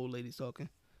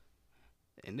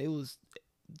 and they was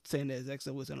saying that exact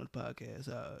same what's on the podcast.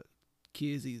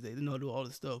 Kids these days they know how to do all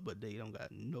this stuff, but they don't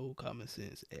got no common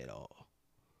sense at all.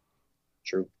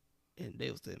 True. And they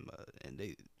was saying, and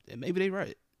maybe they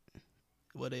right.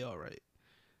 Well, they all right.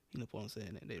 You know what I'm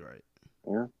saying? That they right.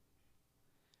 Yeah.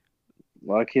 A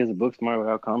lot of kids are book smart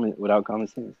without common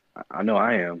sense. I know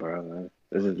I am, bro.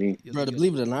 This is me. Bro,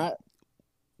 believe it or not,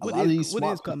 what is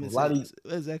common sense?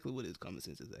 Exactly, what is common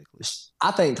sense? Exactly.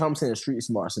 I think common sense is street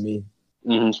smarts to me.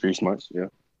 Mm-hmm, street smarts, yeah.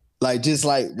 Like just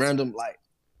like random, like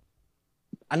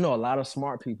I know a lot of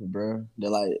smart people, bro. They're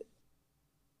like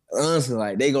honestly,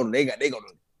 like they go to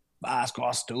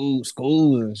basketball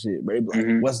schools and shit, bro. They be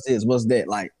like, what's this? What's that?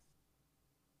 Like,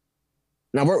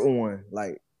 and I work with one.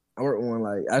 Like,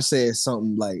 I said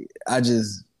something like, it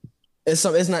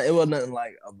wasn't nothing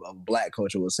like a black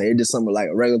culture would say. It's just something like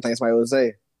a regular thing somebody would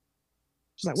say.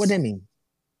 She's like, what that mean?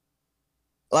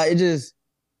 Like, it just,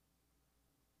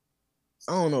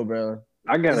 I don't know, bro.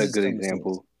 I got a good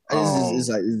example.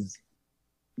 It's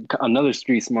another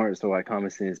street smart, so like common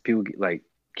sense. People get like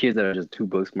kids that are just too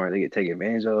book smart, they get taken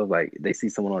advantage of. Like they see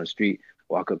someone on the street,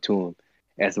 walk up to them,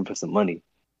 ask them for some money.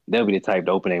 They'll be the type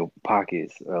to open their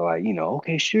pockets or like,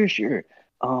 okay, sure.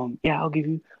 Yeah, I'll give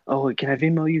you. Oh, can I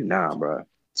Venmo you? Nah, bro.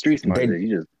 Street smart,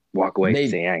 you just walk away and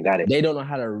say I ain't got it. They don't know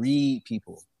how to read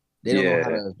people. They don't know how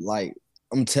to like.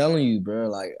 I'm telling you, bro.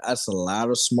 Like that's a lot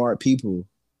of smart people.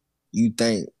 You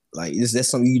think like that's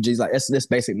something you just like. That's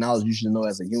basic knowledge you should know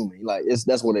as a human. Like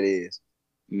that's what it is.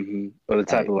 Mm-hmm. Or the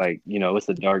type of like,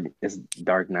 it's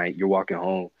dark night. You're walking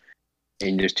home,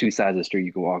 and there's two sides of the street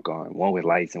you can walk on. One with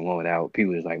lights and one without.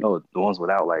 People is like, no, the ones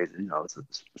without lights,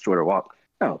 it's a shorter walk.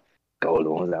 No, go to the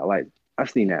ones without lights.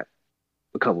 I've seen that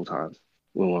a couple times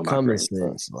with one of my common friends.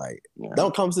 Sense,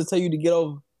 don't common sense tell you to get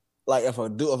over. Like if a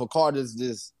car just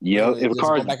if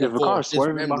a car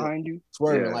swerving behind you,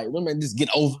 like women just get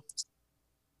over.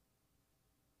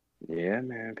 Yeah,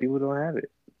 man, people don't have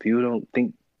it. People don't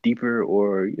think deeper,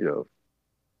 or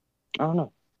I don't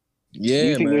know. Yeah,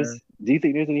 do you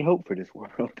think there's any hope for this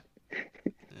world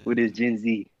with this Gen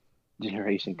Z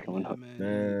generation coming Yeah, up.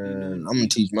 Man, I'm gonna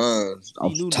teach mine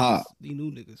off the top. These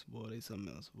new niggas, boy, they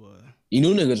something else, boy. You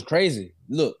new niggas crazy.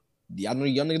 Look, I know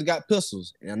young niggas got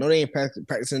pistols, and I know they ain't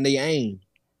practicing their aim.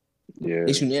 Yeah.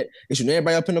 They shooting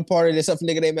everybody up in the party except for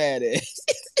nigga they mad at.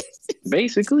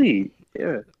 Basically,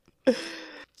 yeah.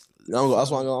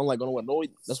 That's why I'm like going with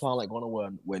that's why I'm like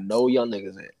going with no young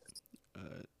niggas at.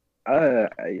 I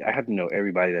have to know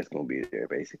everybody that's gonna be there,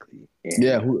 basically. And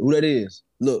Yeah, who that is?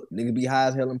 Look, nigga be high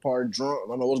as hell in party, drunk. I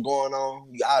don't know what's going on.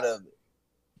 You out of it.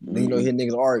 Then you know you hear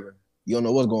niggas arguing. You don't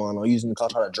know what's going on. You using the car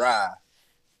try to drive.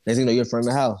 Next thing you know, you're in front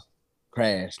of the house.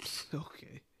 Crashed.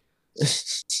 Okay.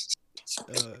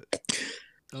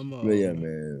 But yeah,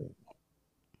 man.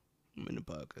 I'm in the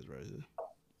podcast right here.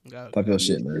 Pop your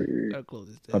shit, man. Gotta close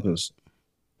this down. Pop your shit.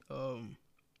 Don't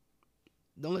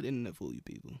let the internet fool you,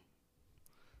 people.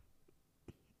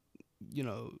 You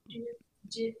know,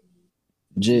 Jit.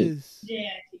 Yeah.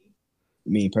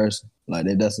 Me person. Like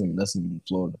that's in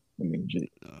Florida. I mean Jit.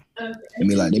 Okay. They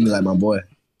be like my boy.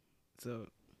 So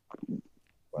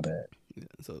My bad. yeah,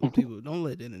 so people don't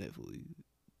let the internet fool you.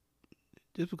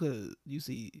 Just because you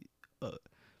see,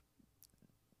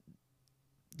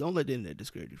 don't let the internet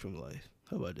discourage you from life.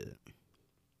 How about that?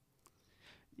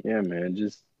 yeah, man,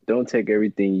 just don't take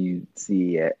everything you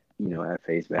see at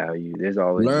face value. There's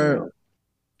always Learn.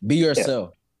 Be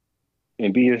yourself.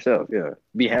 and be yourself. Yeah,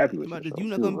 be happy with yourself. You're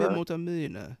not too, gonna be a right?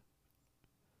 multimillionaire.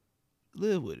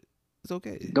 Live with it. It's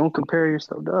okay. Don't compare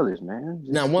yourself to others, man.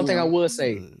 Just, Now, one thing I would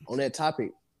say Mm. on that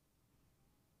topic,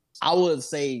 I would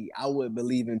say I would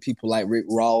believe in people like Rick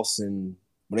Ross, and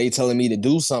when they telling me to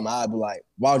do something, I'd be like,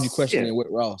 why would you question Rick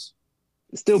Ross?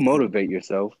 still motivate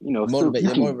yourself. Motivate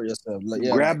still, yourself. Like,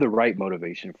 yeah, grab the right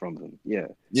motivation from them. Yeah.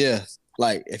 Yeah,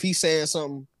 like if he's saying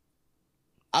something,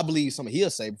 I believe something he'll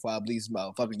say before I believe some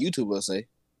motherfucking YouTuber will say.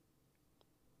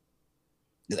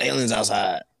 There's aliens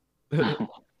outside.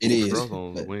 It is. Girls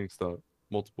on the Wingstop,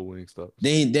 multiple Wingstops.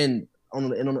 Then on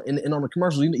the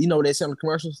commercials, you know what they say on the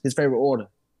commercials? His favorite order,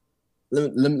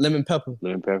 lemon pepper.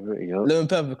 Lemon pepper. Yep. Lemon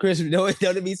pepper, crispy. You know what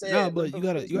they be saying? No, but you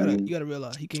gotta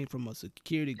realize he came from a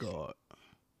security guard.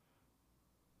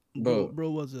 Bro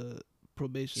was a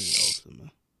probation officer, man.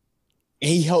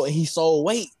 And he sold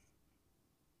weight.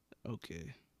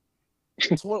 Okay,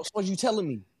 So what you telling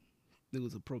me? it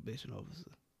was a probation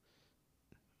officer.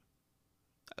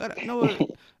 I know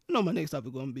what? Know my next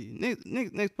topic gonna be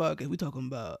next podcast. We talking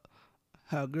about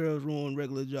how girls ruin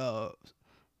regular jobs.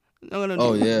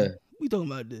 Oh yeah, we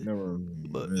talking about this.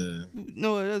 But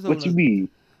no, that's What you mean?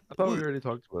 I thought we already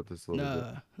talked about this a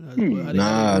little bit.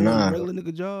 Nah. Regular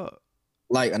nigga job.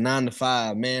 Like a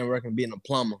 9-to-5 man working being a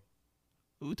plumber.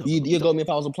 You go me if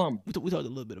I was a plumber. We talked a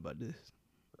little bit about this.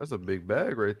 That's a big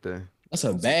bag right there. That's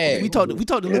a bag. We talked a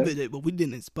little bit, but we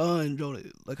didn't expunge on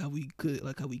it like how we could,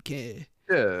 like how we can.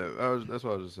 Yeah, that's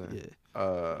what I was just saying.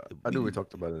 Yeah. I knew we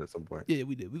talked about it at some point. Yeah,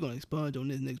 we did. We're gonna expunge on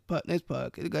this next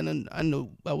podcast. It got nothing. I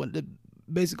know. I want the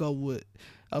basic of what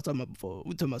I was talking about before.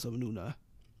 We talking about something new now.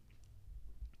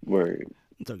 Word.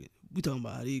 We talking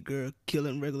about how these girls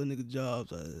killing regular nigga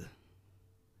jobs.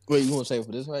 Wait, you want to say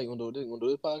for this? Right? You want to do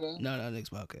this podcast? No,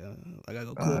 next podcast. I gotta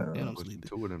go cook and I'm sleepy.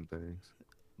 Two of them things.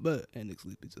 But and Nick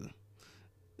sleepy too.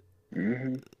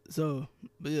 Mm-hmm. So,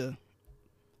 but yeah.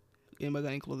 Anybody got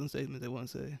any closing statements they want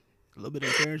to say? A little bit of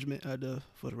encouragement out there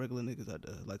for the regular niggas out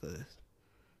there like us.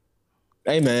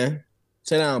 Hey man,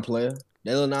 sit down, player.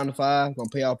 That little 9-to-5 gonna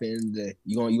pay off at the end of the day.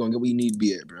 You gonna get where you need to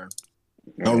be at, bro.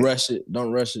 Don't rush it.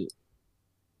 Don't rush it.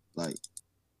 Like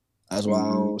that's why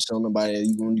I don't show nobody.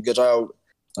 You get your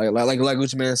like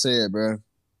what your man said, bro.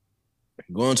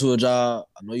 Going to a job,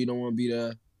 I know you don't want to be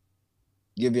there.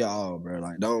 Give your all, bro.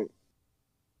 Like don't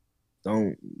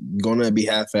go in there and be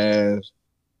half-assed.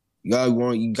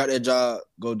 You got that job,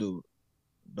 go do it.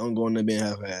 Don't go in there being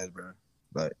half-assed, bro.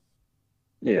 Like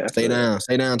yeah, stay down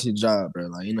to your job, bro.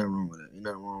 Like ain't nothing wrong with it. Ain't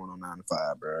nothing wrong with no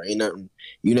 9-to-5, bro. Ain't nothing.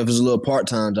 Even if it's a little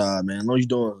part-time job, man. As long as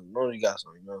you got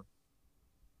something, you know.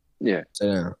 Yeah. Stay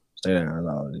down. That's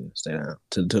all it is. Stay down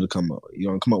till the come up. You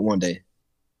gonna come up one day.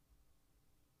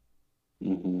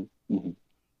 Yeah.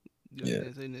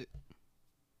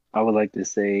 I would like to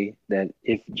say that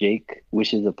if Jake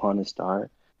wishes upon a star,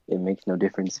 it makes no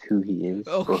difference who he is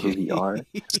or who he are.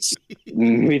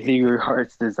 With your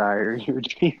heart's desire, your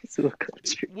dreams will come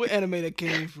true. What anime that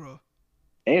came from?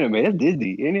 Anime, that's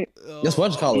Disney, ain't it? That's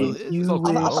what you call it. You I thought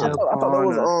that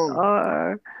was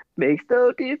star makes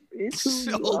no difference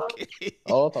who you are. Okay.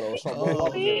 Oh, I thought it was something.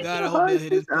 Oh, God, I hope they hit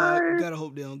this part. Gotta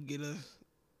hope they don't get us.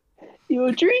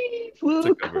 Your dreams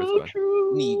will come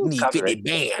true. Need 50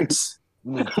 bands.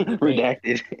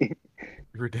 Redacted.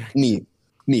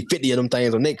 Need 50 of them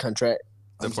things on that contract.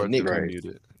 That I'm part Nick, right. right?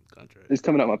 Muted. contract. It's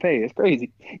coming out my pay. It's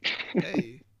crazy.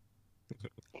 Hey,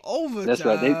 overtime. That's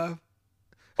right,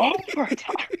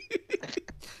 Overtime.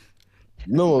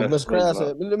 No, That's Miss Krabs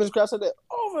SpongeBob. said that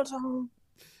overtime.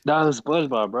 That was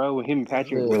SpongeBob, bro. When him and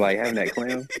Patrick were like having that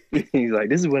clown, he's like,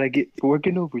 "This is what I get for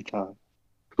working overtime."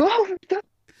 Overtime.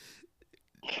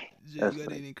 Jay, That's you got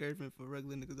funny. any encouragement for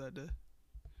regular niggas out there?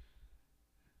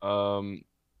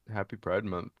 Happy Pride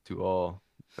Month to all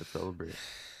that celebrate.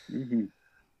 Mm-hmm.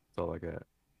 That's all I got.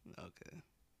 Okay.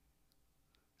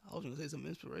 I was gonna say something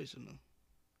inspirational.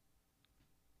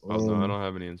 Oh no, I don't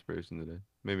have any inspiration today.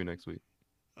 Maybe next week.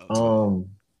 Okay.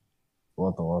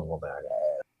 One thing I got.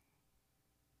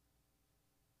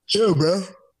 Chill, bro.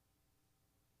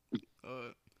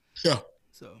 Yeah.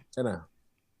 So Sit down.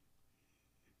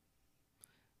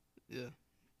 yeah.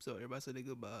 So everybody said their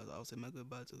goodbyes. I'll say my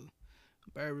goodbye too.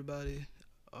 Bye everybody.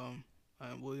 I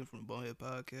am William from the Bonehead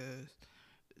Podcast.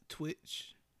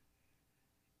 Twitch.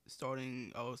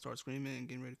 I'll start screaming and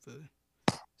getting ready for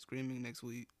screaming next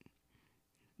week.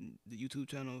 The YouTube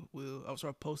channel I'll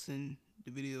start posting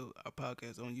the video, our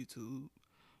podcast on YouTube.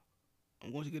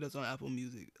 I'm going to get us on Apple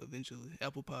Music eventually.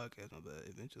 Apple Podcast, my bad,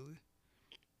 eventually.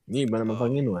 You ain't better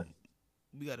motherfucker anyway.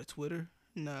 We got a Twitter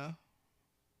now.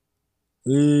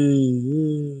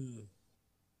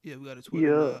 Yeah, we got a Twitter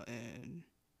now, and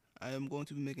I am going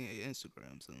to be making an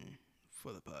Instagram soon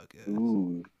for the podcast.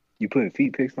 Ooh, you putting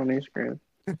feet pics on Instagram?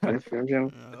 Instagram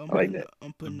channel? I like that.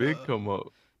 I'm putting The big come up.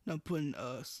 I'm trying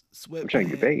to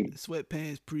get paid.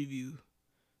 sweatpants preview.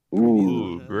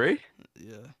 Ooh, Gray?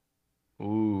 Yeah.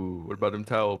 Ooh, what about them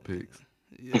towel pics?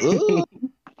 Yeah.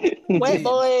 Wait,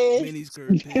 boy. Mini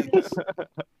skirt pics.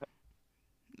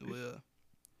 Well,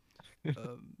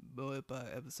 Boy Pie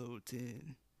episode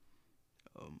 10.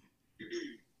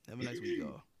 Have a nice week,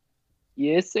 y'all.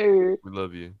 Yes, sir. We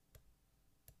love you.